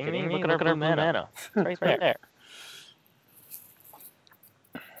 Are you kidding me? Look at our blue mana. Right there.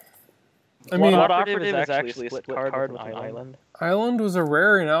 I mean, what operative is actually a split card with an island? Island was a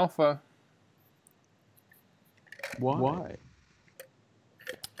rare in Alpha. Why?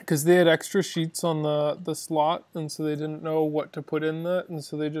 Because they had extra sheets on the slot, and so they didn't know what to put in that, and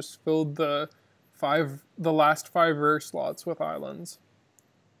so they just filled the last 5 rare slots with islands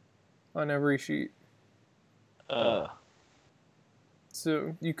on every sheet.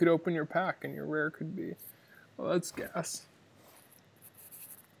 So you could open your pack, and your rare could be, well, that's gas.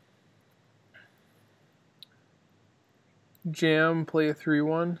 Jam, play a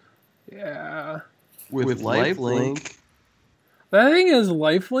 3/1. Yeah. with lifelink. That thing is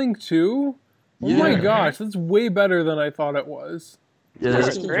lifelink too? Oh Yeah. my gosh, that's way better than I thought it was. Yeah,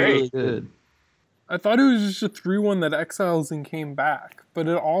 That's that's great. really good. I thought it was just a 3-1 that exiles and came back, but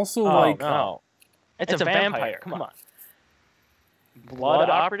it also no. It's a vampire. Come on. Blood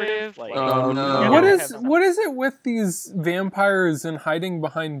operative? Like, Oh, no. What is it with these vampires and hiding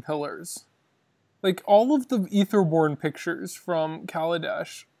behind pillars? Like all of the Etherborn pictures from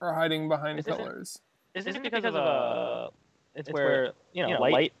Kaladesh are hiding behind pillars. Isn't it because of it's where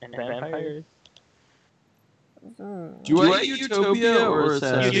light and vampires? Do you want Utopia or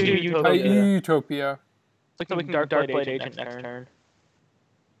Assassin? Utopia. It's like we can Dark Blade Agent next turn.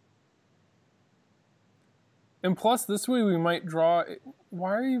 And plus, this way we might draw.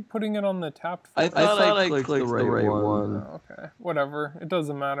 Why are you putting it on the tapped? I thought I clicked the right one. Oh, okay, whatever. It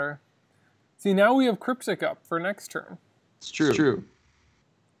doesn't matter. See, now we have Cryptic up for next turn. It's true.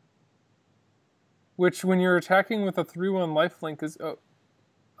 Which, when you're attacking with a 3-1 lifelink, is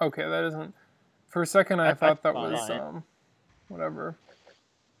okay. That isn't. For a second, I thought that was whatever.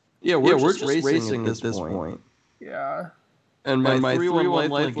 Yeah, we're just racing at this point. Yeah. And my 3-1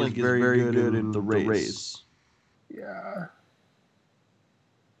 lifelink is very good in the race. Yeah.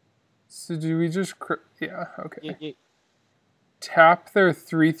 So do we just... Yeah, okay. Tap their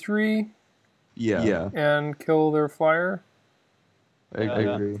 3-3? Yeah. And kill their flyer? I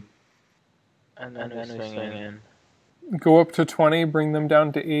agree. And then we swing in. Go up to 20, bring them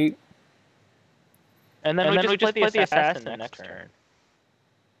down to 8. And then we just play the assassin next turn.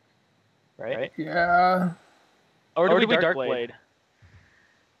 Right? Yeah. Or do we Dark Blade?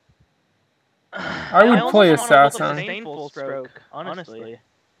 I would play assassin. Full stroke, honestly.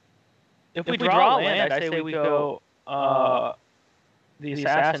 If we draw land, I say we go the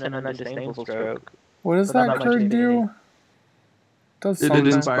assassin and then disdainful stroke. What does that card do? It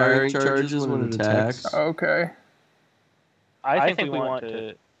inspiring charges when it attacks. Okay. I think we want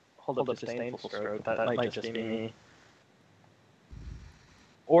to hold up disdainful stroke. That might just be me.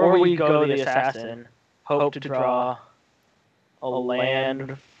 Or we go the assassin, hope to draw a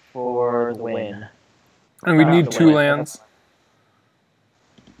land for the win. And we need 2 lands.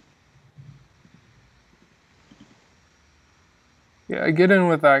 Yeah, get in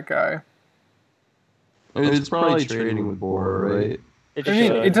with that guy. I mean, it's probably trading with Boar, right?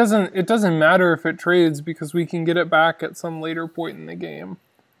 It doesn't matter if it trades because we can get it back at some later point in the game.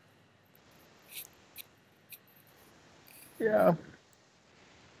 Yeah.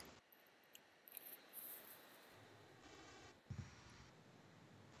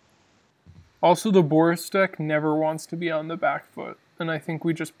 Also, the Boris deck never wants to be on the back foot, and I think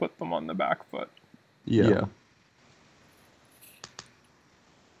we just put them on the back foot. Yeah.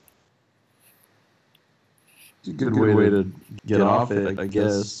 It's a good way to get off it, I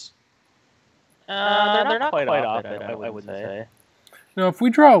guess. They're not quite off it, I would say. Now, if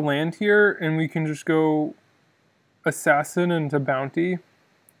we draw a land here, and we can just go Assassin into Bounty.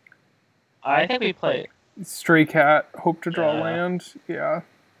 I think we play Stray Cat, hope to draw land. Yeah.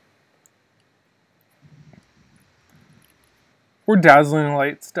 Or Dazzling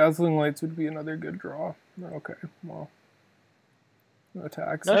Lights. Dazzling Lights would be another good draw. Okay, well. No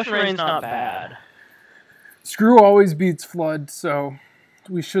attacks. Notion Rain's not bad. Screw always beats Flood, so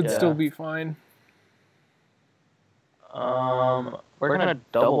we should still be fine. We're gonna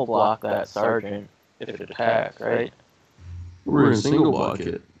double block that Sergeant if it attacks, right? We're gonna single block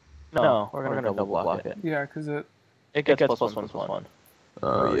it. No, we're gonna double block it. Yeah, because it gets +1/+1.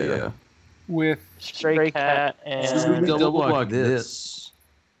 Oh, yeah. With Stray Cat and... So we double block this.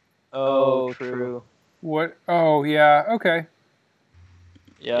 Oh, true. What? Oh, yeah, okay.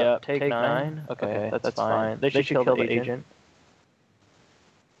 Yeah, take 9. Okay, that's fine. They should kill the agent.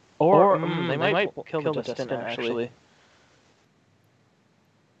 Or they might kill the Destined, actually.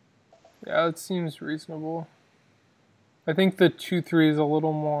 Yeah, that seems reasonable. I think the 2/3 is a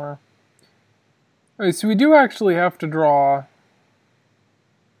little more... Okay, so we do actually have to draw...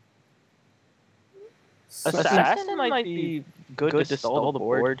 Assassin might be good to stall the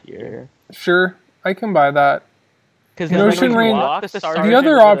board here. Sure, I can buy that. Notion Rain. The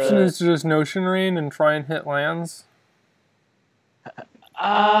other option is to just Notion Rain and try and hit lands.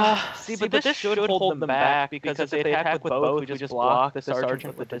 See, but this should hold them back because if they attack with both, we just block the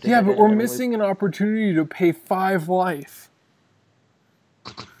Sergeant with the Destined. Yeah, but we're missing an opportunity to pay 5 life.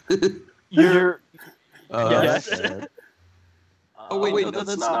 You're... Yes. Oh, wait, no,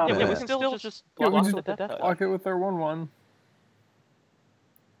 that's not bad. Yeah, we can still just block it with the Death Block it with their 1/1.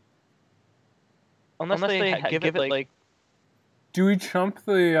 Unless they give it, like... Do we chump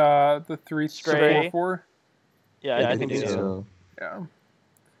the 3 Stray? 4/4? Yeah, I think so. Yeah.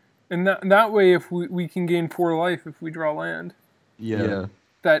 And that way, if we can gain 4 life if we draw land. Yeah.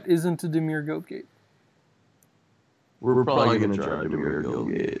 That isn't a Dimir Guildgate. We're probably going to try Dimir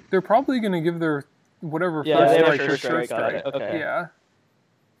Guildgate. They're probably going to give their whatever Yeah, first they have strike. sure strike. Okay. Yeah.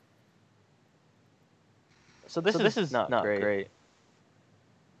 So this is not great.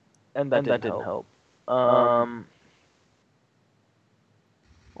 And that didn't help. Well,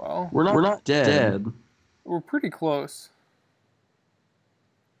 we're not dead. We're pretty close.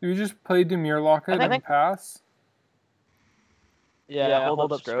 Do we just play Dimir Locket and pass? Yeah,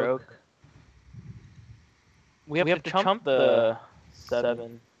 hold up stroke. We have to chump the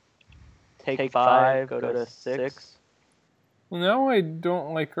 7. Take 5, go to 6. Well, now I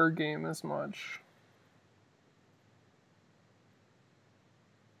don't like our game as much.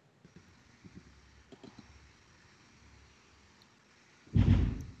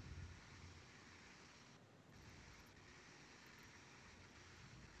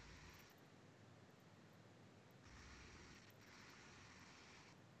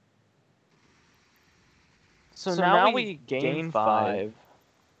 So now we gain 5.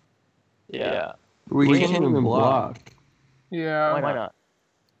 Yeah. We can't even block. Yeah. Why not?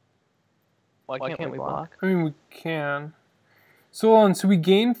 Why can't we block? I mean, we can. So we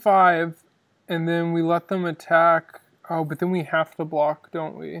gain 5, and then we let them attack. Oh, but then we have to block,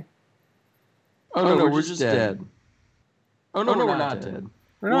 don't we? Oh, no, we're just dead. Oh, no, we're not dead.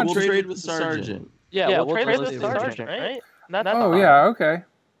 We'll trade with the sergeant. Yeah, we'll trade with the sergeant, right? Oh, yeah, okay.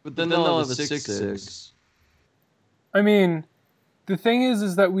 But then they'll have a 6/6. I mean, the thing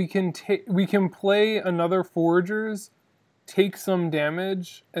is that we can play another foragers, take some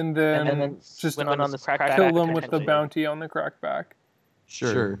damage, and then just on this kill them with the bounty on the crackback.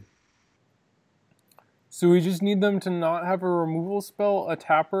 Sure. So we just need them to not have a removal spell, a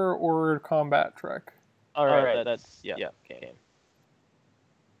tapper, or a combat trick. All right, that's game.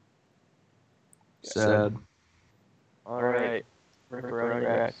 Sad. All right.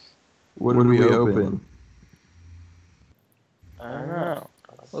 Rex. What do we open? I don't know.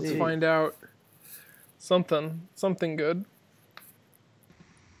 Let's find out. Something good.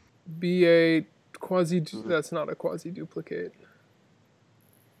 Be a quasi. That's not a quasi duplicate.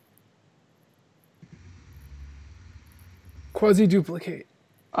 Quasi duplicate.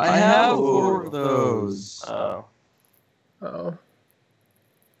 I have 4 of those. Oh. Oh.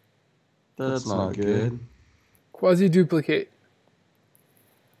 That's not good. Quasi duplicate.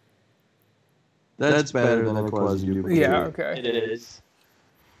 That's better than a quasi duplicate. Yeah. Okay. It is.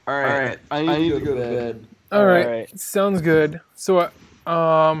 All right. I need to go to bed. All right. Sounds good. So,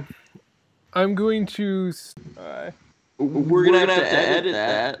 I'm going to. We're gonna have to edit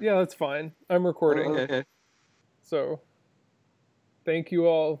that. Yeah, that's fine. I'm recording. Okay. So, thank you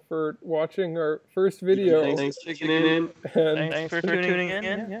all for watching our first video. Thanks for tuning in. And Thanks for tuning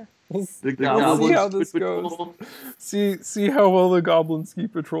in. Yeah. We'll see how this goes. See how well the Goblin Ski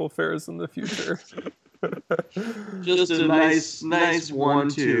Patrol fares in the future. Just a nice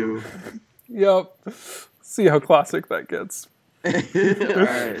 1-2. Yep. See how classic that gets. All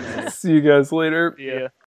right. See you guys later. Yeah.